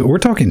experience, we're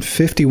talking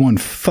 51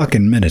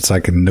 fucking minutes I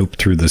can nope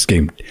through this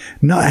game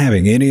not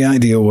having any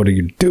idea what are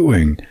you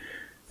doing.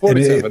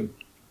 47.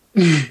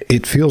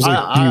 It feels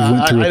like you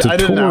went through a tutorial. I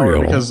didn't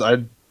know because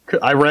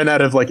I ran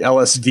out of like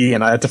LSD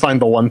and I had to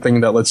find the one thing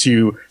that lets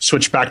you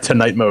switch back to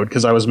night mode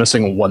because I was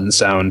missing one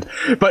sound.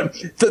 But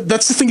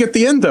that's the thing at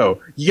the end,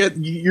 though. You get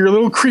your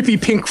little creepy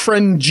pink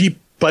friend Jeep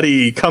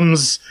buddy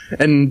comes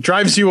and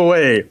drives you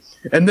away.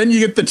 And then you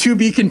get the to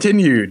be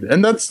continued.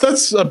 And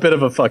that's a bit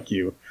of a fuck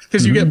you.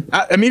 Because you get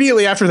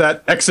immediately after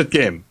that, exit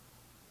game.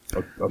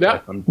 Okay,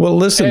 yeah. Well,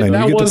 listen,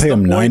 man, you get to pay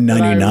them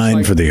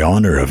 $9.99 for the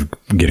honor of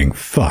getting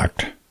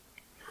fucked.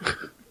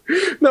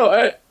 No,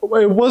 it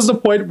was the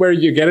point where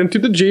you get into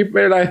the Jeep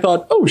and I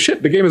thought, oh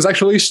shit, the game is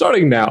actually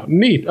starting now.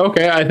 Neat.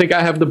 Okay, I think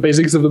I have the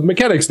basics of the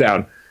mechanics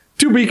down.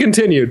 To be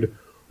continued.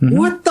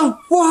 What the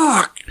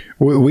fuck?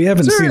 We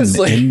haven't seen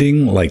an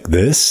ending like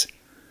this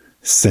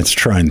since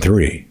Trine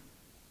 3.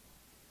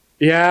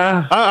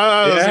 Yeah.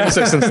 I was going to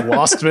say since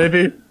Lost,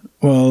 maybe.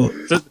 Well,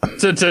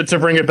 to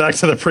bring it back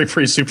to the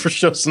pre-Super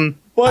Shosen.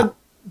 But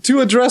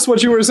to address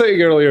what you were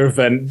saying earlier,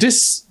 Ven,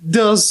 this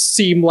does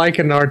seem like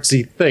an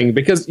artsy thing,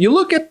 because you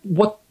look at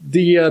what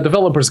the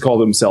developers call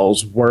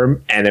themselves,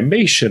 Worm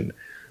Animation.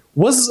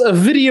 Was a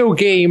video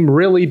game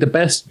really the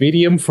best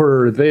medium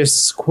for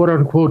this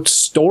quote-unquote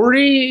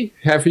story?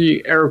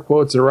 Heavy air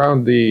quotes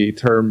around the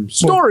term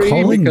story.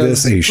 Well, calling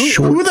this a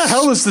short... Who the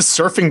hell is this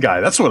surfing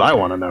guy? That's what I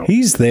want to know.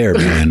 He's there,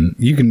 man.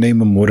 You can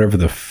name him whatever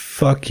the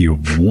fuck you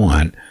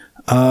want.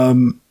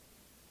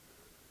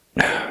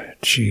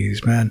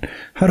 Jeez, man.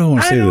 How do I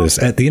want to say this?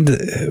 At the end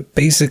of...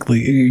 basically,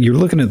 you're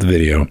looking at the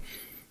video.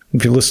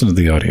 If you listen to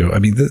the audio, I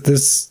mean,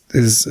 this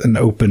is an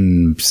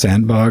open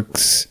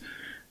sandbox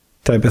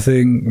type of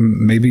thing.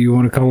 Maybe you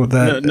want to call it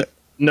that.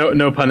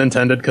 No pun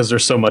intended, because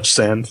there's so much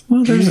sand.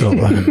 Well, there's a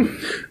lot.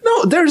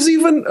 No, there's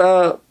even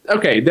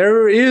okay,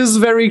 there is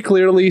very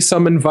clearly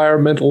some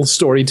environmental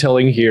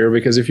storytelling here,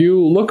 because if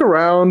you look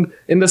around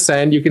in the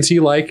sand, you can see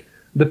like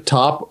the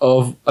top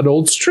of an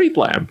old street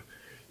lamp.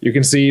 You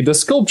can see the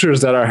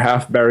sculptures that are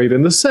half buried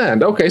in the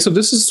sand. Okay, so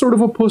this is sort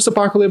of a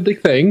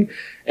post-apocalyptic thing,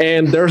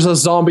 and there's a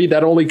zombie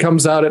that only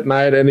comes out at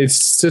night and it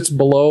sits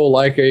below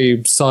like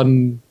a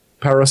sun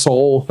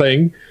parasol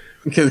thing.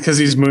 Because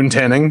he's moon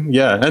tanning,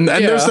 yeah. And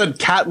there's that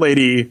cat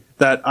lady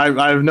that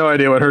I have no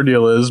idea what her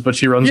deal is, but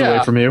she runs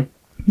away from you.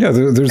 Yeah,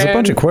 there's a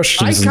bunch of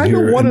questions. I kind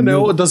of want to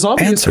know, the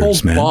zombie is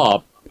called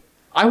Bob.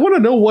 I want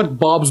to know what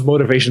Bob's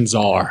motivations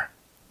are.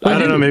 I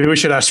don't know, maybe we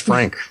should ask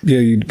Frank. Yeah,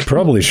 you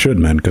probably should,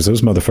 man, because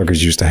those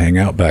motherfuckers used to hang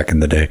out back in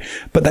the day.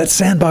 But that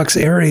sandbox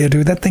area,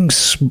 dude, that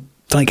thing's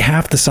like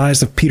half the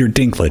size of Peter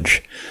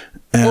Dinklage.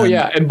 Oh,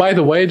 yeah. And by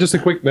the way, just a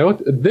quick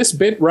note, this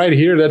bit right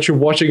here that you're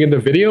watching in the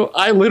video,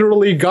 I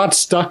literally got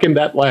stuck in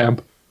that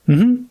lamp.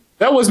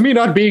 That was me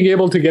not being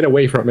able to get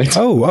away from it.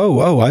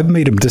 Oh, I've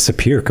made him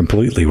disappear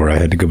completely where I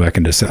had to go back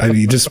into... I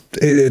mean,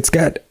 it's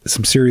got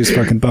some serious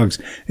fucking bugs.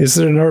 Is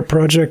it an art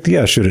project?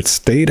 Yeah. Should it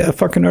stay a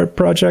fucking art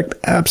project?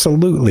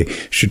 Absolutely.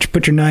 Should you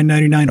put your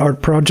 $9.99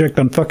 art project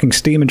on fucking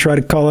Steam and try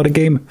to call it a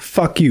game?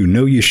 Fuck you.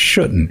 No, you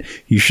shouldn't.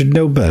 You should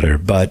know better.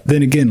 But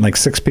then again, like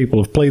 6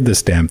 people have played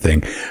this damn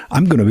thing.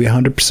 I'm going to be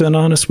 100%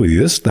 honest with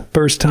you. This is the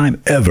first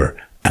time ever,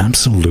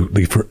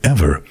 absolutely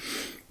forever,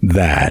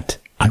 that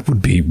I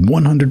would be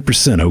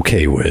 100%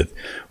 okay with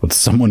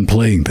someone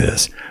playing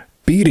this,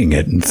 beating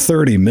it in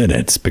 30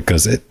 minutes,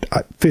 because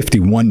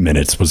 51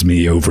 minutes was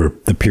me over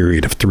the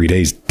period of 3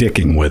 days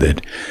dicking with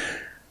it,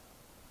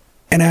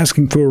 and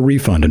asking for a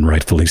refund, and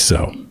rightfully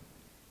so.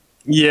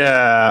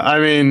 Yeah,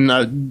 I mean,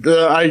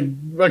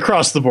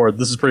 across the board,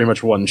 this is pretty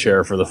much one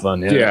chair for the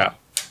fun. Yeah.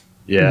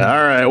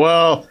 All right.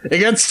 Well, it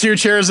gets 2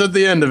 chairs at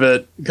the end of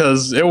it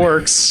because it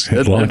works.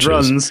 It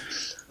runs.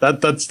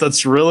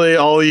 That's really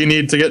all you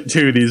need to get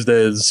to these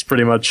days,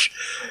 pretty much.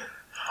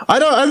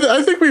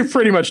 I think we've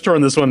pretty much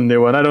torn this one a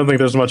new one. I don't think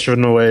there's much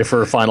in the way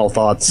for final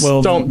thoughts.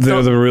 Well,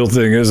 the real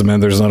thing is,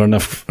 man, there's not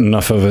enough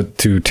of it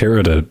to tear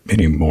it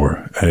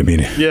anymore. I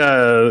mean,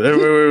 yeah,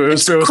 it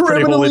was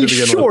criminally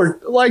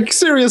short. Like,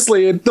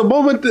 seriously, at the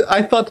moment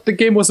I thought the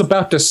game was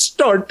about to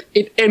start,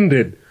 it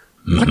ended.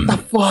 What the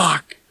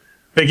fuck?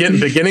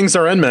 Beginnings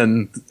are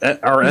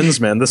ends,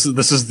 man. This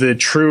is the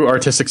true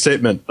artistic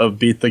statement of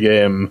beat the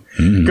game.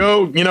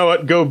 Go, you know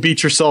what? Go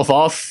beat yourself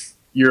off.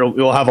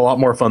 You'll have a lot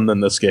more fun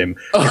than this game.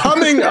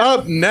 Coming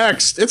up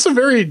next, it's a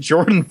very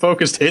Jordan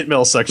focused hate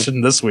mail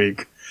section this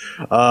week.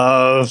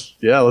 Yeah,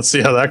 let's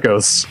see how that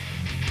goes.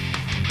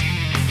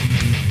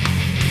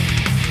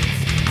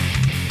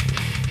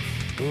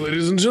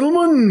 Ladies and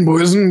gentlemen,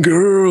 boys and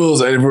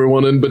girls,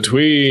 everyone in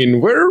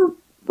between, we're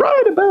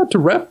right about to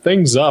wrap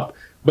things up,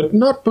 but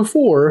not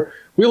before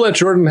we let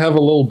Jordan have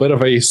a little bit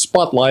of a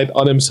spotlight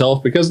on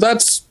himself, because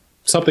that's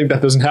something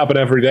that doesn't happen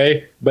every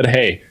day. But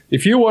hey,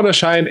 if you want to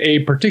shine a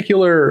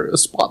particular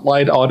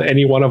spotlight on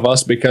any one of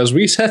us because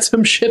we said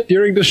some shit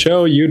during the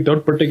show you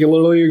don't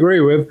particularly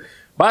agree with,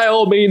 by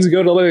all means,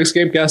 go to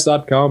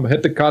LinuxGameCast.com,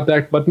 hit the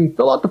contact button,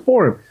 fill out the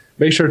form.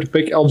 Make sure to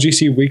pick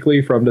LGC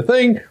Weekly from the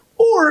thing,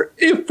 or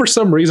if for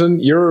some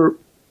reason you're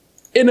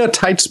in a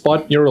tight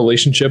spot in your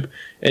relationship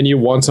and you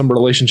want some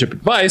relationship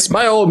advice,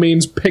 by all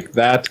means, pick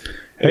that.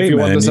 Hey, if you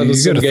man, want to send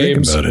us some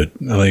games, think about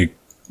it. Like,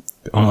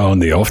 on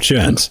the off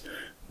chance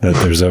that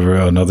there's ever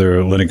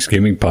another Linux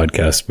gaming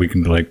podcast, we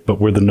can be like,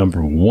 but we're the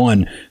number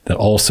one that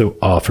also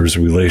offers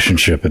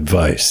relationship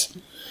advice.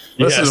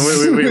 Listen,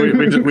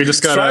 yes. we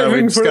just got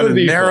to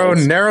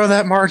narrow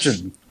that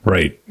margin.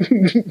 Right.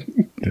 How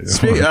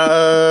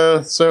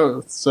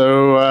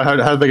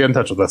did they get in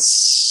touch with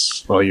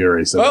us? Well, you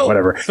already said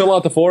whatever. Fill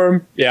out the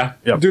forum. Yeah.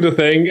 Yep. Do the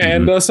thing.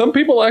 Mm-hmm. And some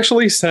people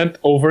actually sent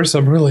over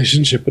some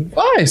relationship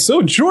advice.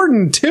 So,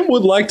 Jordan, Tim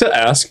would like to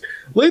ask,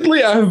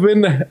 lately I've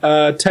been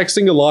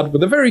texting a lot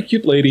with a very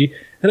cute lady,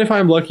 and if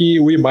I'm lucky,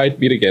 we might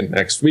meet again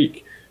next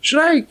week. Should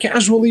I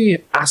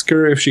casually ask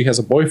her if she has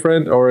a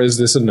boyfriend, or is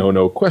this a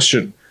no-no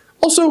question?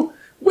 Also,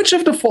 which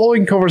of the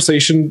following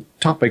conversation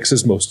topics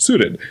is most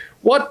suited?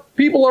 What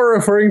people are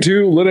referring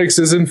to, Linux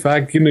is in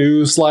fact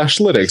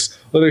GNU/Linux.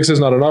 Linux is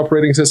not an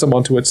operating system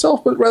unto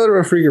itself, but rather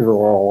a free...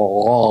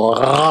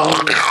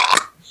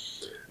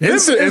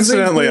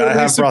 Incidentally, I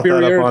have brought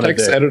that up on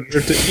text editor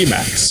to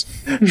Emacs.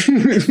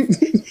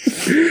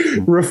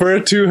 Refer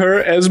to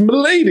her as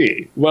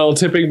Milady while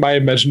tipping my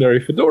imaginary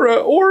fedora,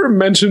 or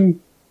mention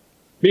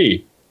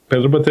me,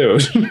 Pedro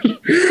Mateos,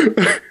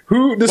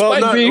 who,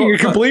 despite being a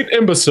complete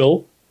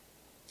imbecile,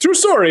 true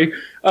story,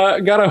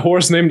 got a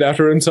horse named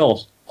after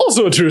himself.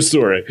 Also a true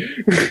story.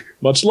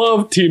 Much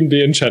love, Team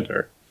the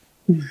Enchanter.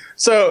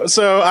 So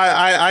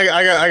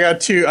I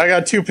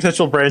got two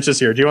potential branches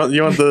here. Do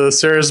you want the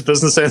serious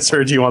business answer,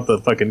 or do you want the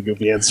fucking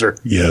goofy answer?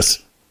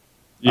 Yes.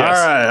 Yes.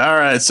 All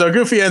right. So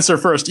goofy answer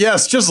first.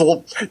 Yes, just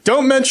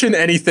don't mention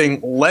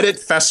anything. Let it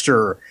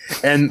fester.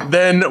 And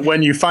then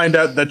when you find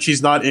out that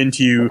she's not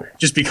into you,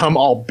 just become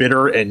all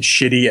bitter and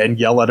shitty and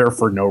yell at her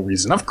for no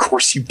reason. Of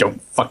course you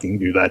don't fucking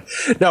do that.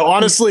 Now,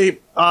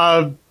 honestly,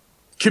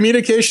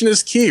 communication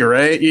is key,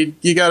 right?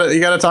 You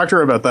gotta talk to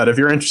her about that. If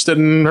you're interested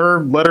in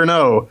her, let her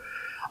know.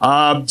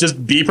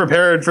 Just be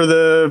prepared for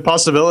the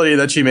possibility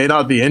that she may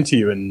not be into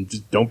you, and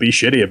just don't be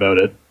shitty about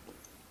it.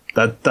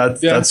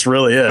 That's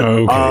really it.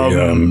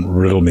 Okay,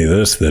 riddle me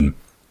this then.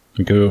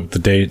 You go, the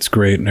date's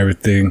great and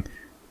everything.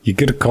 You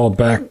get a call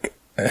back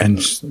and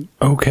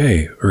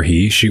okay, or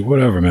he, she,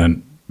 whatever,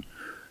 man.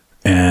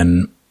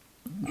 And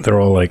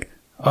they're all like,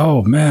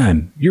 oh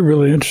man, you're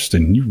really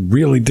interested. You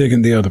really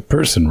digging the other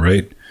person,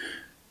 right?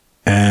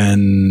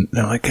 And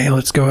they're like, hey,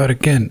 let's go out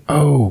again.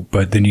 Oh,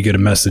 but then you get a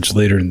message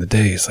later in the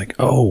day. It's like,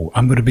 oh,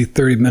 I'm going to be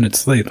 30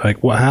 minutes late.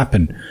 Like, what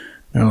happened?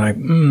 They're like,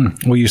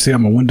 well, you see,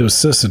 I'm a Windows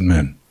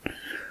sysadmin.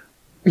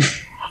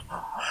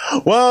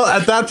 Well,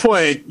 at that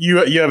point, you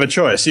have a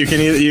choice. You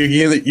can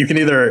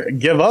either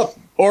give up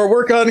or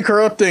work on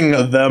corrupting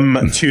them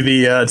to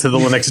the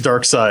Linux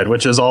dark side,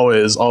 which is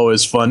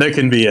always fun. It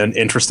can be an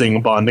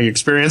interesting bonding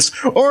experience,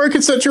 or it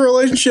can set your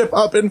relationship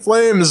up in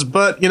flames.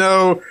 But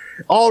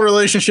all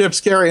relationships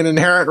carry an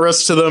inherent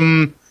risk to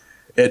them.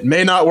 It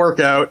may not work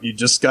out. You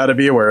just got to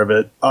be aware of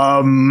it.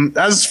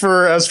 As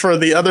for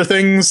the other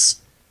things.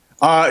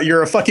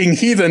 You're a fucking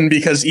heathen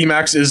because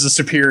Emacs is the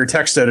superior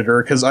text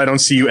editor, because I don't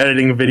see you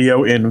editing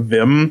video in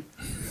Vim.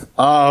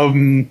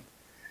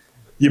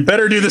 You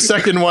better do the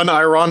second one,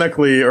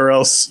 ironically, or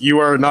else you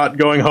are not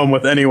going home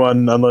with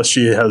anyone unless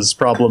she has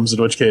problems,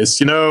 in which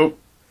case,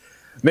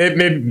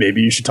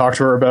 maybe you should talk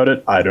to her about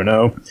it. I don't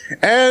know.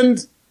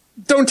 And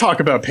don't talk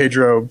about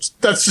Pedro.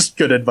 That's just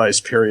good advice,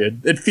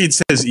 period. It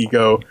feeds his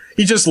ego.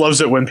 He just loves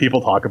it when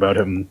people talk about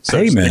him. So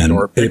hey, man,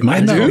 it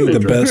might not be the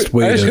best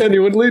way I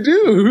genuinely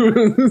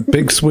do.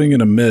 Big swing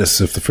and a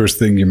miss if the first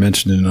thing you're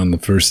mentioning on the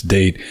first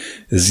date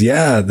is,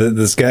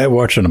 this guy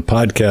watching a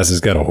podcast has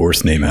got a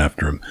horse name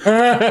after him.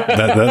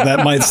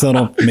 that might set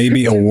up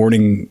maybe a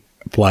warning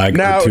flag.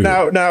 Now, to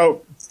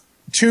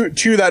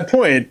that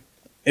point,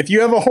 if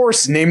you have a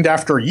horse named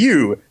after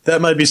you,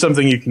 that might be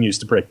something you can use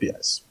to break the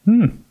ice.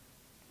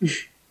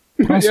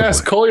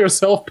 Yes, call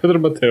yourself Pedro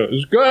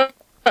Mateos. Go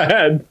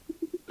ahead.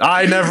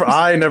 I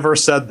never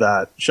said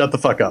that. Shut the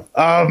fuck up.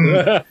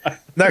 The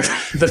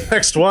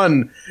next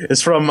one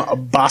is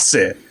from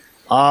Basse.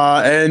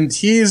 And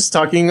he's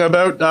talking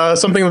about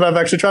something that I've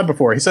actually tried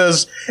before. He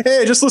says,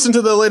 hey, just listen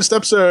to the latest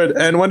episode,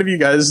 and one of you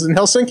guys is in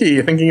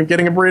Helsinki thinking of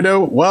getting a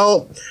burrito.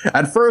 Well,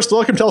 at first,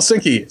 welcome to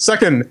Helsinki.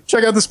 Second,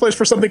 check out this place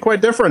for something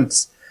quite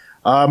different.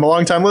 I'm a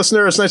long-time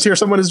listener. It's nice to hear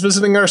someone is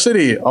visiting our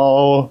city.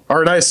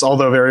 Our nice,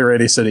 although very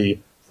rainy city,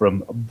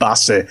 from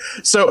Basse.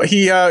 So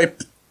he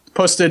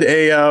posted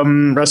a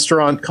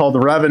restaurant called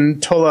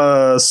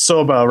Raventola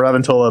Soba.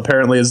 Raventola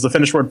apparently is the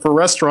Finnish word for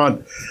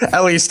restaurant.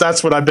 At least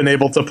that's what I've been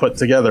able to put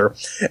together.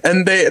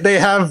 And they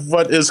have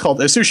what is called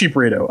a sushi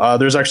burrito.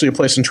 There's actually a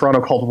place in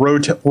Toronto called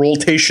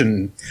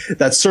Rotation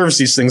that serves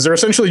these things. They're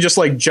essentially just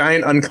like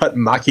giant uncut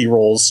maki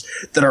rolls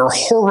that are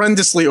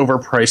horrendously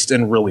overpriced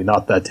and really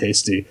not that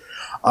tasty.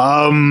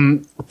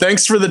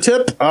 Thanks for the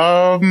tip.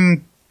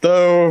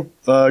 Though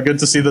good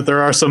to see that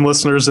there are some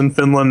listeners in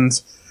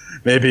Finland.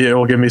 Maybe it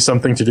will give me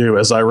something to do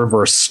as I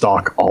reverse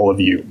stalk all of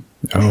you.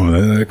 Oh,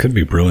 that could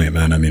be brilliant,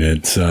 man. I mean,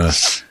 it's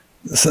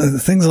so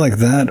things like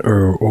that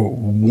are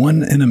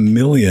 1 in a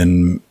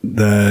million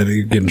that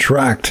you get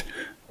tracked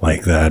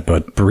like that.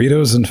 But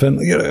burritos in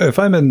Finland, you know, if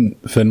I'm in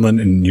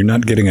Finland and you're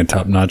not getting a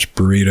top-notch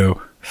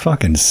burrito,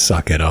 fucking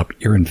suck it up.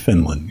 You're in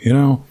Finland, you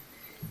know?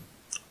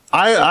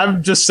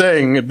 I'm just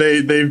saying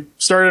they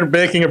started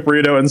making a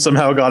burrito and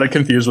somehow got it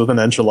confused with an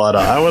enchilada.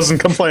 I wasn't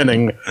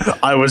complaining.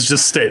 I was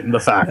just stating the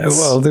facts.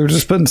 Well, they were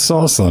just putting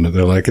sauce on it.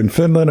 They're like, in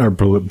Finland, our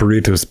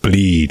burritos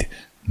bleed.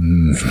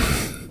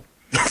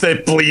 They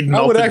bleed melted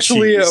I would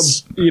actually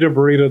cheese. eat a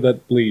burrito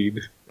that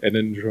bleed and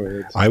enjoy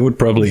it. I would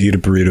probably eat a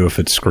burrito if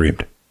it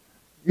screamed.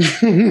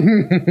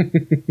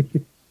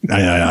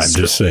 I'm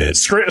just saying.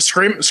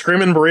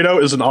 Screamin'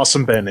 Burrito is an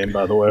awesome band name,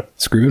 by the way.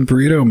 Screamin'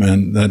 Burrito,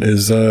 man. That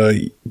is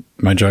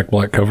my Jack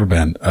Black cover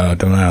band.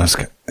 Don't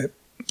ask. All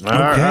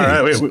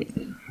right. Wait,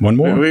 one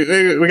more?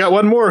 We got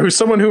one more. Who's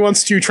someone who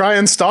wants to try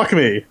and stalk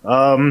me.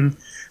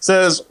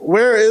 Says,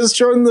 where is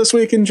Jordan this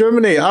week in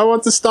Germany? I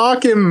want to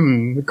stalk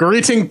him.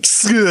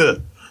 Greetings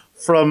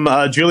from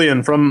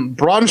Julian from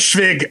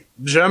Braunschweig,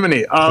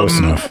 Germany. Close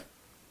enough.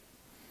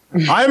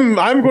 I'm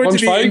going to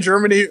be in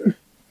Germany.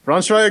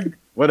 Braunschweig?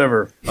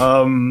 Whatever.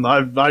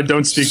 I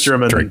don't speak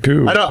German. Strike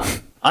two.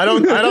 I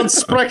don't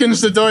sprechen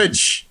the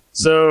Deutsch.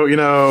 So, you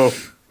know,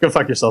 go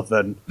fuck yourself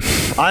then.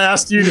 I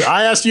asked you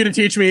to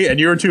teach me and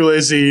you were too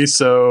lazy,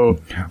 so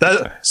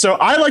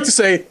I like to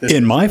say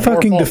in my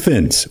fucking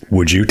defense,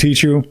 would you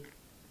teach you?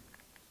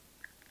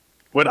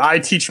 Would I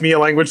teach me a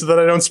language that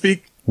I don't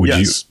speak? Would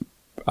yes. you?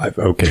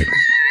 Okay.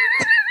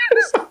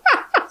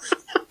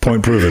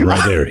 Point proven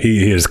right there.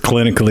 He is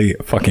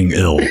clinically fucking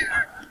ill.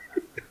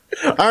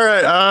 All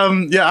right.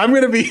 Yeah, I'm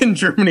going to be in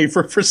Germany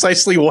for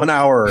precisely 1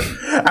 hour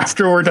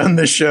after we're done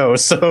this show.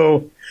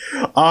 So,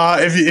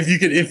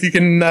 if you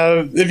can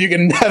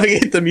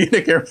navigate the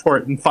Munich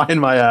airport and find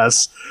my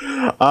ass,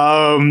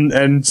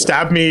 and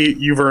stab me,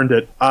 you've earned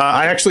it.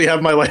 I actually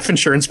have my life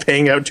insurance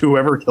paying out to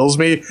whoever kills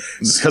me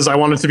because I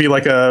want it to be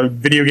like a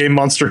video game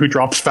monster who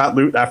drops fat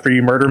loot after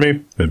you murder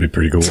me. That'd be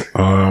pretty cool.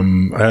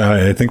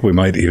 I think we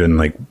might even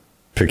like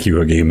pick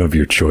you a game of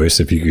your choice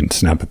if you can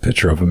snap a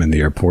picture of him in the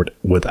airport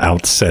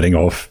without setting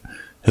off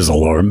his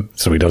alarm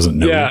so he doesn't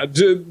know. Yeah,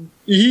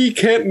 he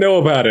can't know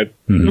about it.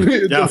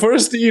 The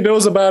first he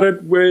knows about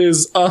it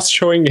was us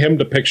showing him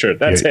the picture.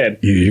 That's it.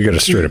 You got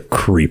to straight up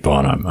creep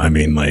on him. I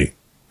mean, like...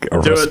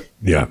 Do it.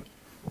 Yeah.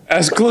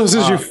 As close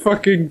as you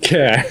fucking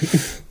can.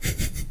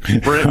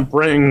 Bring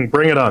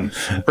it on.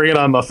 Bring it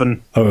on,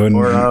 Muffin. Oh,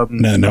 or,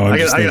 no, I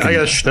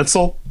got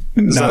Schnitzel.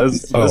 Is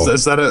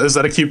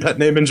that a cute pet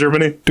name in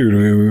Germany?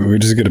 Dude, we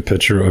just get a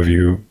picture of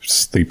you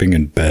sleeping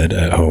in bed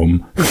at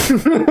home.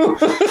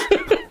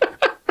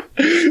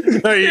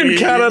 In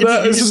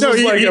Canada, you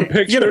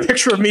get a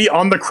picture of me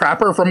on the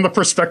crapper from the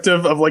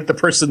perspective of like the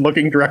person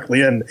looking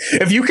directly in.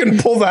 If you can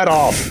pull that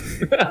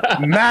off,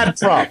 mad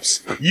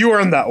props. You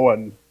earned that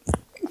one.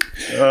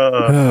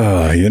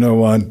 You know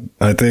what?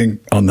 I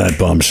think on that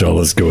bombshell,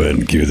 let's go ahead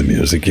and cue the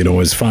music. You can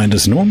always find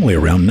us normally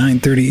around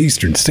 9:30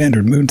 Eastern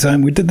Standard Moon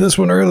Time. We did this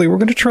one early. We're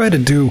going to try to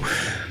do,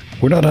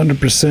 we're not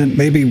 100%,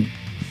 maybe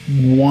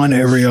one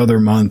every other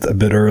month, a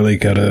bit early,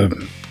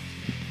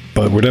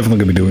 but we're definitely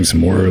going to be doing some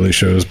more early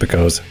shows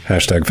because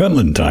hashtag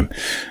Finland time.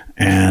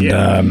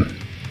 And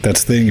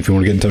that's the thing. If you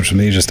want to get in touch with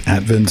me, just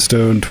at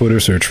Vinstone,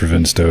 Twitter, search for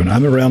Vinstone.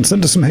 I'm around.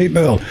 Send us some hate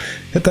mail.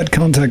 Hit that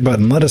contact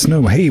button. Let us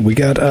know. Hey, we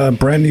got a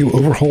brand new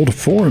overhauled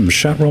forum.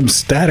 Chatroom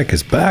Static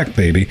is back,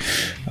 baby.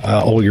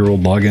 All your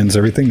old logins,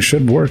 everything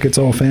should work. It's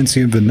all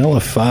fancy and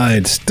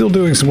vanilla-fied. Still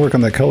doing some work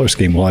on that color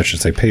scheme. Well, I should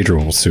say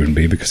Pedro will soon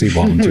be because he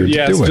volunteered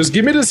to do it. Just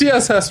give me the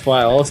CSS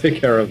file. I'll take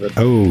care of it.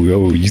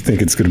 Oh, you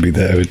think it's going to be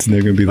that? It's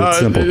not going to be that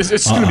simple.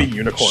 It's going to be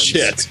unicorns.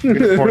 Shit.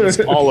 Unicorns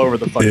all over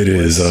the fucking It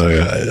is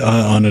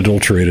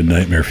unadulterated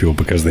nightmare fuel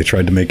because they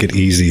tried to make it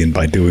easy, and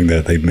by doing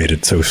that, they've made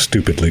it so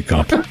stupidly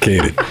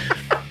complicated.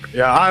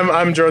 Yeah,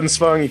 I'm Jordan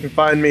Svung. You can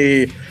find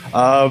me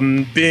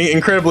being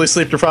incredibly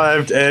sleep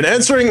deprived and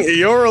answering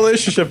your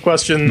relationship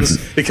questions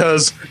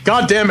because,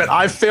 god damn it,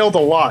 I've failed a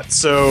lot.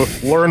 So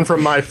learn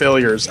from my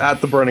failures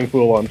at The Burning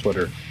Pool on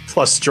Twitter,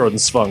 plus Jordan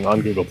Svung on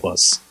Google+.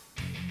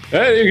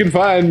 And you can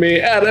find me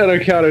at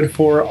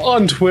unaccounted4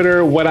 on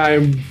Twitter when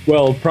I'm,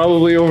 well,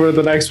 probably over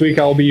the next week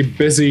I'll be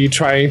busy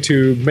trying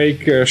to make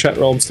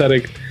Chatroom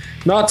Static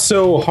not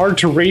so hard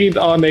to read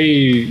on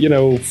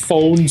a,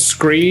 phone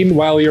screen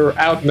while you're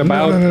out and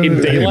about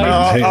in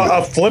daylight.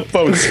 A flip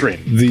phone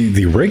screen.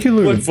 The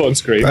regular flip phone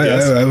screen.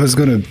 I was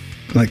going to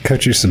like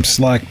cut you some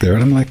slack there.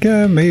 And I'm like,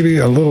 yeah, maybe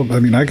a little. I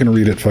mean, I can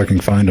read it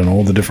fucking fine on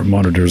all the different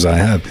monitors I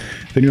have.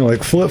 Then you're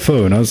like, flip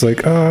phone. I was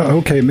like,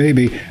 okay,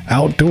 maybe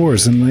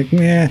outdoors. I'm like,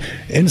 yeah,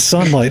 in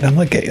sunlight. I'm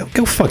like, hey,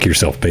 go fuck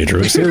yourself,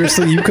 Pedro.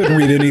 Seriously, you couldn't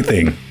read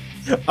anything.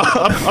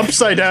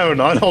 Upside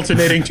down on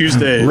alternating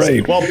Tuesdays,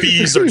 right? While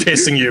bees are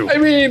chasing you. I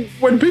mean,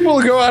 when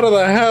people go out of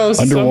the house,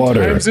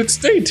 underwater, sometimes it's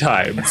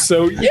daytime.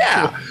 So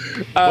yeah,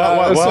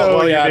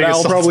 yeah,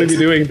 I'll probably be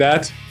doing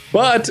that.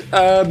 But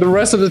the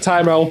rest of the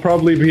time, I'll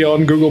probably be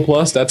on Google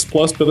Plus. That's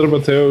plus Pedro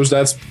Mateos.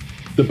 That's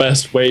the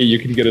best way you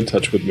can get in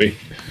touch with me.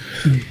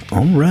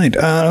 All right,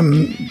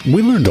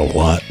 we learned a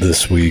lot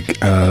this week,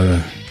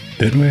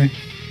 didn't we?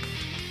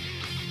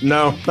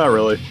 No, not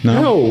really.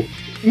 No.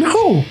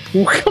 Well,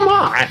 come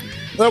on.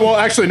 Well,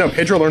 actually, no.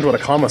 Pedro learned what a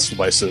comma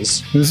splice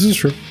is. This is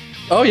true.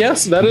 Oh,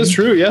 yes, that is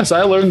true. Yes,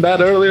 I learned that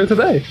earlier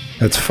today.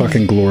 That's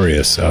fucking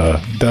glorious.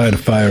 Die to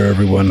fire,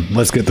 everyone.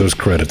 Let's get those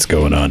credits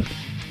going on.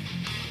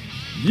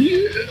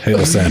 Yeah.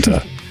 Hail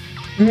Santa.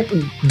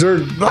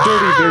 Dirty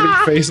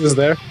faces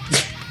there.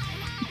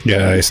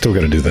 Yeah, I still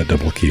got to do that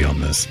double key on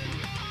this.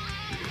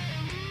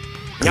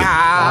 Oh,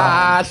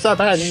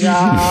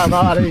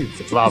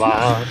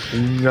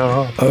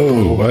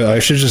 I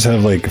should just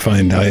have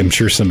I'm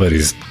sure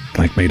somebody's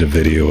like made a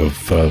video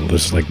of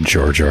this like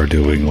Jar Jar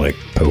doing like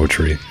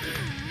poetry.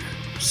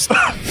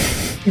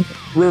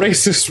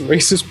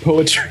 Racist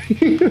poetry.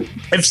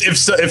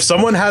 if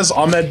someone has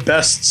Ahmed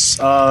Best's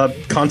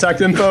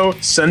contact info,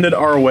 send it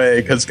our way,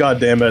 because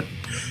goddamn it.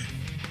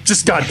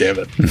 Just goddamn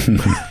it.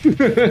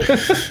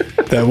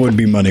 That would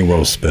be money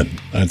well spent.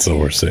 That's all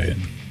we're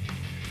saying.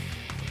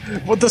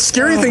 Well, the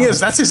scary thing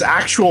is that's his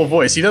actual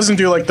voice. He doesn't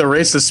do like the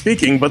racist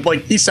speaking, but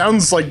like he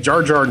sounds like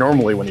Jar Jar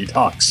normally when he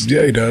talks.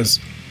 Yeah, he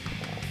does.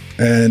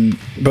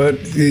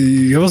 But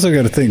you also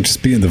got to think,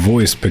 just being the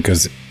voice,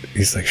 because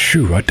he's like,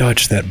 shoo, I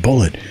dodged that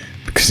bullet,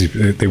 because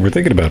they were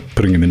thinking about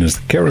putting him in as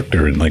the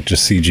character and like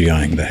just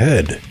CGIing the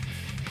head.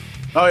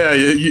 Oh yeah,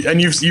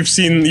 and you've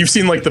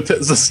seen like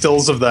the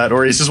stills of that,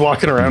 where he's just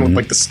walking around with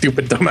like the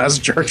stupid dumbass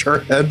Jar Jar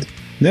head.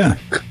 Yeah.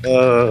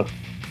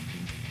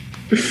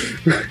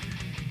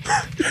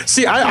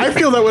 See, I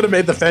feel that would have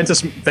made the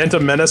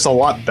Phantom Menace a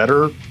lot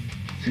better,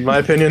 in my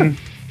opinion.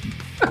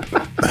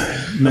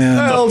 Man,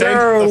 Well, there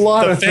are a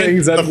lot of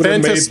things that would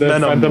have made the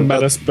Phantom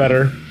Menace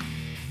better.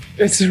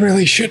 It's a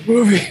really shit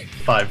movie.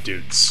 5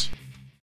 dudes.